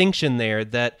a distinction there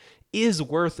that is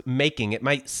worth making. It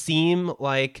might seem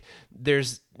like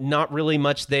there's not really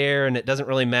much there and it doesn't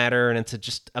really matter and it's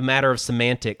just a matter of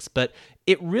semantics, but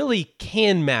it really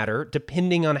can matter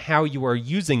depending on how you are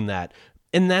using that.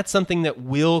 And that's something that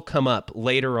will come up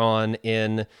later on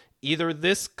in either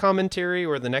this commentary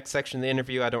or the next section of the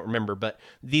interview. I don't remember, but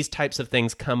these types of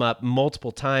things come up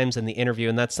multiple times in the interview,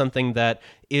 and that's something that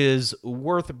is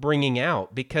worth bringing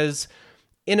out because,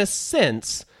 in a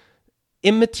sense,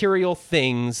 immaterial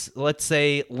things, let's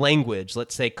say language,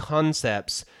 let's say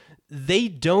concepts, they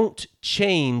don't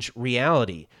change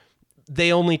reality.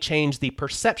 They only change the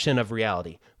perception of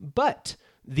reality. But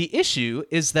the issue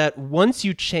is that once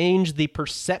you change the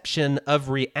perception of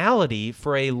reality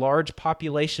for a large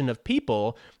population of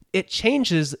people, it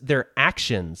changes their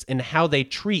actions and how they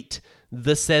treat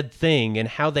the said thing and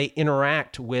how they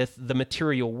interact with the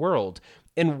material world.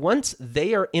 And once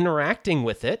they are interacting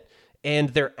with it, and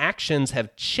their actions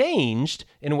have changed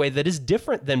in a way that is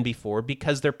different than before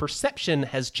because their perception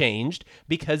has changed,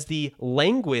 because the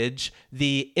language,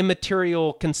 the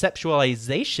immaterial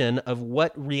conceptualization of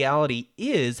what reality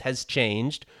is has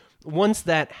changed. Once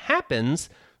that happens,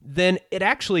 then it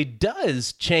actually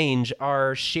does change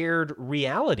our shared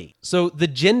reality. So the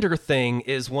gender thing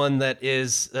is one that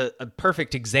is a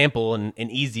perfect example, and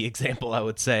an easy example, I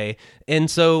would say.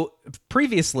 And so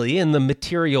previously in the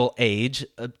material age,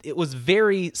 it was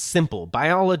very simple.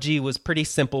 Biology was pretty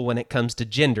simple when it comes to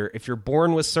gender. If you're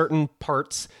born with certain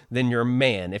parts, then you're a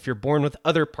man. If you're born with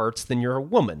other parts, then you're a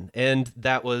woman. And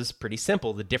that was pretty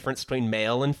simple. The difference between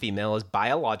male and female is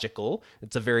biological.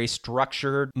 It's a very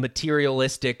structured,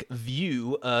 materialistic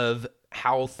view of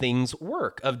how things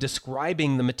work, of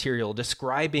describing the material,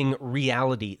 describing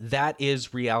reality. That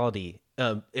is reality.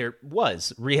 It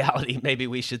was reality, maybe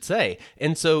we should say.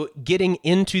 And so getting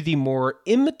into the more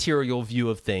immaterial view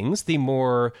of things, the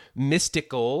more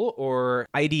mystical or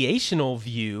ideational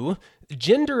view,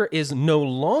 gender is no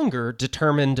longer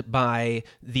determined by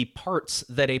the parts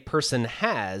that a person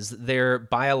has, their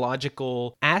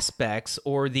biological aspects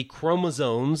or the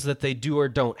chromosomes that they do or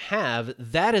don't have.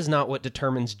 That is not what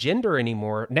determines gender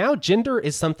anymore. Now, gender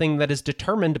is something that is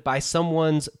determined by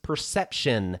someone's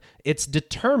perception. It's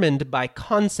determined by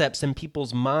concepts in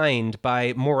people's mind,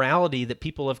 by morality that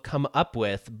people have come up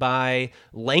with, by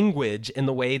language in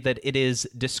the way that it is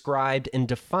described and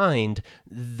defined.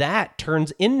 That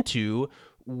turns into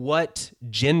what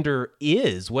gender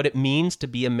is, what it means to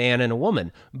be a man and a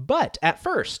woman. But at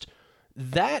first,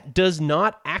 that does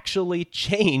not actually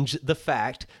change the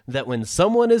fact that when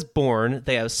someone is born,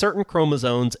 they have certain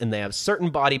chromosomes and they have certain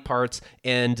body parts,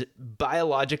 and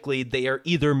biologically they are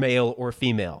either male or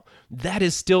female. That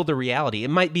is still the reality. It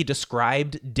might be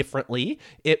described differently.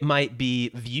 It might be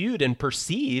viewed and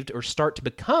perceived or start to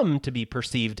become to be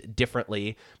perceived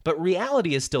differently, but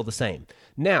reality is still the same.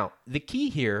 Now, the key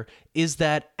here is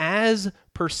that as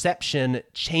perception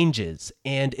changes,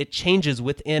 and it changes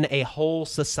within a whole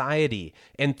society,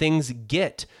 and things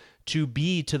get to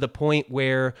be to the point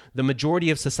where the majority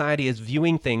of society is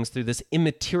viewing things through this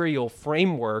immaterial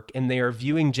framework, and they are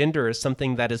viewing gender as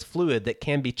something that is fluid, that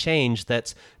can be changed,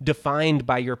 that's defined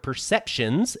by your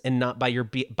perceptions and not by your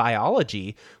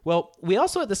biology. Well, we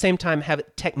also at the same time have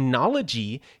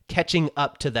technology catching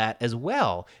up to that as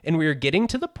well. And we're getting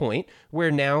to the point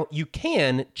where now you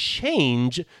can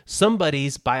change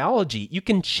somebody's biology. You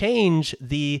can change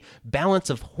the balance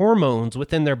of hormones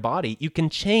within their body. You can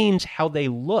change how they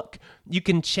look. You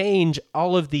can change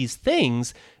all of these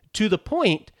things to the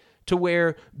point to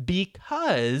where,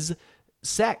 because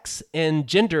sex and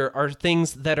gender are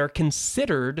things that are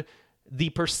considered, the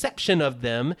perception of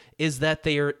them is that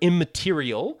they are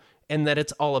immaterial, and that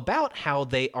it's all about how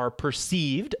they are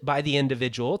perceived by the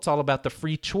individual. It's all about the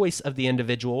free choice of the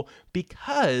individual,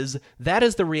 because that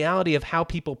is the reality of how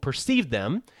people perceive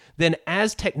them. Then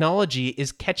as technology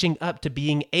is catching up to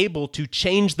being able to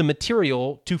change the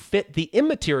material to fit the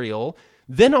immaterial,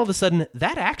 then all of a sudden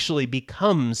that actually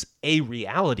becomes a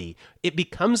reality. It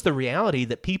becomes the reality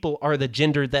that people are the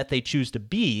gender that they choose to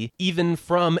be, even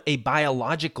from a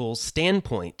biological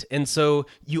standpoint. And so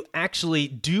you actually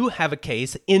do have a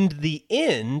case in the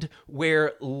end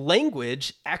where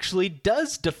language actually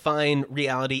does define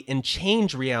reality and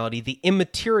change reality. The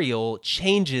immaterial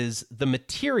changes the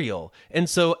material. And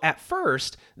so at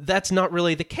first, that's not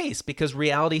really the case, because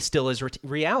reality still is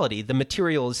reality. The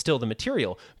material is still the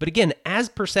material. But again, as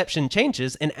perception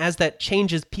changes, and as that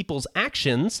changes people's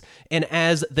actions, and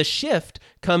as the shift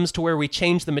comes to where we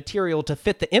change the material to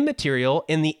fit the immaterial,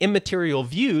 and the immaterial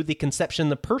view, the conception,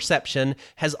 the perception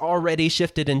has already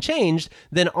shifted and changed,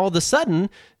 then all of a sudden,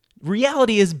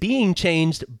 reality is being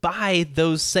changed by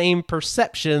those same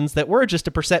perceptions that were just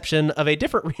a perception of a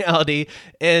different reality.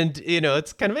 And,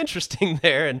 it's kind of interesting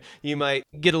there, and you might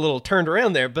get a little turned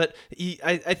around there, but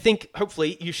I think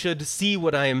hopefully you should see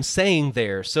what I am saying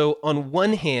there. So on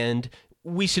one hand,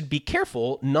 we should be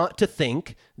careful not to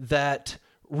think that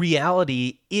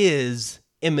reality is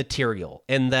immaterial,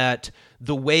 and that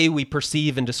the way we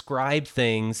perceive and describe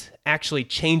things actually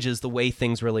changes the way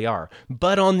things really are.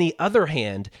 But on the other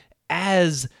hand,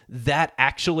 as that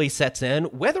actually sets in,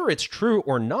 whether it's true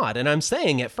or not, and I'm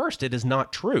saying at first it is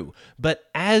not true, but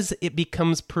as it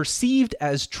becomes perceived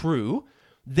as true,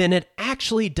 then it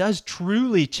actually does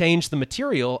truly change the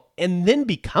material and then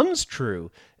becomes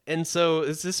true. And so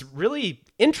it's this really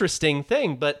interesting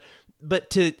thing, but But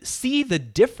to see the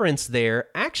difference there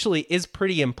actually is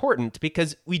pretty important,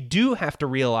 because we do have to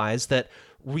realize that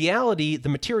reality, the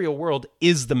material world,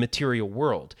 is the material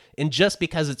world. And just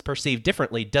because it's perceived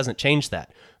differently doesn't change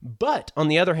that. But on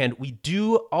the other hand, we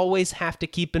do always have to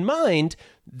keep in mind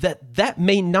that that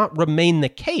may not remain the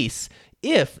case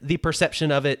if the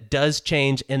perception of it does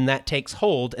change, and that takes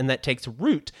hold, and that takes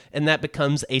root, and that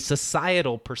becomes a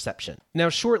societal perception. Now,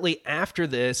 shortly after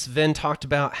this, Venn talked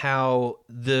about how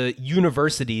the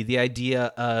university, the idea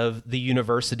of the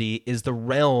university, is the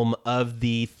realm of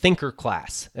the thinker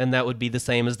class, and that would be the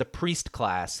same as the priest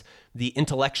class, the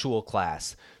intellectual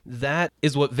class. That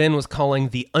is what Venn was calling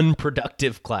the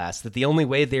unproductive class, that the only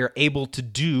way they're able to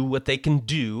do what they can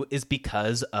do is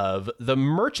because of the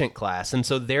merchant class. And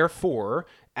so therefore,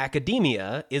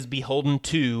 academia is beholden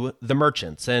to the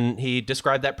merchants. And he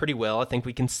described that pretty well. I think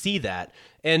we can see that.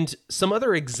 And some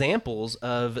other examples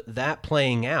of that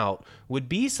playing out would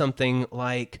be something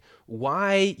like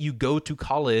why you go to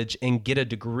college and get a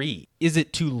degree. Is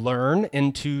it to learn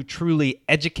and to truly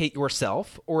educate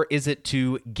yourself, or is it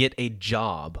to get a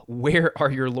job? Where are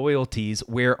your loyalties?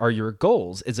 Where are your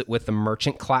goals? Is it with the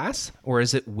merchant class, or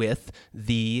is it with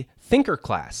the thinker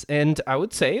class? And I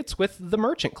would say it's with the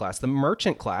merchant class. The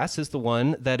merchant class is the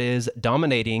one that is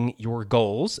dominating your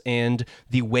goals and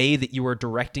the way that you are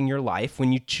directing your life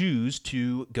when you choose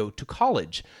to go to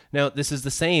college. Now, this is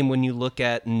the same when you look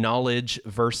at knowledge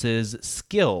versus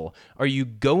skill. Are you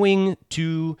going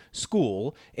to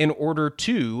school in order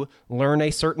to learn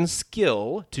a certain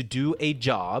skill to do a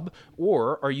job,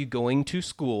 or are you going to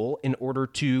school in order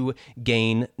to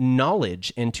gain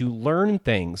knowledge and to learn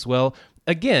things? Well,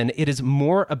 again, it is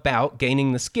more about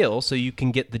gaining the skill so you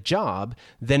can get the job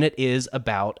than it is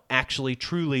about actually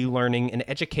truly learning and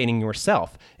educating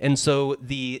yourself. And so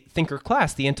the thinker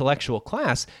class, the intellectual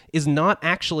class, is not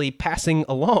actually passing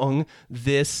along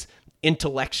this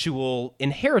intellectual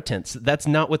inheritance. That's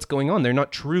not what's going on. They're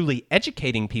not truly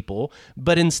educating people,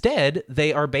 but instead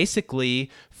they are basically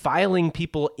filing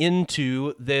people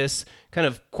into this kind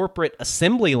of corporate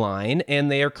assembly line,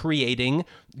 and they are creating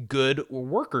good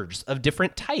workers of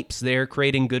different types. They're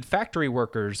creating good factory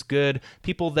workers, good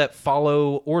people that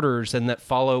follow orders and that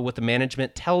follow what the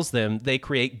management tells them. They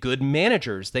create good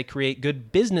managers. They create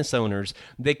good business owners.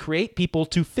 They create people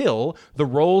to fill the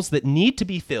roles that need to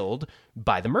be filled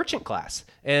by the merchant class.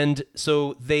 And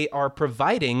so they are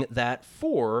providing that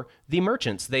for the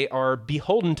merchants. They are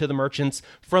beholden to the merchants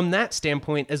from that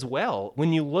standpoint as well.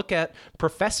 When you look at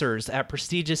professors at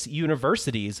prestigious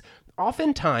universities,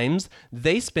 oftentimes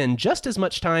they spend just as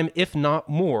much time, if not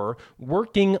more,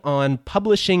 working on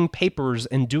publishing papers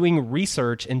and doing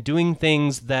research and doing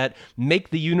things that make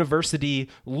the university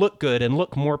look good and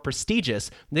look more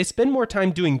prestigious. They spend more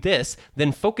time doing this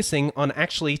than focusing on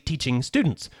actually teaching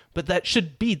students. But that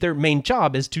should be their main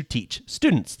job, is to teach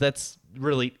students. That's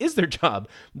really is their job.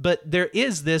 But there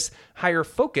is this higher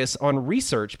focus on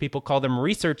research. People call them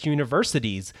research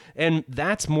universities, and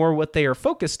that's more what they are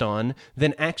focused on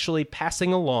than actually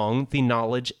passing along the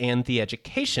knowledge and the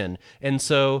education. And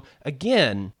so,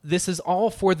 again, this is all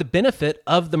for the benefit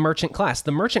of the merchant class.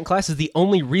 The merchant class is the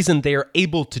only reason they are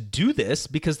able to do this,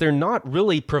 because they're not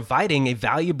really providing a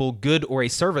valuable good or a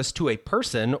service to a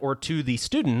person or to the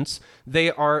students. They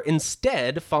are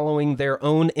instead following their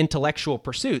own intellectual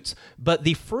pursuits. But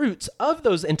the fruits of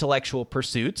those intellectual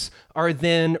pursuits are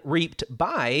then reaped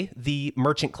by the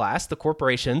merchant class, the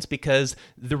corporations, because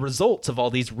the results of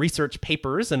all these research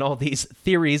papers and all these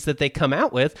theories that they come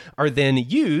out with are then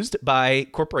used by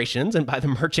corporations and by the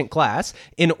merchant class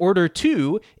in order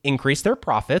to increase their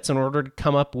profits, in order to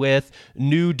come up with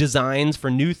new designs for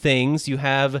new things. You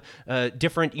have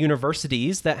different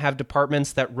universities that have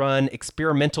departments that run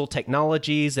experimental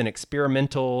technologies and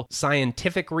experimental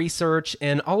scientific research,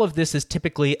 and all of this is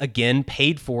typically, again,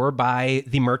 paid for by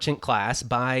the merchant class,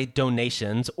 by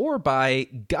donations, or by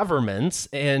governments.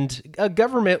 And a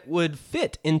government would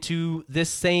fit into this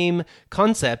same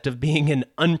concept of being an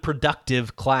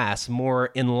unproductive class, more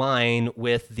in line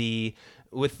with the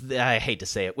I hate to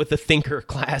say it, with the thinker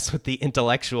class, with the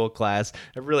intellectual class.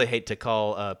 I really hate to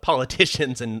call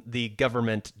politicians and the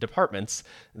government departments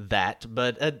that,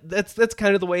 but that's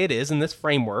kind of the way it is in this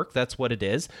framework. That's what it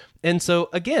is. And so,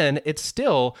 again, it's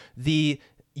still the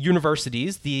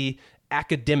universities, the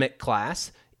academic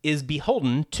class, is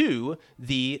beholden to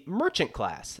the merchant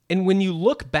class. And when you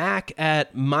look back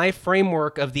at my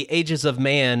framework of the ages of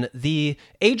man, the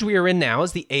age we are in now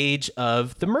is the age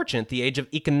of the merchant, the age of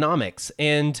economics.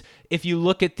 And if you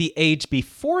look at the age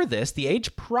before this, the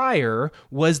age prior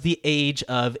was the age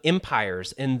of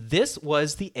empires. And this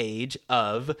was the age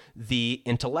of the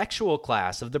intellectual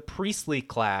class, of the priestly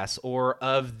class, or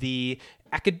of the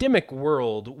academic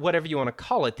world, whatever you want to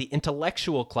call it, the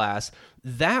intellectual class.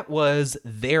 That was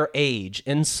their age.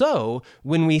 And so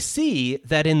when we see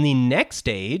that in the next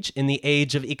age, in the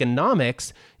age of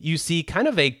economics, you see kind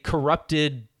of a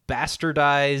corrupted,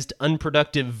 bastardized,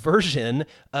 unproductive version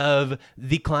of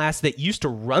the class that used to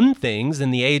run things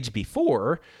in the age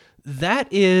before,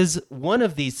 that is one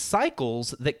of these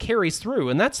cycles that carries through.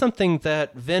 And that's something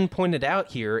that Venn pointed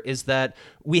out here, is that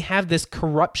we have this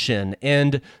corruption,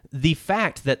 and the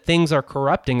fact that things are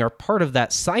corrupting are part of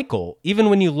that cycle. Even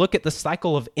when you look at the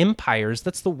cycle of empires,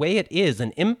 that's the way it is.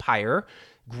 An empire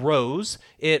grows.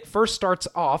 It first starts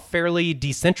off fairly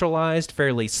decentralized,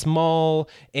 fairly small,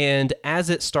 and as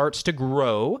it starts to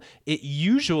grow, it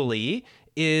usually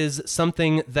is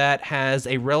something that has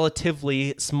a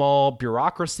relatively small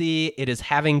bureaucracy. It is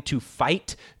having to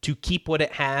fight to keep what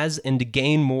it has and to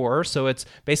gain more. So it's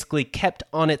basically kept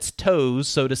on its toes,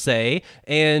 so to say.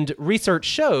 And research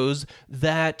shows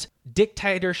that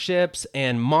dictatorships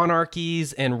and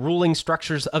monarchies and ruling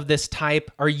structures of this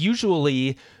type are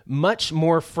usually much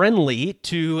more friendly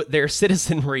to their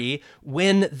citizenry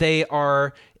when they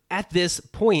are at this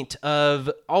point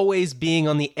of always being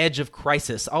on the edge of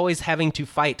crisis, always having to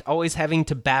fight, always having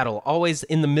to battle, always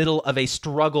in the middle of a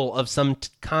struggle of some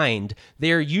kind.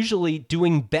 They're usually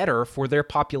doing better for their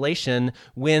population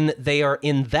when they are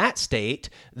in that state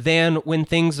than when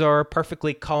things are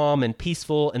perfectly calm and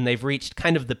peaceful and they've reached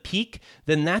kind of the peak.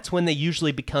 Then that's when they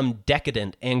usually become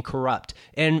decadent and corrupt.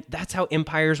 And that's how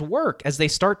empires work. As they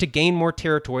start to gain more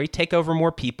territory, take over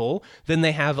more people, then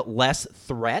they have less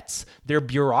threats. Their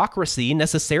bureaucracy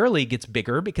necessarily gets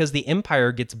bigger because the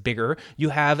empire gets bigger. You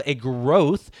have a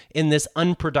growth in this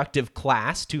unproductive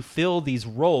class to fill these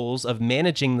roles of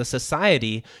managing the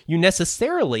society. You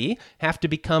necessarily have to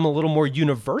become a little more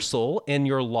universal in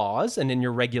your laws and in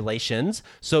your regulations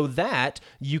so that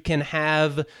you can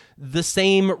have the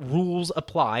same rules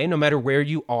apply no matter where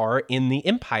you are in the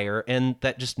empire. And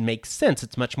that just makes sense.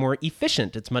 It's much more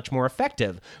efficient. It's much more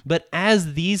effective. But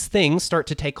as these things start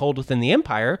to take hold within the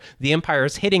empire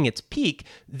is hitting its peak,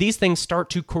 these things start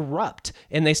to corrupt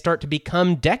and they start to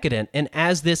become decadent. And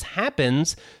as this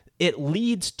happens, it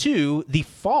leads to the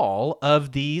fall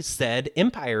of the said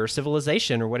empire,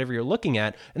 civilization, or whatever you're looking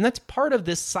at. And that's part of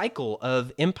this cycle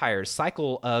of empires,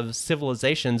 cycle of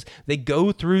civilizations. They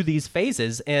go through these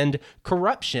phases, and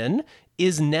corruption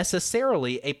is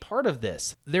necessarily a part of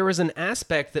this. There was an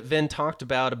aspect that Venn talked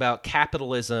about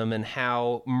capitalism and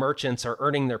how merchants are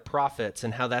earning their profits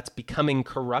and how that's becoming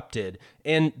corrupted.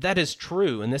 And that is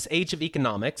true. In this age of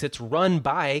economics, it's run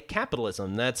by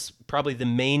capitalism. That's probably the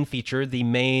main feature, the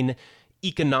main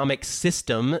economic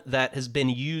system that has been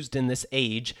used in this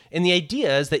age. And the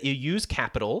idea is that you use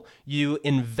capital, you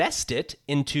invest it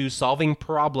into solving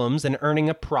problems and earning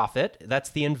a profit. That's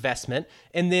the investment.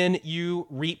 And then you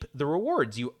reap the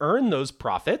rewards. You earn those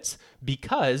profits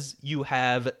because you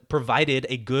have provided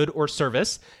a good or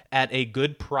service at a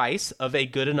good price of a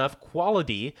good enough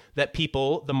quality that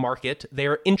people, the market,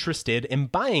 they're interested in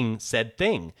buying said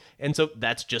thing. And so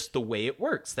that's just the way it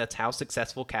works. That's how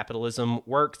successful capitalism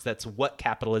works. That's what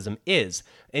capitalism is.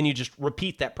 And you just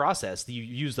repeat that process. You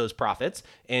use those profits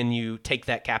and you take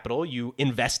that capital, you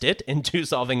invest it into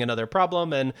solving another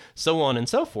problem, and so on and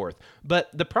so forth. But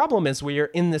the problem is we are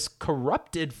in this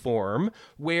corrupted form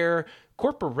where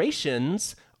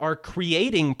corporations are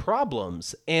creating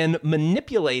problems and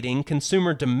manipulating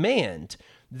consumer demand.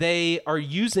 They are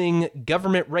using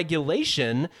government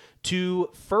regulation to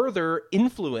further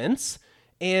influence,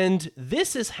 and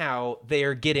this is how they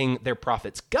are getting their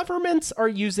profits. Governments are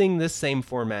using this same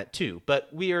format too, but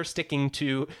we are sticking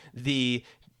to the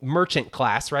merchant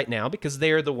class right now because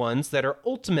they are the ones that are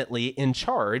ultimately in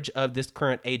charge of this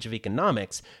current age of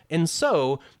economics. And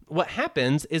so what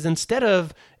happens is instead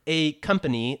of a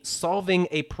company solving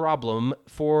a problem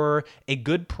for a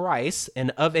good price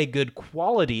and of a good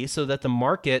quality so that the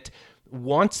market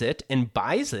wants it and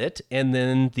buys it, and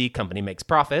then the company makes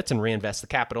profits and reinvests the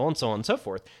capital and so on and so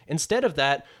forth. Instead of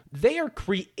that, they are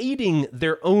creating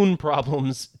their own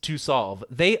problems to solve.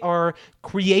 They are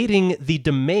creating the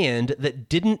demand that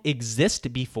didn't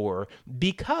exist before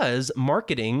because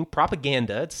marketing,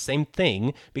 propaganda, it's the same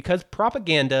thing, because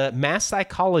propaganda, mass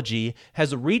psychology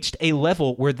has reached a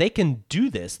level where they can do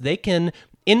this. They can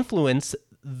influence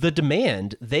the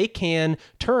demand. They can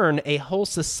turn a whole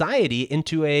society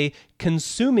into a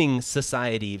consuming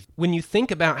society. When you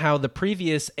think about how the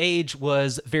previous age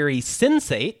was very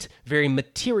sensate, very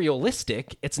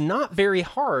materialistic, it's not very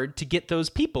hard to get those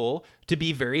people to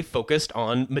be very focused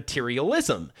on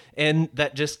materialism. And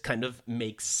that just kind of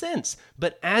makes sense.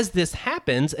 But as this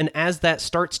happens and as that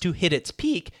starts to hit its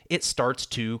peak, it starts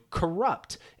to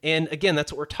corrupt. And again,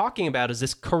 that's what we're talking about, is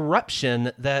this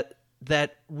corruption that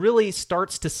really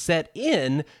starts to set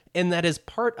in, and that is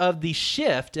part of the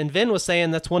shift. And Venn was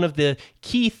saying that's one of the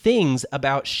key things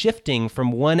about shifting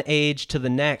from one age to the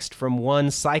next, from one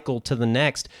cycle to the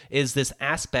next, is this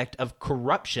aspect of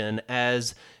corruption.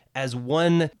 As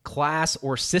one class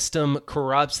or system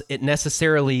corrupts, it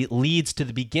necessarily leads to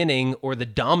the beginning or the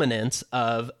dominance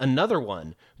of another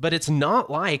one. But it's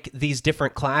not like these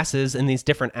different classes and these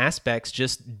different aspects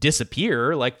just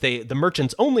disappear, like the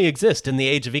merchants only exist in the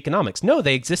age of economics. No,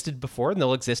 they existed before and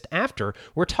they'll exist after.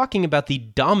 We're talking about the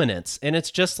dominance, and it's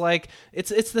just like,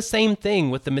 it's the same thing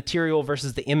with the material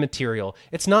versus the immaterial.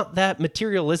 It's not that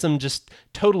materialism just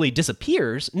totally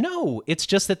disappears. No, it's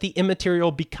just that the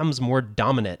immaterial becomes more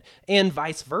dominant, and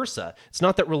vice versa. It's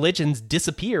not that religions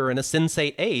disappear in a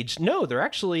sensate age. No, they're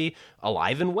actually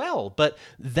alive and well, but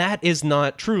that is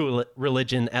not true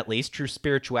religion. At least true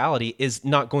spirituality is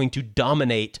not going to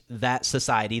dominate that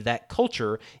society, that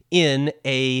culture, in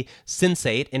a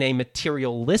sensate, in a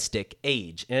materialistic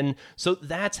age. And so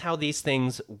that's how these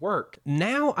things work.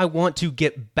 Now I want to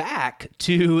get back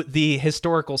to the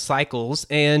historical cycles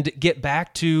and get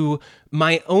back to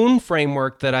my own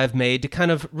framework that I've made to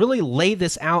kind of really lay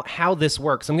this out, how this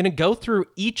works. I'm going to go through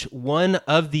each one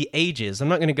of the ages. I'm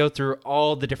not going to go through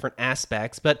all the different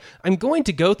aspects, but I'm going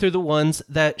to go through the ones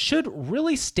that should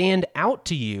really stand out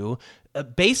to you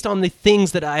based on the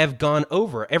things that I have gone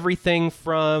over. Everything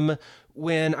from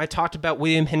when I talked about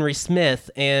William Henry Smith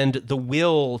and the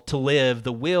will to live,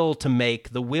 the will to make,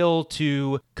 the will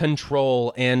to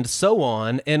control, and so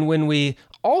on. And when we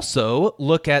also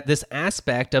look at this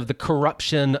aspect of the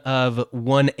corruption of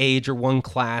one age or one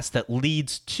class that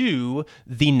leads to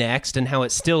the next, and how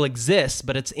it still exists,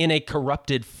 but it's in a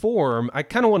corrupted form, I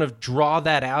kind of want to draw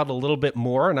that out a little bit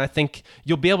more, and I think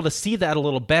you'll be able to see that a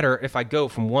little better if I go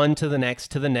from one to the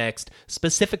next,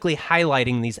 specifically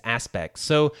highlighting these aspects.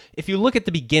 So if you look at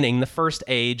the beginning, the first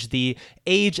age, the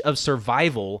age of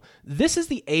survival, this is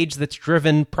the age that's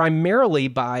driven primarily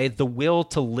by the will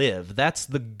to live. That's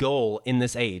the goal in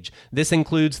this age. This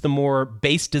includes the more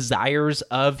base desires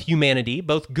of humanity,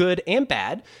 both good and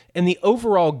bad, and the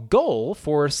overall goal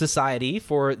for society,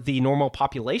 for the normal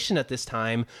population at this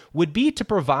time, would be to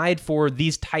provide for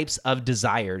these types of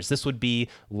desires. This would be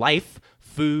life,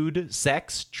 food,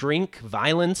 sex, drink,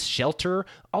 violence, shelter,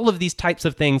 all of these types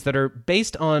of things that are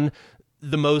based on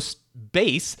the most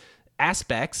base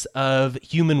aspects of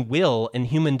human will and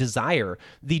human desire.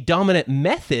 The dominant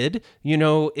method,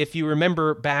 if you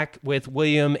remember back with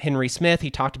William Henry Smith,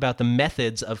 he talked about the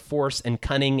methods of force and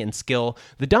cunning and skill.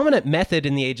 The dominant method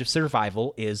in the age of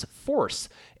survival is force.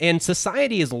 And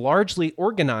society is largely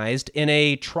organized in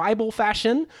a tribal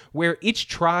fashion where each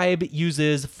tribe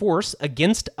uses force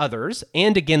against others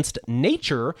and against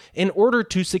nature in order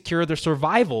to secure their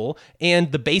survival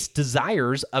and the base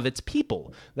desires of its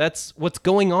people. That's what's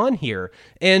going on here.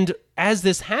 And as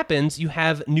this happens, you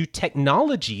have new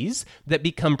technologies that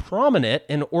become prominent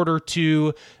in order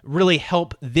to really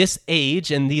help this age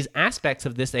and these aspects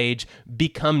of this age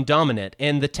become dominant.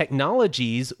 And the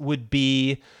technologies would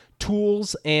be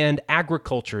tools and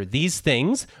agriculture. These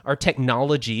things are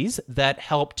technologies that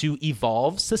help to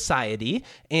evolve society,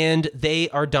 and they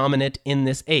are dominant in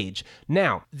this age.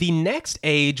 Now, the next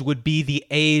age would be the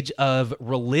age of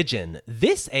religion.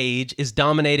 This age is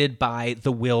dominated by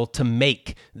the will to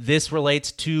make. This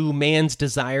relates to man's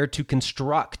desire to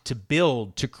construct, to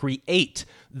build, to create.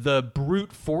 The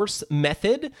brute force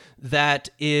method that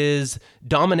is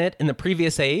dominant in the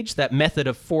previous age, that method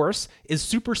of force, is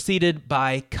superseded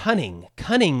by cunning.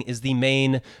 Cunning is the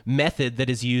main method that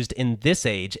is used in this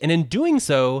age. And in doing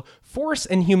so, force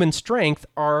and human strength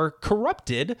are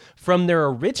corrupted from their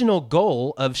original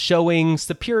goal of showing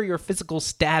superior physical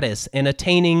status and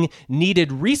attaining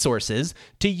needed resources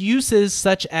to uses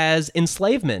such as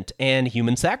enslavement and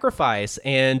human sacrifice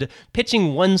and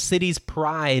pitching one city's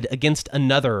pride against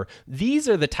another. These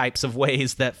are the types of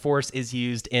ways that force is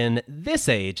used in this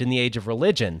age, in the age of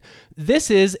religion.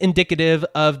 This is indicative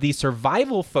of the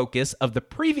survival focus of the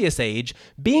previous age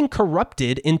being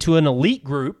corrupted into an elite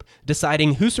group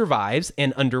deciding who survives survives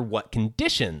and under what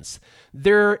conditions.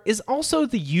 There is also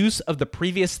the use of the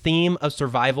previous theme of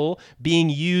survival being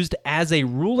used as a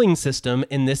ruling system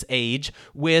in this age,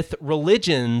 with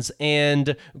religions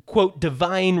and, quote,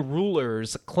 divine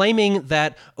rulers claiming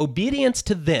that obedience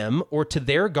to them or to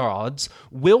their gods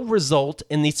will result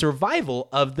in the survival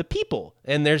of the people.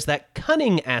 And there's that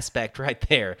cunning aspect right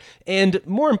there. And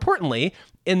more importantly,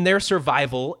 in their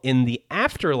survival in the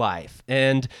afterlife.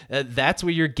 And that's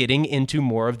where you're getting into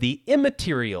more of the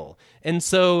immaterial. And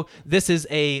so this is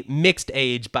a mixed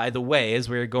age, by the way, as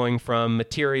we're going from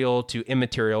material to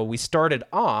immaterial. We started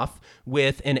off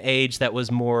with an age that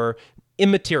was more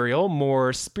immaterial,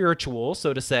 more spiritual,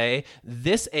 so to say.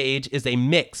 This age is a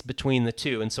mix between the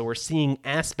two, and so we're seeing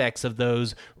aspects of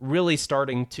those really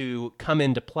starting to come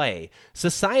into play.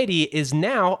 Society is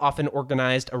now often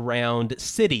organized around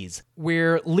cities,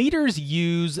 where leaders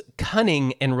use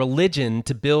cunning and religion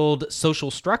to build social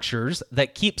structures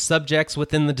that keep subjects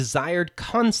within the desired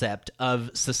concept of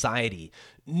society.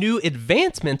 New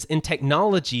advancements in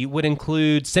technology would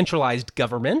include centralized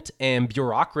government and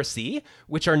bureaucracy,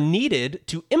 which are needed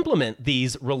to implement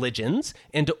these religions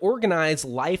and to organize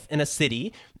life in a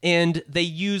city. And they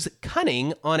use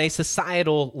cunning on a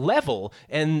societal level,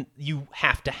 and you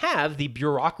have to have the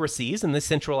bureaucracies and the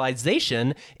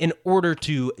centralization in order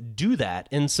to do that.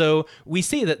 And so we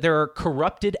see that there are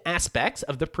corrupted aspects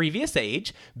of the previous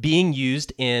age being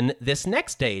used in this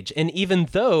next age. And even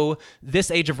though this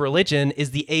age of religion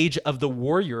is the age of the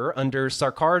warrior under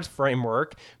Sarkar's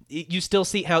framework, you still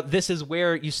see how this is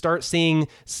where you start seeing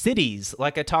cities,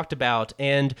 like I talked about,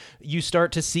 and you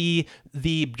start to see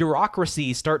the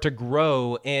bureaucracy start to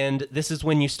grow, and this is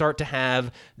when you start to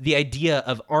have the idea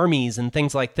of armies and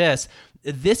things like this.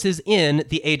 This is in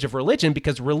the age of religion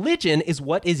because religion is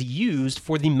what is used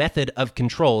for the method of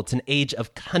control. It's an age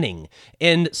of cunning.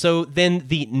 And so then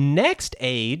the next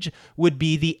age would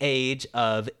be the age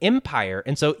of empire.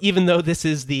 And so even though this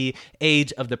is the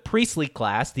age of the priestly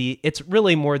class, it's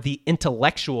really more the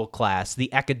intellectual class,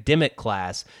 the academic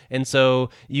class. And so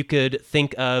you could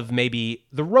think of maybe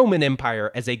the Roman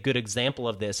Empire as a good example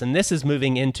of this. And this is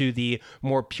moving into the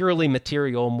more purely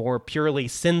material, more purely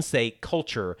sensate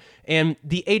culture. And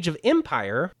the Age of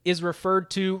Empire is referred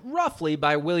to roughly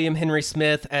by William Henry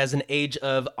Smith as an age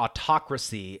of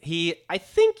autocracy. He, I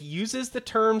think, uses the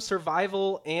term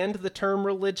survival and the term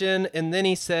religion, and then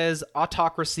he says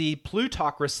autocracy,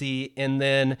 plutocracy, and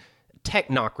then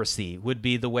technocracy would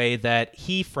be the way that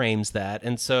he frames that.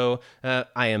 And so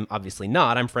I am obviously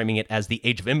not. I'm framing it as the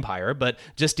Age of Empire, but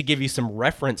just to give you some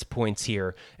reference points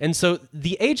here. And so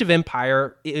the Age of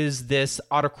Empire is this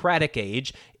autocratic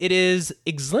age. It is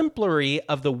exemplary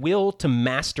of the will to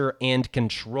master and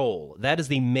control. That is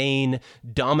the main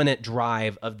dominant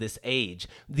drive of this age.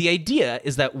 The idea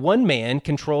is that one man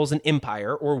controls an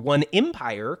empire, or one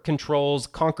empire controls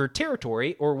conquered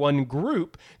territory, or one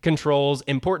group controls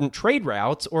important trade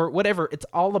routes, or whatever. It's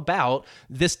all about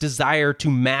this desire to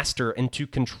master and to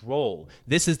control.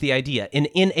 This is the idea in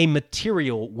a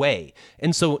material way.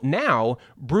 And so now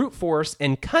brute force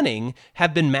and cunning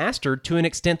have been mastered to an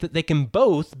extent that they can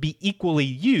both be equally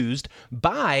used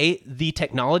by the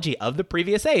technology of the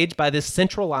previous age, by this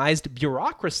centralized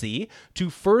bureaucracy, to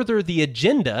further the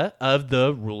agenda of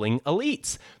the ruling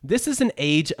elites. This is an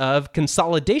age of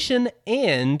consolidation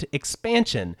and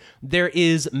expansion. There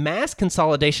is mass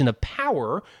consolidation of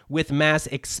power with mass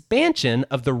expansion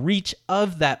of the reach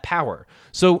of that power.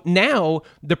 So now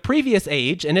the previous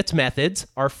age and its methods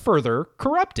are further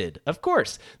corrupted. Of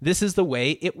course, this is the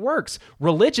way it works.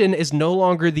 Religion is no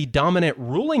longer the dominant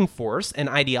ruling force and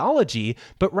ideology,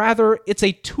 but rather it's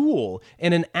a tool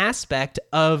and an aspect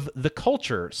of the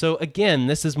culture. So again,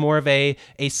 this is more of a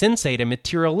sensate, a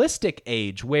materialistic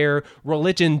age where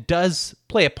religion does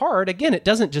play a part. Again, it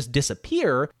doesn't just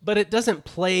disappear, but it doesn't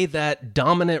play that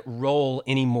dominant role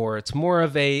anymore. It's more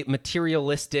of a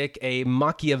materialistic, a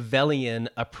Machiavellian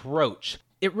approach.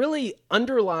 It really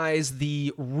underlies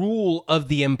the rule of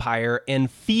the empire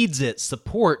and feeds it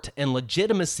support and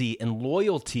legitimacy and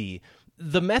loyalty.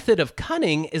 The method of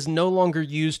cunning is no longer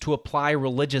used to apply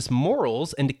religious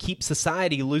morals and to keep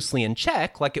society loosely in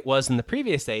check like it was in the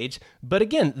previous age, but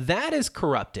again, that is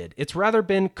corrupted. It's rather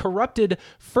been corrupted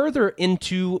further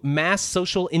into mass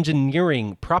social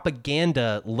engineering,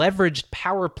 propaganda, leveraged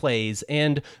power plays,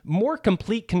 and more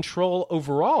complete control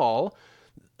overall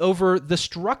over the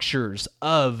structures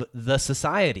of the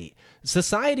society.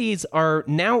 Societies are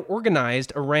now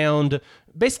organized around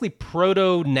basically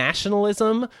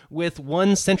proto-nationalism with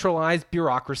one centralized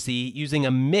bureaucracy using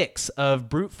a mix of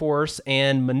brute force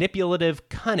and manipulative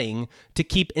cunning to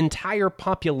keep entire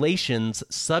populations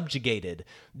subjugated.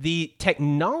 The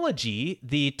technology,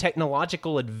 the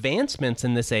technological advancements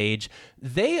in this age,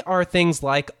 they are things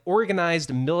like organized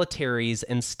militaries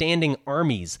and standing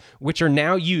armies, which are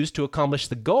now used to accomplish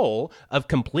the goal of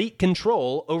complete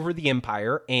control over the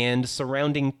empire and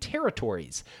surrounding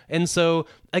territories. And so,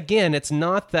 again, it's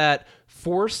not that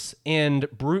force and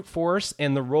brute force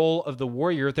and the role of the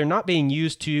warrior, they're not being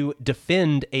used to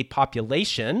defend a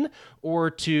population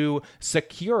or to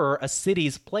secure a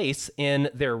city's place in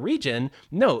their region.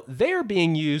 No, they're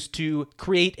being used to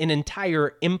create an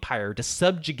entire empire, to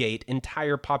subjugate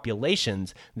entire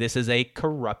populations. This is a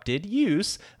corrupted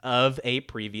use of a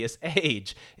previous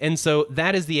age. And so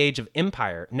that is the age of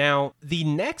empire. Now, the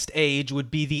next age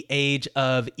would be the age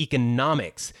of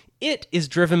economics. It is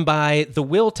driven by the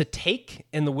will to take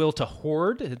and the will to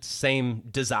hoard. It's the same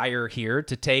desire here,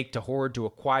 to take, to hoard, to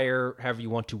acquire, however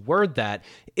you want to word that.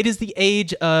 It is the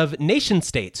age of nation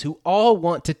states who all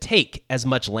want to take as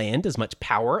much land, as much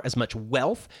power, as much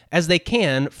wealth as they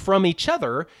can from each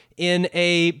other in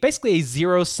basically a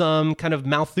zero-sum kind of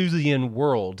Malthusian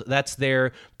world. That's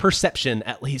their perception,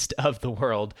 at least, of the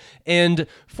world. And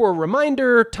for a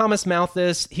reminder, Thomas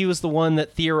Malthus, he was the one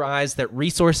that theorized that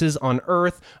resources on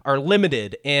Earth are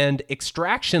limited and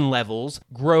extraction levels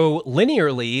grow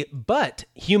linearly, but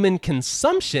human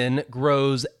consumption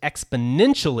grows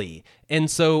exponentially. And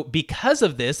so because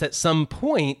of this, at some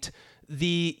point,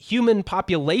 the human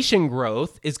population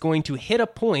growth is going to hit a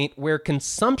point where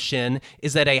consumption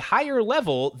is at a higher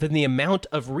level than the amount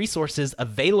of resources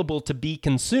available to be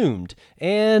consumed.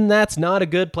 And that's not a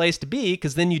good place to be,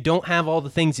 because then you don't have all the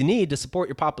things you need to support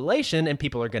your population and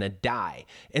people are going to die.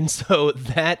 And so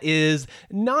that is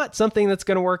not something that's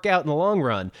going to work out in the long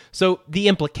run. So the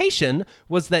implication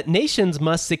was that nations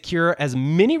must secure as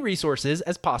many resources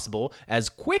as possible, as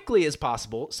quickly as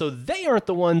possible, so they aren't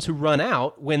the ones who run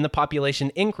out when the population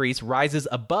increase rises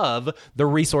above the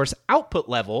resource output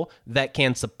level that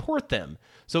can support them.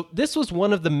 So this was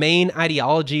one of the main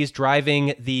ideologies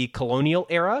driving the colonial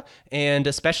era, and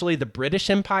especially the British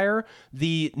Empire.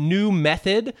 The new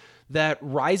method that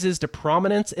rises to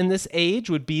prominence in this age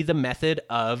would be the method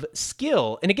of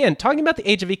skill. And again, talking about the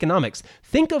age of economics,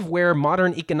 think of where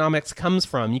modern economics comes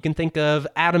from. You can think of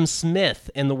Adam Smith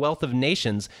and The Wealth of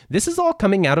Nations. This is all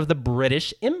coming out of the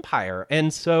British Empire.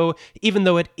 And so even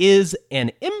though it is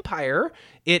an empire,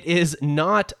 it is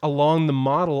not along the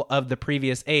model of the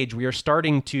previous age. We are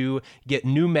starting to get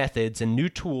new methods and new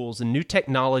tools and new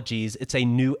technologies. It's a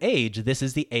new age. This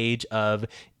is the age of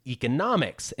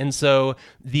economics. And so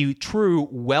the true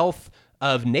wealth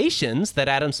of nations that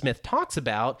Adam Smith talks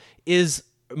about is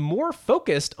more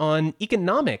focused on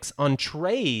economics, on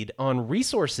trade, on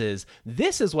resources.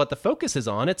 This is what the focus is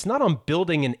on. It's not on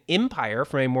building an empire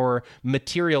from a more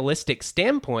materialistic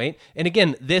standpoint. And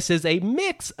again, this is a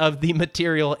mix of the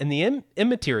material and the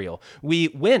immaterial. We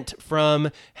went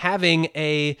from having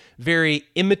a very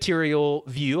immaterial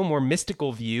view, a more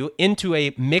mystical view, into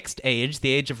a mixed age,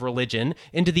 the age of religion,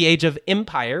 into the age of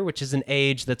empire, which is an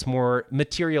age that's more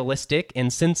materialistic and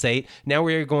sensate. Now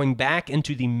we are going back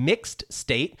into the mixed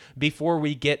state before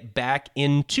we get back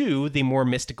into the more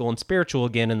mystical and spiritual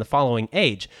again in the following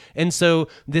age. And so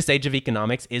this age of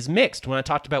economics is mixed. When I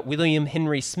talked about William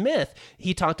Henry Smith,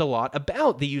 he talked a lot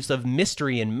about the use of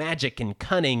mystery and magic and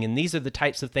cunning, and these are the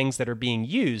types of things that are being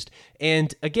used.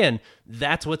 And again,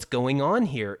 that's what's going on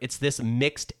here. It's this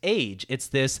mixed age. It's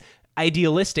this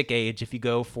idealistic age, if you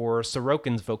go for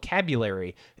Sorokin's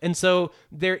vocabulary. And so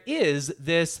there is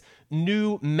this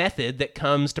new method that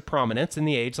comes to prominence in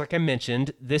the age, like I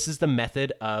mentioned. This is the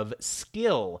method of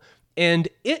skill. And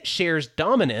it shares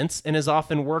dominance and is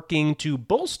often working to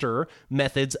bolster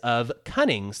methods of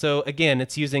cunning. So again,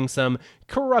 it's using some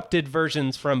corrupted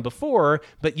versions from before,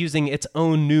 but using its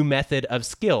own new method of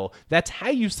skill. That's how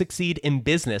you succeed in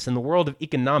business. In the world of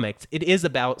economics, it is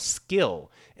about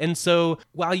skill. And so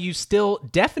while you still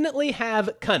definitely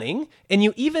have cunning, and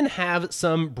you even have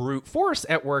some brute force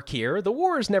at work here, the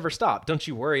wars never stop. Don't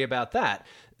you worry about that.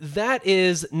 That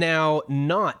is now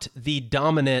not the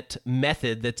dominant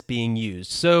method that's being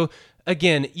used. So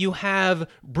again, you have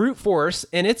brute force,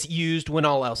 and it's used when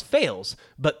all else fails.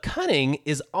 But cunning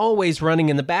is always running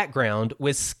in the background,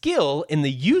 with skill in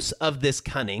the use of this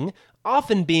cunning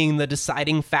often being the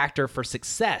deciding factor for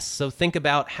success. So think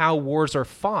about how wars are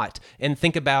fought and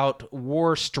think about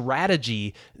war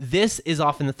strategy. This is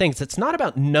often the thing. So it's not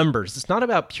about numbers. It's not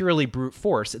about purely brute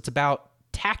force. It's about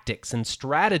tactics and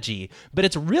strategy, but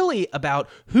it's really about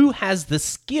who has the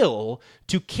skill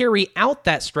to carry out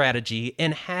that strategy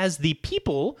and has the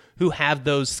people who have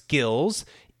those skills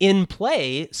in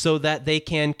play so that they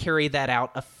can carry that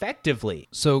out effectively.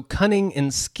 So cunning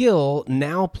and skill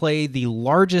now play the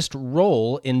largest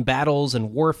role in battles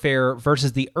and warfare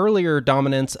versus the earlier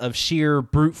dominance of sheer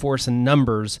brute force and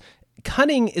numbers.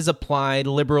 Cunning is applied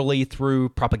liberally through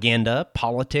propaganda,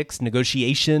 politics,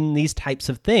 negotiation, these types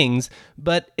of things,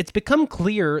 but it's become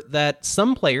clear that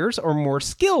some players are more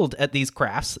skilled at these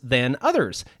crafts than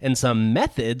others, and some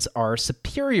methods are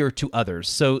superior to others.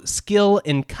 So skill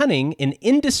and cunning in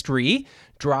industry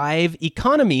drive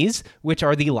economies, which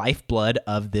are the lifeblood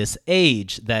of this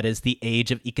age. That is the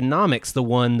age of economics, the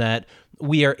one that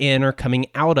we are in or coming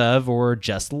out of or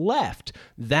just left.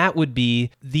 That would be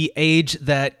the age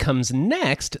that comes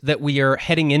next that we are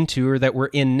heading into or that we're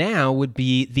in now would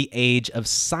be the age of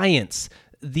science.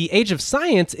 The age of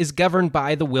science is governed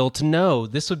by the will to know.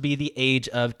 This would be the age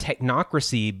of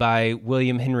technocracy by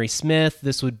William Henry Smith.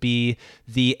 This would be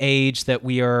the age that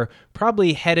we are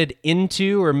probably headed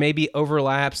into, or maybe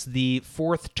overlaps the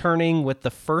fourth turning with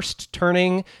the first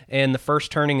turning. And the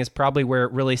first turning is probably where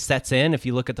it really sets in if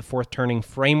you look at the fourth turning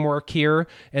framework here.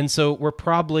 And so we're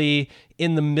probably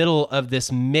in the middle of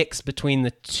this mix between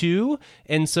the two.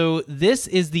 And so this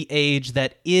is the age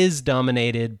that is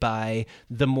dominated by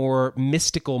the more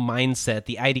mystical mindset,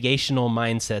 the ideational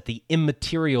mindset, the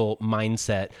immaterial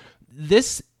mindset.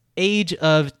 This age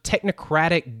of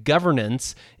technocratic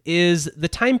governance is the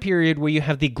time period where you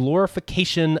have the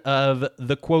glorification of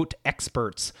the, quote,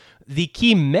 experts. The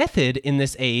key method in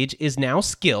this age is now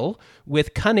skill,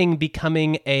 with cunning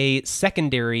becoming a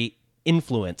secondary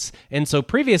influence. And so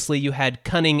previously you had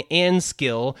cunning and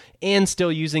skill and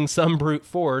still using some brute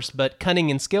force, but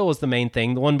cunning and skill was the main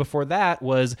thing. The one before that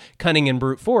was cunning and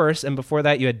brute force, and before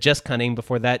that you had just cunning,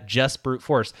 before that just brute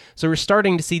force. So we're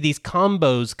starting to see these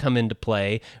combos come into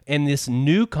play, and this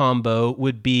new combo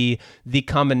would be the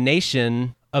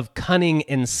combination of cunning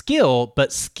and skill,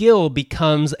 but skill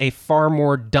becomes a far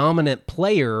more dominant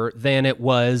player than it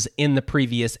was in the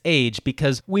previous age,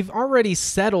 because we've already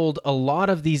settled a lot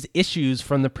of these issues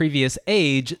from the previous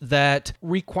age that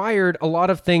required a lot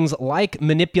of things like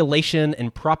manipulation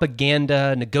and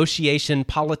propaganda, negotiation,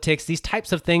 politics, these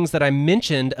types of things that I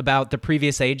mentioned about the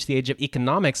previous age, the age of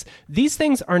economics. These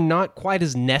things are not quite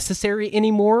as necessary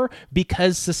anymore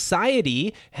because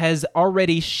society has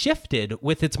already shifted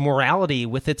with its morality,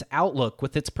 with its outlook,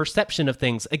 with its perception of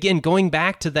things. Again, going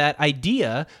back to that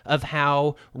idea of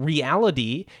how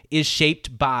reality is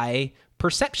shaped by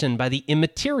perception, by the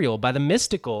immaterial, by the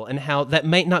mystical, and how that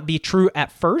might not be true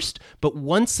at first, but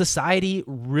once society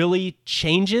really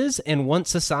changes and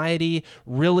once society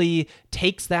really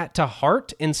takes that to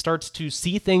heart and starts to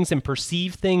see things and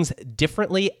perceive things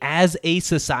differently as a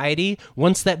society,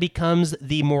 once that becomes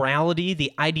the morality,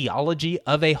 the ideology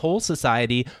of a whole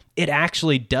society, it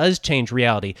actually does change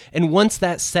reality. And once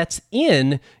that sets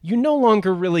in, you no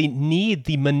longer really need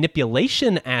the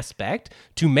manipulation aspect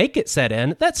to make it set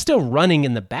in. That's still running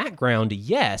in the background,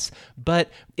 yes, but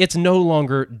it's no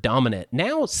longer dominant.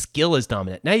 Now skill is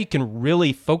dominant. Now you can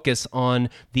really focus on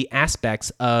the aspects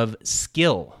of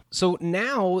skill. So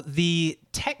now the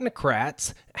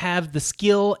technocrats have the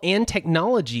skill and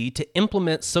technology to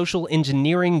implement social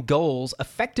engineering goals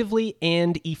effectively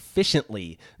and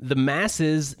efficiently. The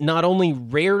masses not only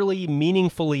rarely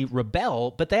meaningfully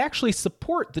rebel, but they actually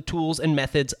support the tools and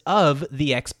methods of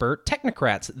the expert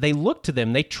technocrats. They look to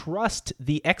them. They trust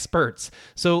the experts.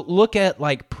 So look at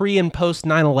like pre and post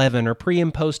 9/11 or pre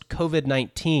and post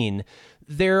COVID-19.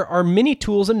 There are many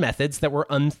tools and methods that were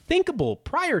unthinkable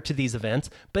prior to these events,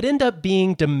 but end up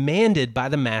being demanded by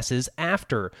the masses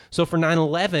after. So for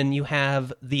 9/11, you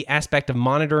have the aspect of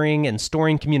monitoring and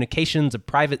storing communications of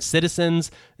private citizens.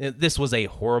 This was a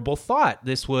horrible thought.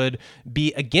 This would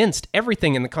be against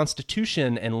everything in the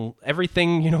Constitution and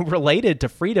everything, related to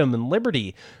freedom and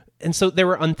liberty. And so they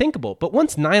were unthinkable. But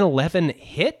once 9/11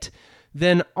 hit,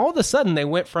 then all of a sudden they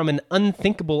went from an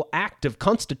unthinkable act of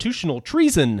constitutional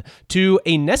treason to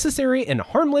a necessary and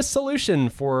harmless solution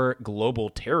for global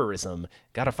terrorism.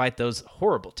 Got to fight those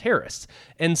horrible terrorists.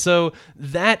 And so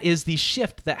that is the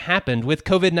shift that happened with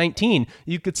COVID-19.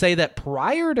 You could say that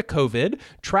prior to COVID,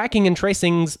 tracking and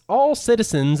tracing all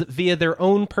citizens via their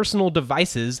own personal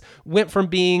devices went from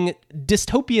being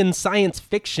dystopian science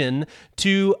fiction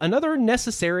to another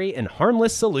necessary and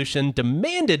harmless solution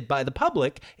demanded by the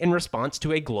public in response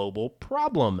to a global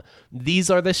problem. These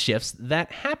are the shifts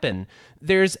that happen.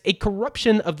 There's a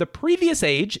corruption of the previous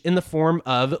age in the form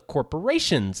of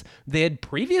corporations. They had they'd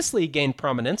previously gained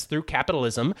prominence through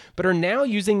capitalism, but are now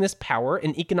using this power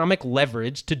and economic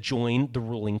leverage to join the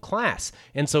ruling class.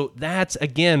 And so that's,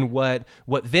 again, what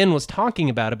Venn was talking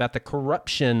about the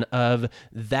corruption of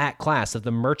that class, of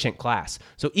the merchant class.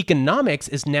 So economics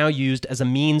is now used as a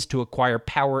means to acquire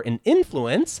power and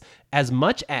influence, as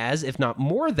much as, if not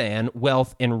more than,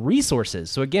 wealth and resources.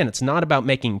 So again, it's not about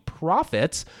making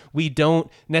profits. We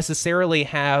don't necessarily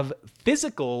have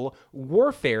physical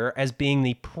warfare as being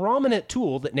the prominent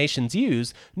tool that nations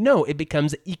use. No, it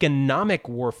becomes economic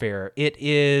warfare. It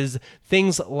is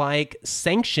things like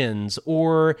sanctions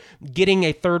or getting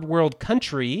a third world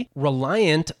country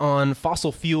reliant on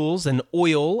fossil fuels and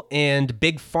oil and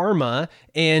big pharma,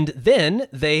 and then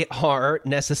they are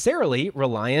necessarily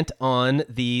reliant on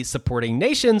the supporting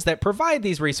nations that provide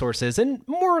these resources, and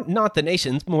more not the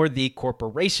nations, more the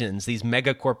corporations, these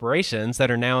mega corporations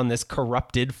that are now in this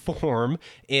corrupted form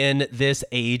in this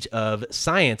age of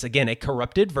science. Again, a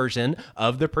corrupted version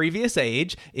of the previous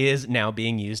age is now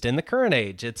being used in the current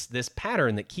age. It's this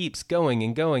pattern that keeps going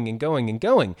and going and going and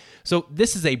going. So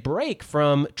this is a break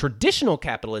from traditional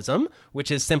capitalism,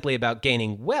 which is simply about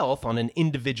gaining wealth on an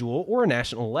individual or a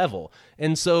national level.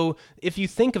 And so if you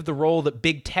think of the role that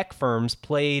big tech firms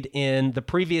played in the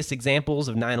previous examples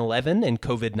of 9/11 and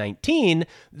COVID-19,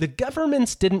 the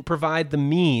governments didn't provide the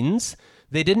means.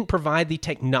 They didn't provide the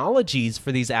technologies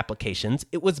for these applications.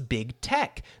 It was big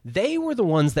tech. They were the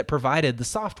ones that provided the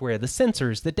software, the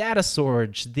sensors, the data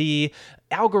storage, the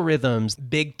algorithms.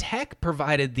 Big tech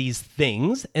provided these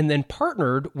things and then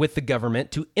partnered with the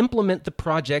government to implement the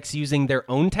projects using their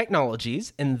own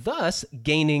technologies, and thus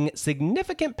gaining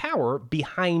significant power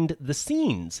behind the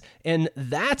scenes. And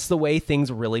that's the way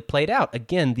things really played out.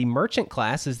 Again, the merchant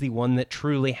class is the one that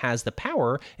truly has the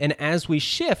power. And as we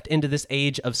shift into this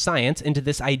age of science, into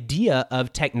this idea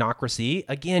of technocracy,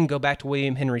 again, go back to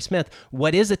William Henry Smith.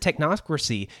 What is a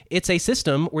technocracy? It's a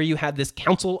system where you have this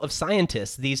council of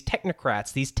scientists, these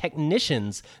technocrats, these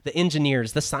technicians, the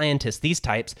engineers, the scientists, these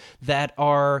types that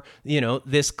are,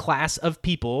 this class of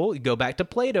people. Go back to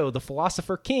Plato, the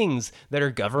philosopher kings that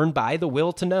are governed by the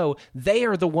will to know. They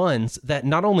are the ones that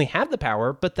not only have the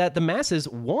power, but that the masses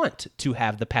want to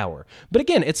have the power. But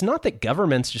again, it's not that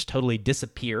governments just totally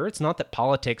disappear. It's not that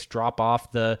politics drop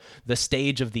off the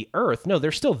stage of the earth. No,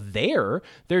 they're still there.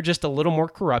 They're just a little more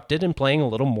corrupted and playing a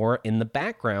little more in the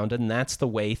background, and that's the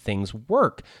way things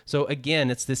work. So again,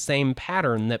 it's the same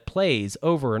pattern that plays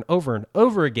over and over and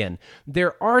over again.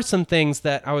 There are some things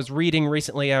that I was reading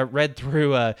recently. I read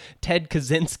through Ted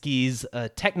Kaczynski's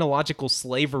Technological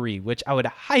Slavery, which I would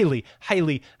highly,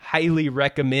 highly, highly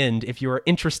recommend if you are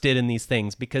interested in these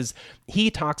things, because he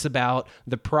talks about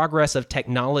the progress of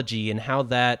technology and how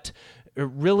that it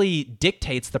really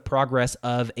dictates the progress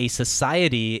of a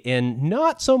society, and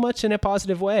not so much in a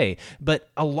positive way. But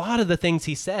a lot of the things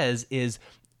he says is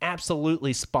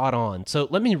absolutely spot on. So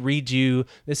let me read you,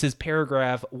 this is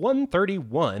paragraph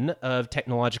 131 of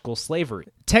Technological Slavery.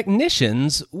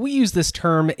 Technicians, we use this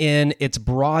term in its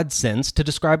broad sense to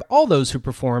describe all those who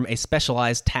perform a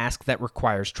specialized task that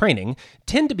requires training,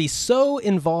 tend to be so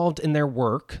involved in their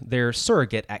work, their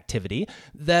surrogate activity,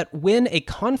 that when a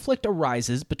conflict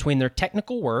arises between their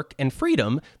technical work and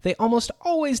freedom, they almost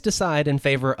always decide in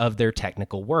favor of their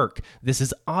technical work. This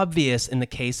is obvious in the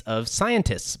case of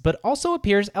scientists, but also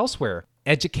appears elsewhere.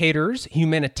 Educators,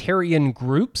 humanitarian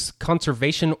groups,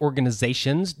 conservation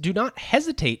organizations do not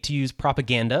hesitate to use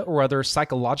propaganda or other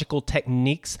psychological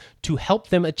techniques to help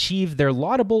them achieve their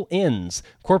laudable ends.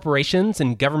 Corporations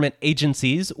and government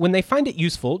agencies, when they find it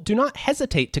useful, do not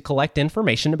hesitate to collect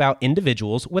information about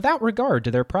individuals without regard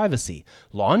to their privacy.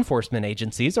 Law enforcement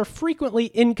agencies are frequently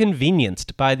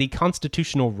inconvenienced by the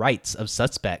constitutional rights of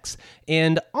suspects,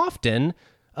 and often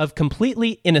of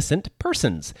completely innocent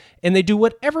persons, and they do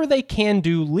whatever they can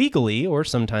do legally, or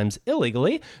sometimes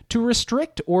illegally, to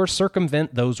restrict or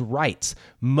circumvent those rights.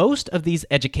 Most of these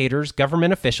educators,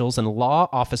 government officials, and law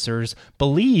officers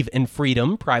believe in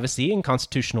freedom, privacy, and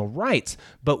constitutional rights,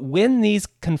 but when these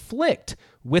conflict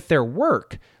with their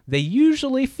work, they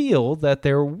usually feel that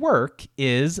their work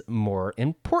is more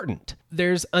important.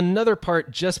 There's another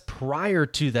part just prior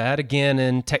to that, again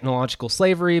in Technological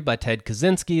Slavery by Ted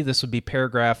Kaczynski. This would be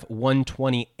paragraph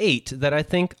 128, that I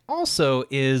think also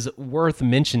is worth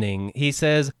mentioning. He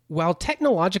says, While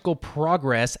technological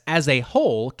progress as a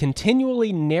whole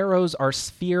continually narrows our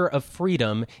sphere of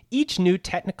freedom, each new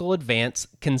technical advance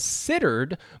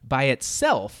considered by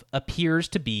itself appears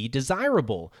to be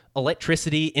desirable.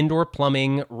 Electricity, indoor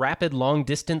plumbing, rapid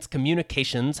long-distance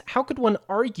communications, how could one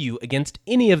argue against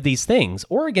any of these things,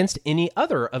 or against any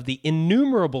other of the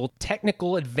innumerable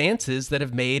technical advances that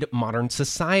have made modern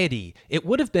society? It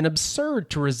would have been absurd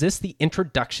to resist the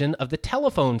introduction of the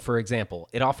telephone, for example.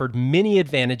 It offered many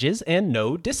advantages and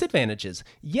no disadvantages.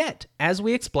 Yet, as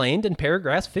we explained in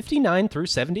paragraphs 59 through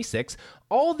 76,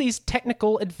 all these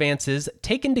technical advances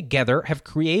taken together have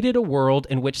created a world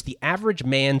in which the average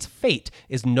man's fate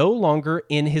is no longer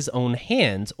in his own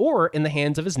hands or in the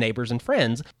hands of his neighbors and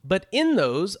friends, but in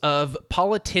those of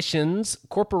politicians,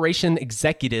 corporation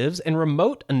executives, and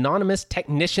remote anonymous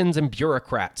technicians and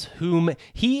bureaucrats whom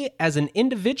he as an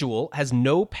individual has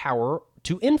no power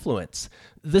to influence.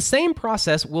 The same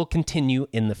process will continue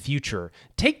in the future.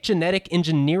 Take genetic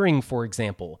engineering, for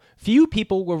example. Few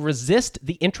people will resist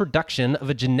the introduction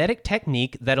of a genetic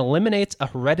technique that eliminates a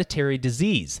hereditary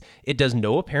disease. It does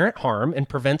no apparent harm and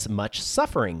prevents much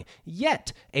suffering.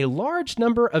 Yet, a large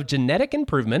number of genetic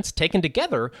improvements taken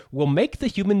together will make the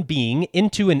human being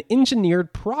into an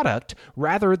engineered product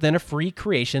rather than a free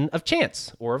creation of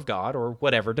chance, or of God, or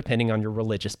whatever, depending on your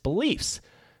religious beliefs.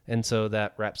 And so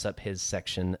that wraps up his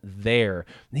section there.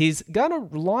 He's got a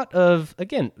lot of,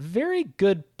 again, very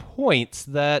good points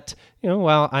that,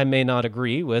 while I may not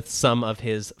agree with some of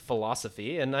his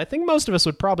philosophy, and I think most of us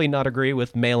would probably not agree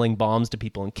with mailing bombs to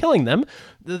people and killing them,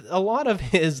 a lot of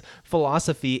his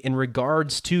philosophy in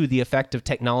regards to the effect of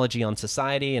technology on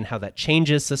society and how that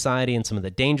changes society and some of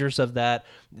the dangers of that,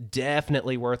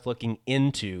 definitely worth looking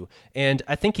into. And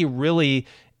I think he really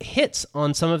hits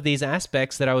on some of these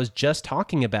aspects that I was just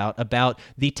talking about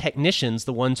the technicians,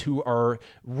 the ones who are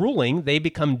ruling. They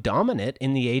become dominant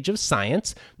in the age of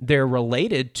science. They're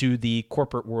related to the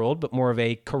corporate world, but more of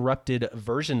a corrupted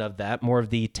version of that, more of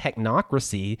the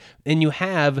technocracy. And you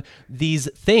have these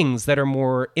things that are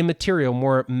more immaterial,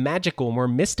 more magical, more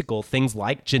mystical, things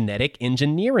like genetic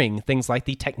engineering, things like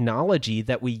the technology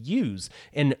that we use.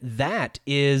 And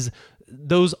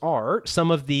those are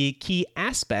some of the key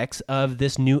aspects of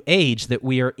this new age that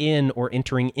we are in or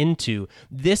entering into.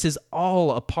 This is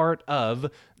all a part of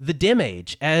the dim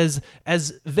age. As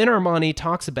Vin Armani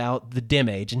talks about the dim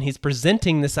age, and he's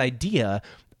presenting this idea,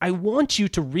 I want you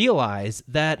to realize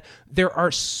that there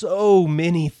are so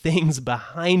many things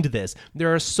behind this.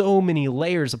 There are so many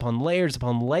layers upon layers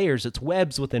upon layers. It's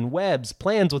webs within webs,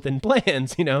 plans within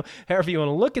plans, however you want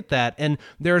to look at that. And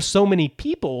there are so many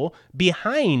people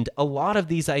behind a lot of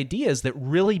these ideas that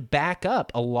really back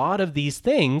up a lot of these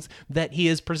things that he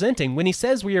is presenting. When he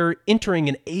says we are entering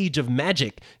an age of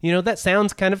magic, that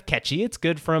sounds kind of catchy. It's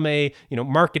good from a,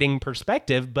 marketing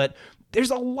perspective, but there's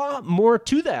a lot more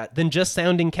to that than just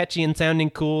sounding catchy and sounding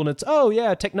cool. And it's, oh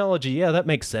yeah, technology. Yeah, that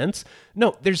makes sense.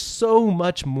 No, there's so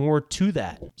much more to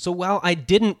that. So while I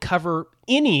didn't cover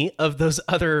any of those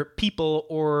other people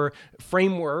or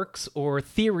frameworks or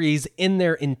theories in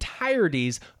their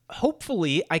entireties,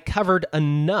 hopefully I covered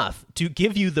enough to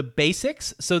give you the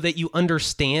basics so that you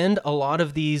understand a lot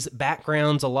of these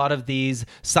backgrounds, a lot of these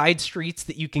side streets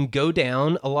that you can go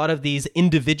down, a lot of these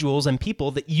individuals and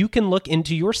people that you can look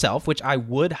into yourself, which I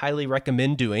would highly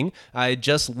recommend doing. I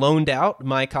just loaned out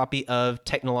my copy of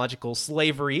Technological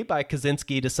Slavery by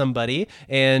Kaczynski to somebody.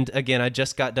 And again, I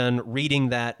just got done reading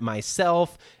that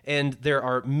myself. And there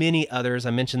are many others.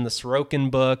 I mentioned the Sorokin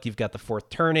book. You've got The Fourth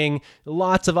Turning.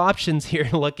 Lots of options here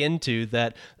to look into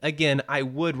that, again, I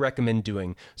would recommend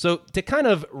doing. So to kind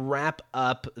of wrap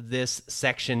up this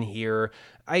section here,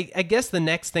 I guess the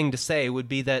next thing to say would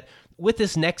be that with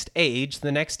this next age,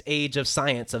 the next age of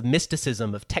science, of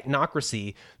mysticism, of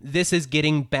technocracy, this is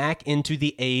getting back into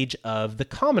the age of the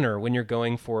commoner when you're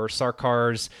going for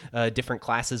Sarkar's different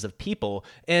classes of people.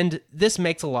 And this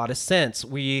makes a lot of sense.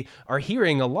 We are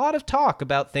hearing a lot of talk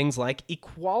about things like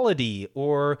equality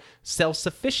or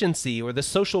self-sufficiency or the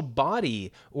social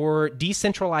body or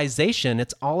decentralization.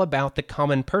 It's all about the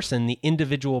common person, the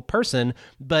individual person,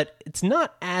 but it's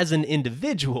not as an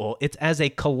individual, it's as a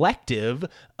collective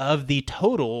of the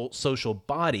total social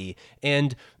body.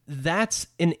 And that's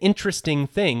an interesting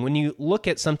thing. When you look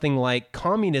at something like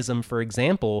communism, for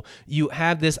example, you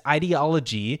have this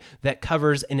ideology that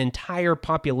covers an entire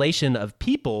population of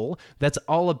people that's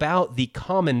all about the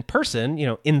common person,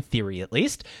 in theory at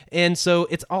least. And so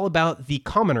it's all about the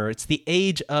commoner. It's the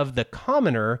age of the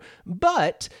commoner,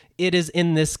 but it is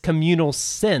in this communal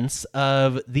sense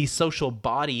of the social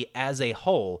body as a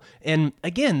whole. And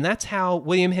again, that's how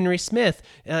William Henry Smith,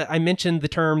 I mentioned the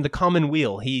term the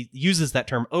commonweal. He uses that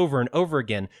term over and over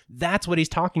again. That's what he's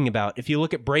talking about. If you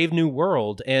look at Brave New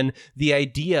World and the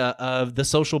idea of the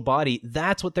social body,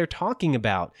 that's what they're talking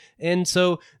about. And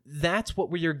so that's what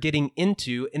we are getting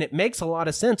into, and it makes a lot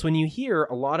of sense when you hear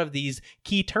a lot of these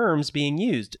key terms being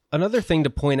used. Another thing to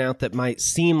point out that might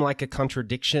seem like a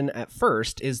contradiction at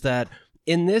first is that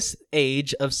in this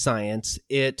age of science,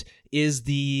 it is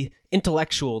the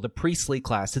intellectual, the priestly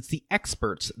class, it's the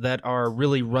experts that are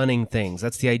really running things.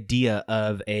 That's the idea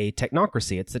of a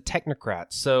technocracy. It's the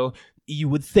technocrats. So you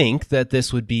would think that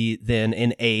this would be then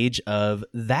an age of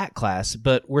that class,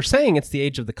 but we're saying it's the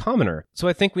age of the commoner. So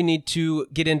I think we need to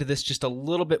get into this just a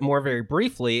little bit more very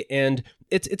briefly, and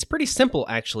it's pretty simple,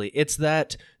 actually. It's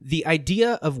that the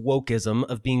idea of wokeism,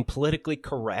 of being politically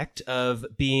correct, of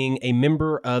being a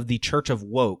member of the Church of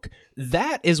Woke,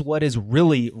 that is what is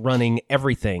really running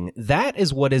everything. That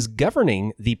is what is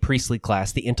governing the priestly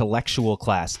class, the intellectual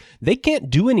class. They can't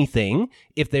do anything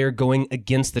if they're going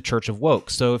against the Church of Woke.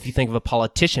 So if you think of a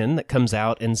politician that comes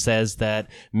out and says that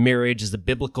marriage is a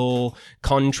biblical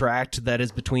contract that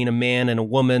is between a man and a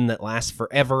woman that lasts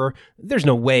forever, there's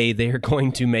no way they are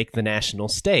going to make the national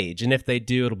stage. And if they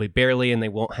do, it'll be barely, and they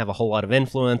won't have a whole lot of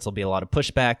influence. There'll be a lot of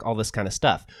pushback, all this kind of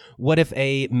stuff. What if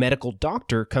a medical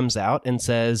doctor comes out and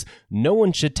says, no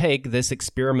one should take this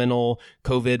experimental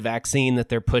COVID vaccine that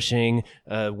they're pushing,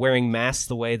 wearing masks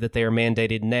the way that they are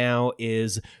mandated now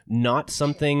is not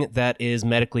something that is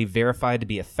medically verified to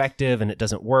be effective, and it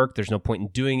doesn't work. There's no point in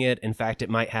doing it. In fact, it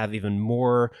might have even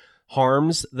more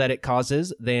harms that it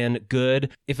causes than good.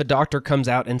 If a doctor comes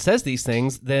out and says these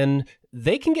things, then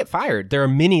they can get fired. There are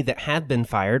many that have been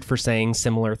fired for saying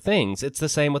similar things. It's the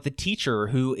same with the teacher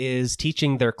who is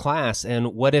teaching their class. And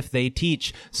what if they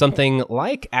teach something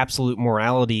like absolute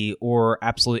morality or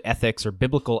absolute ethics or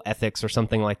biblical ethics or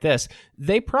something like this?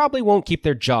 They probably won't keep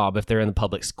their job if they're in the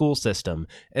public school system.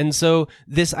 And so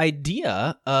this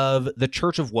idea of the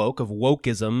Church of Woke, of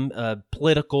wokeism,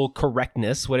 political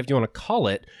correctness, whatever you want to call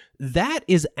it, that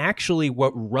is actually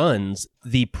what runs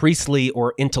the priestly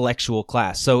or intellectual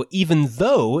class. So even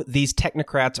though these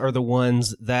technocrats are the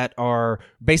ones that are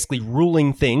basically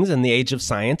ruling things in the age of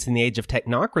science, in the age of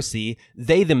technocracy,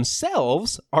 they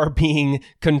themselves are being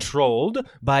controlled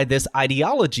by this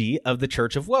ideology of the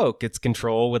Church of Woke. It's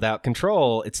control without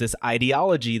control. It's this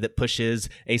ideology that pushes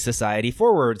a society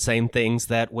forward, same things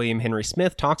that William Henry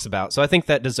Smith talks about. So I think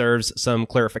that deserves some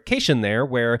clarification there,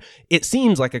 where it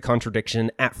seems like a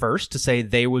contradiction at first to say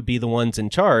they would be the ones in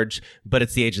charge, but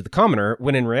it's the age of the commoner,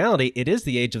 when in reality it is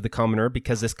the age of the commoner,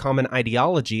 because this common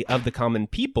ideology of the common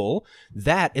people,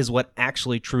 that is what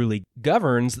actually truly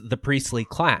governs the priestly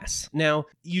class. Now,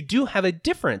 you do have a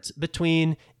difference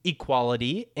between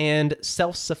equality and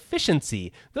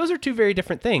self-sufficiency. Those are two very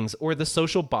different things, or the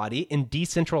social body and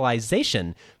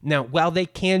decentralization. Now, while they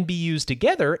can be used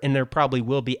together, and there probably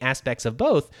will be aspects of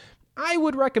both, I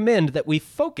would recommend that we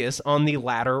focus on the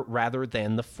latter rather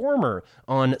than the former,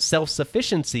 on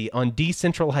self-sufficiency, on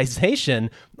decentralization,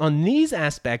 on these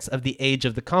aspects of the age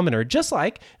of the commoner, just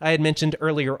like I had mentioned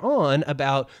earlier on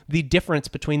about the difference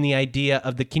between the idea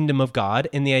of the kingdom of God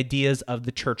and the ideas of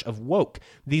the Church of Woke.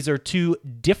 These are two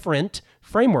different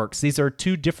frameworks. These are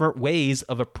two different ways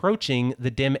of approaching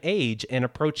the dim age and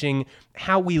approaching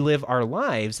how we live our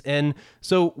lives. And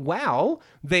so while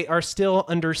they are still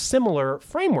under similar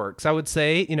frameworks, I would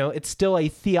say, it's still a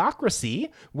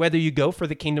theocracy, whether you go for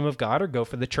the kingdom of God or go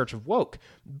for the Church of Woke.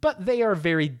 But they are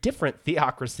very different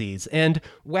theocracies. And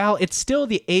while it's still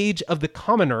the age of the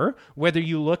commoner, whether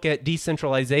you look at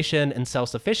decentralization and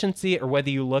self-sufficiency or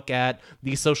whether you look at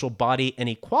the social body and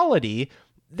equality,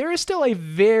 there is still a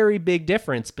very big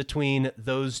difference between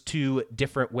those two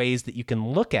different ways that you can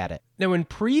look at it. Now, in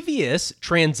previous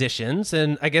transitions,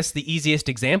 and I guess the easiest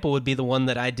example would be the one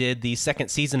that I did the second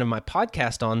season of my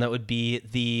podcast on, that would be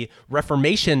the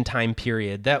Reformation time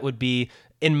period. That would be,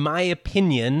 in my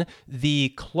opinion,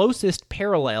 the closest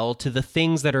parallel to the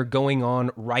things that are going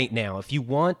on right now. If you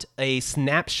want a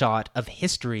snapshot of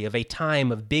history, of a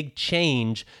time of big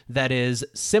change that is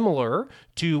similar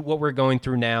to what we're going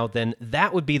through now, then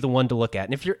that would be the one to look at.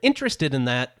 And if you're interested in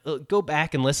that, go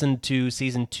back and listen to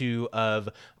season 2 of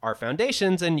our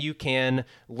foundations, and you can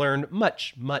learn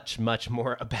much, much, much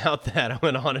more about that. I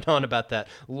went on and on about that.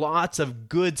 Lots of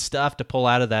good stuff to pull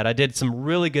out of that. I did some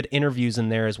really good interviews in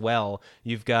there as well.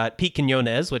 You've got Pete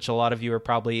Quinones, which a lot of you are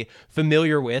probably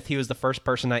familiar with. He was the first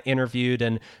person I interviewed,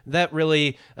 and that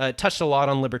really touched a lot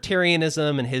on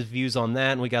libertarianism and his views on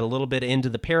that, and we got a little bit into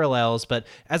the parallels. But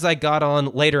as I got on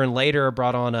later and later, I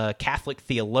brought on a Catholic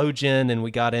theologian, and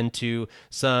we got into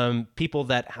some people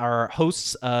that are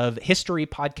hosts of history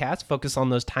podcasts, focus on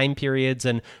those time periods,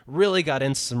 and really got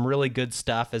into some really good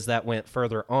stuff as that went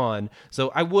further on.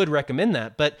 So I would recommend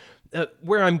that. But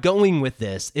where I'm going with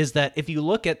this is that if you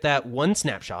look at that one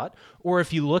snapshot, or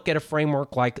if you look at a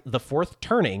framework like the fourth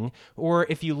turning, or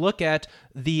if you look at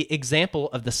the example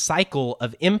of the cycle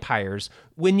of empires,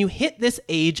 when you hit this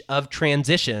age of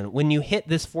transition, when you hit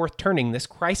this fourth turning, this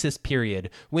crisis period,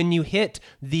 when you hit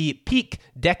the peak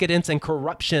decadence and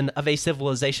corruption of a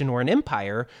civilization or an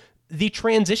empire, the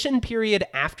transition period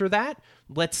after that,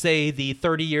 let's say the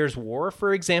 30 Years' War,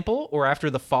 for example, or after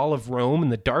the fall of Rome in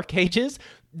the Dark Ages,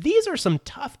 these are some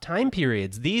tough time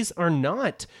periods. These are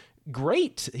not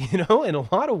great, in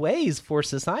a lot of ways for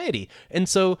society. And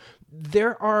so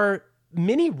there are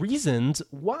many reasons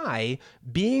why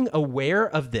being aware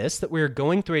of this, that we're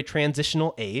going through a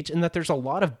transitional age and that there's a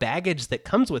lot of baggage that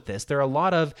comes with this. There are a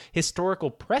lot of historical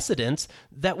precedents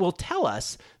that will tell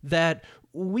us that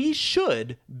we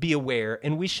should be aware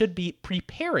and we should be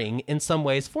preparing in some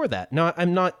ways for that. Now,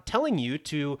 I'm not telling you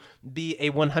to be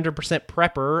a 100%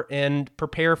 prepper and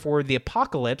prepare for the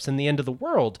apocalypse and the end of the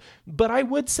world, but I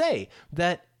would say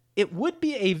that it would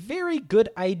be a very good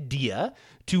idea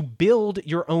to build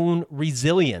your own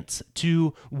resilience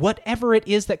to whatever it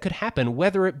is that could happen,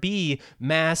 whether it be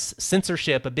mass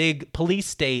censorship, a big police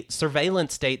state,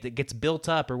 surveillance state that gets built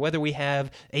up, or whether we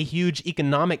have a huge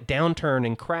economic downturn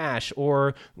and crash,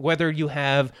 or whether you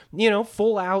have,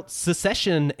 full out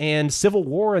secession and civil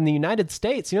war in the United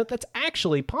States. That's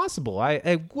actually possible.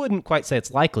 I wouldn't quite say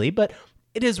it's likely, but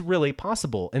it is really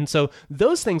possible. And so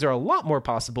those things are a lot more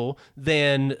possible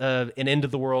than an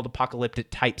end-of-the-world apocalyptic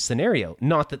type scenario.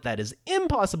 Not that that is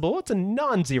impossible. It's a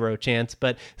non-zero chance,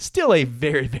 but still a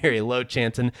very, very low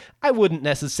chance. And I wouldn't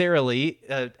necessarily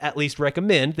at least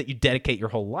recommend that you dedicate your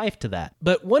whole life to that.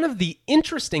 But one of the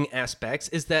interesting aspects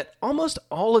is that almost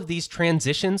all of these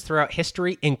transitions throughout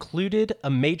history included a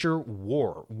major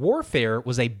war. Warfare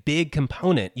was a big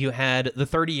component. You had the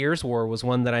 30 Years' War was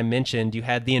one that I mentioned. You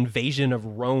had the invasion of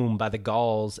Rome by the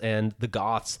Gauls and the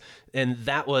Goths, and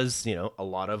that was, a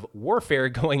lot of warfare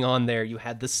going on there. You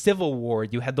had the Civil War,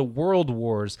 you had the World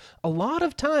Wars. A lot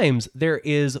of times there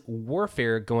is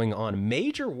warfare going on,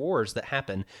 major wars that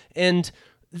happen, and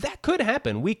that could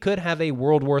happen. We could have a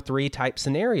World War III type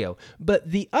scenario. But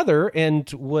the other, and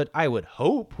what I would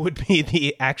hope would be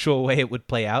the actual way it would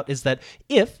play out, is that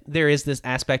if there is this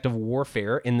aspect of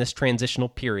warfare in this transitional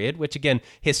period, which again,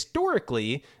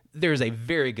 historically, there's a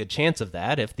very good chance of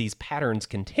that if these patterns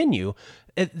continue,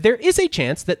 there is a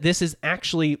chance that this is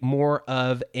actually more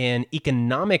of an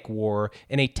economic war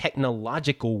and a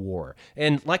technological war.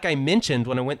 And like I mentioned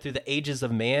when I went through the ages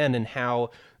of man and how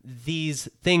these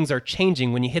things are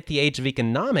changing, when you hit the age of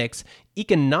economics,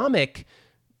 economic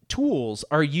tools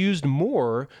are used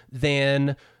more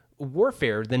than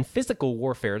warfare, than physical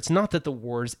warfare. It's not that the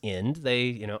wars end.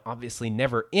 They, obviously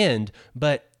never end,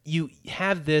 but you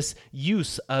have this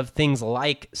use of things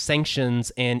like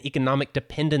sanctions and economic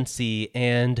dependency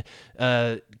and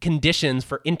conditions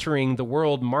for entering the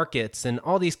world markets and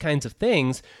all these kinds of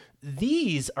things.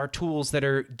 These are tools that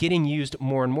are getting used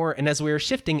more and more. And as we are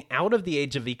shifting out of the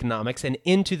age of economics and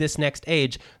into this next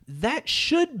age, that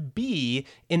should be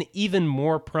an even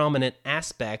more prominent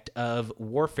aspect of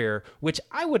warfare, which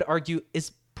I would argue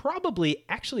is probably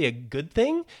actually a good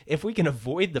thing. If we can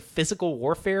avoid the physical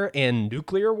warfare and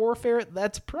nuclear warfare,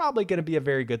 that's probably going to be a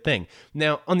very good thing.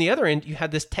 Now, on the other end, you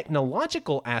have this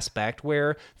technological aspect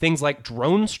where things like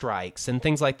drone strikes and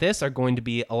things like this are going to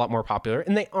be a lot more popular,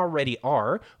 and they already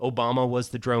are. Obama was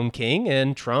the drone king,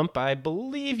 and Trump, I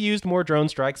believe, used more drone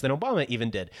strikes than Obama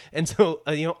even did. And so,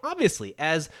 obviously,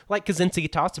 as like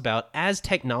Kaczynski talks about, as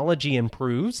technology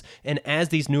improves and as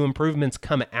these new improvements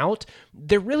come out,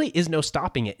 there really is no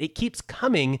stopping it. It keeps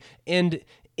coming, and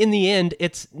in the end,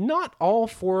 it's not all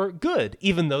for good,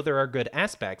 even though there are good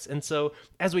aspects. And so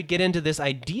as we get into this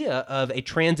idea of a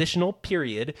transitional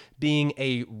period being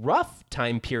a rough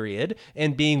time period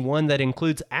and being one that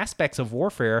includes aspects of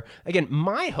warfare, again,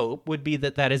 my hope would be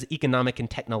that that is economic and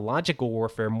technological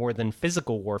warfare more than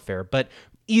physical warfare. But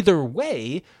either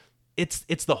way,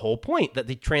 it's the whole point that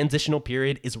the transitional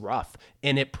period is rough,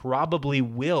 and it probably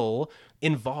will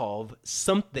involve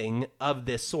something of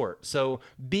this sort. So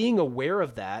being aware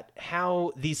of that,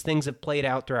 how these things have played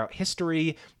out throughout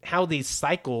history, how these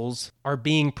cycles are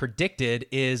being predicted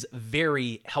is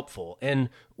very helpful. And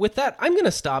with that, I'm going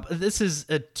to stop. This is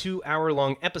a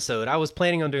 2-hour-long episode. I was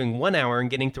planning on doing 1 hour and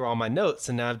getting through all my notes,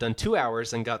 and now I've done 2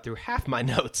 hours and got through half my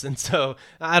notes. And so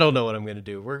I don't know what I'm going to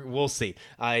do. We'll see.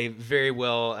 I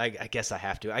guess I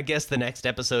have to. I guess the next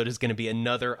episode is going to be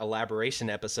another elaboration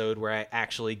episode where I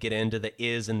actually get into the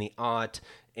is and the ought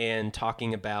and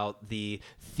talking about the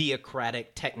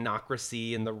theocratic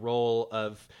technocracy and the role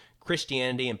of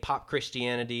Christianity and pop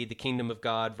Christianity, the kingdom of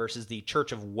God versus the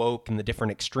church of woke and the different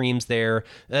extremes there.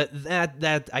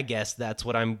 That I guess that's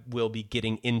what I will be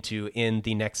getting into in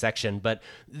the next section. But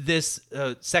this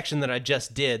section that I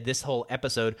just did, this whole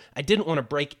episode, I didn't want to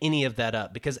break any of that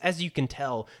up because as you can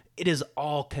tell, it is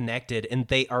all connected and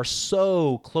they are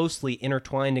so closely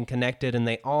intertwined and connected, and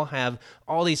they all have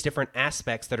all these different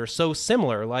aspects that are so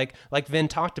similar. Like Vin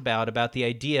talked about the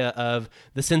idea of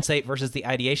the sensate versus the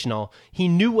ideational. He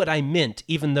knew what I meant,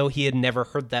 even though he had never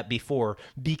heard that before,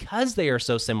 because they are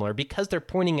so similar, because they're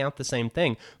pointing out the same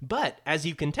thing. But as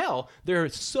you can tell, there are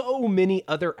so many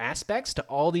other aspects to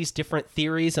all these different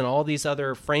theories and all these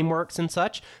other frameworks and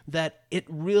such that it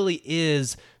really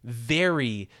is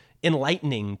very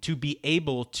enlightening to be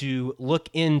able to look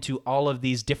into all of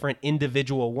these different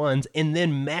individual ones and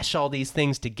then mesh all these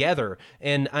things together.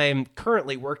 And I'm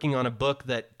currently working on a book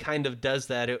that kind of does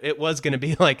that. It was going to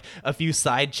be like a few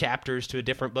side chapters to a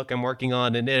different book I'm working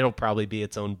on, and it'll probably be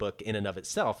its own book in and of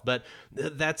itself. But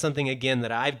that's something, again,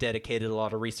 that I've dedicated a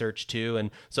lot of research to. And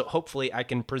so hopefully I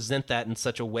can present that in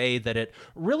such a way that it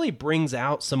really brings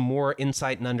out some more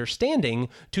insight and understanding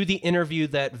to the interview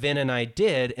that Vin and I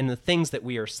did and the things that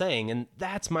we are saying. And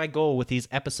that's my goal with these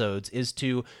episodes, is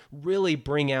to really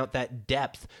bring out that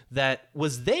depth that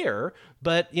was there,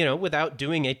 but, without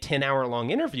doing a 10-hour long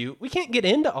interview, we can't get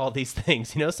into all these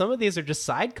things. Some of these are just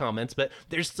side comments, but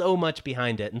there's so much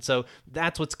behind it. And so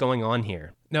that's what's going on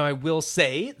here. Now, I will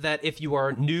say that if you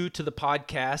are new to the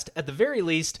podcast, at the very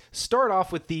least, start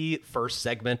off with the first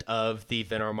segment of the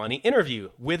Vin Armani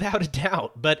interview, without a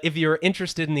doubt. But if you're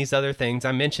interested in these other things,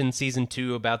 I mentioned season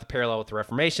 2 about the parallel with the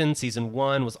Reformation. Season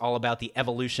 1 was all about the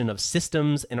evolution of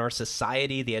systems in our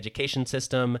society, the education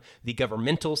system, the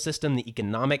governmental system, the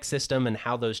economic system, and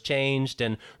how those changed,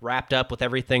 and wrapped up with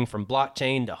everything from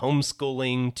blockchain to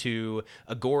homeschooling to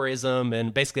agorism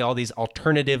and basically all these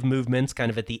alternative movements kind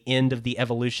of at the end of the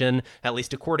evolution, at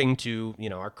least according to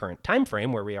our current time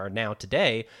frame where we are now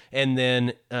today. And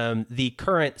then the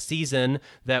current season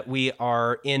that we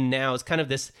are in now is kind of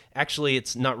this, actually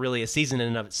it's not really a season in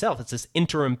and of itself, it's this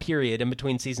interim period in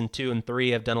between season 2 and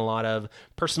 3. I've done a lot of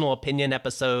personal opinion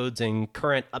episodes and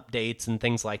current updates and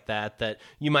things like that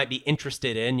you might be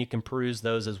interested in. You can peruse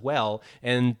those as well.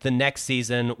 And the next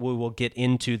season we will get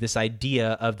into this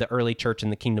idea of the early church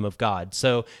and the kingdom of God.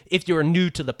 So if you're new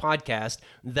to the podcast,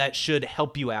 that should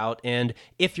help you out. And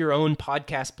if your own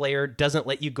podcast player doesn't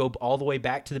let you go all the way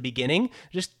back to the beginning,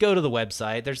 just go to the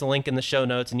website. There's a link in the show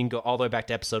notes and you can go all the way back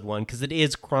to episode 1 because it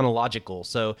is chronological.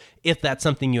 So if that's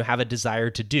something you have a desire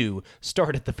to do,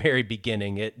 start at the very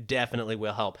beginning. It definitely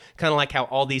will help. Kind of like how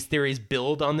all these theories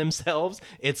build on themselves.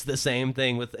 It's the same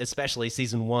thing with especially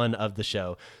season 1 of the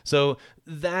show. So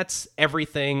that's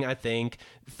everything, I think.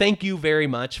 Thank you very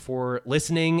much for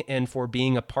listening and for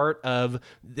being a part of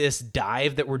this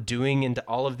dive that we're doing into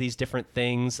all of these different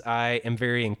things. I am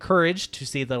very encouraged to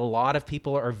see that a lot of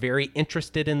people are very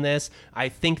interested in this. I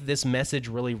think this message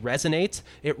really resonates.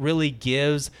 It really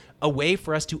gives a way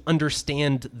for us to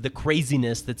understand the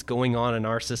craziness that's going on in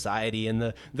our society and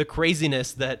the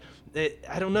craziness that,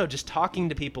 I don't know, just talking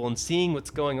to people and seeing what's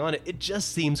going on, it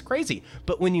just seems crazy.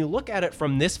 But when you look at it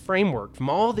from this framework, from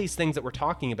all these things that we're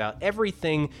talking about,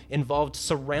 everything involved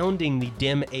surrounding the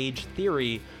dim age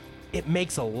theory, it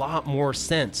makes a lot more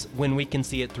sense when we can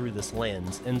see it through this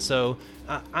lens. And so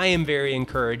I am very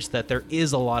encouraged that there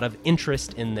is a lot of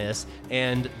interest in this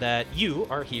and that you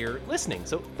are here listening.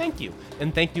 So thank you.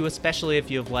 And thank you especially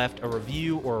if you have left a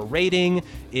review or a rating.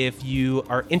 If you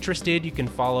are interested, you can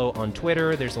follow on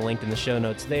Twitter. There's a link in the show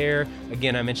notes there.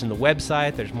 Again, I mentioned the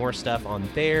website. There's more stuff on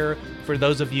there. For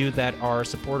those of you that are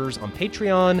supporters on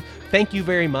Patreon, thank you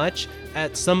very much.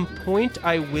 At some point,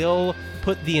 I will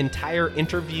put the entire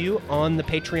interview on the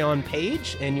Patreon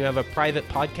page, and you have a private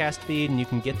podcast feed, and you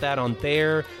can get that on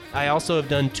there. I also have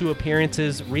done 2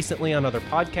 appearances recently on other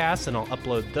podcasts, and I'll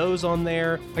upload those on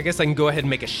there. I guess I can go ahead and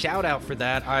make a shout out for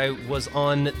that. I was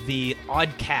on the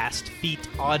Oddcast Feet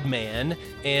Odd Man,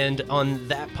 and on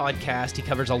that podcast, he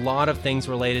covers a lot of things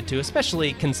related to,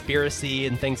 especially conspiracy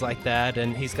and things like that,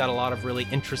 and he's got a lot of really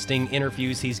interesting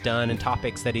interviews he's done and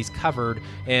topics that he's covered,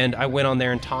 and I went on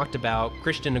there and talked about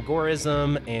Christian agorism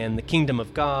and the kingdom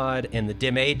of God and the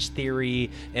dim age theory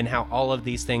and how all of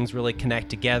these things really connect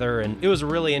together, and it was a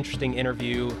really interesting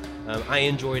interview. I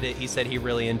enjoyed it. He said he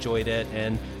really enjoyed it,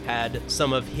 and had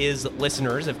some of his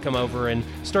listeners have come over and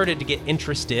started to get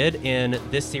interested in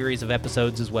this series of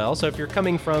episodes as well. So if you're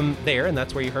coming from there and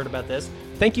that's where you heard about this,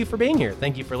 thank you for being here.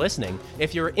 Thank you for listening.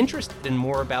 If you're interested in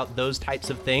more about those types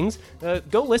of things,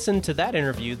 go listen to that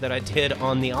interview that I did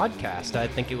on the Oddcast. I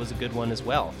think it was a good one as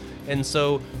well. And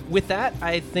so with that,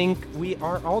 I think we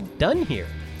are all done here.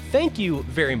 Thank you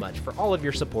very much for all of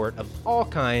your support of all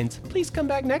kinds. Please come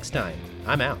back next time.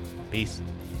 I'm out. Peace.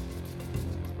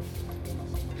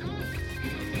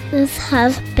 This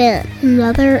has been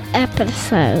another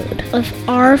episode of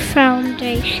Our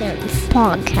Foundations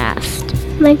podcast.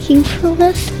 Thank you for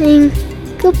listening.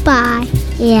 Goodbye.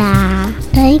 Yeah,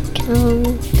 thank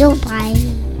you. Goodbye.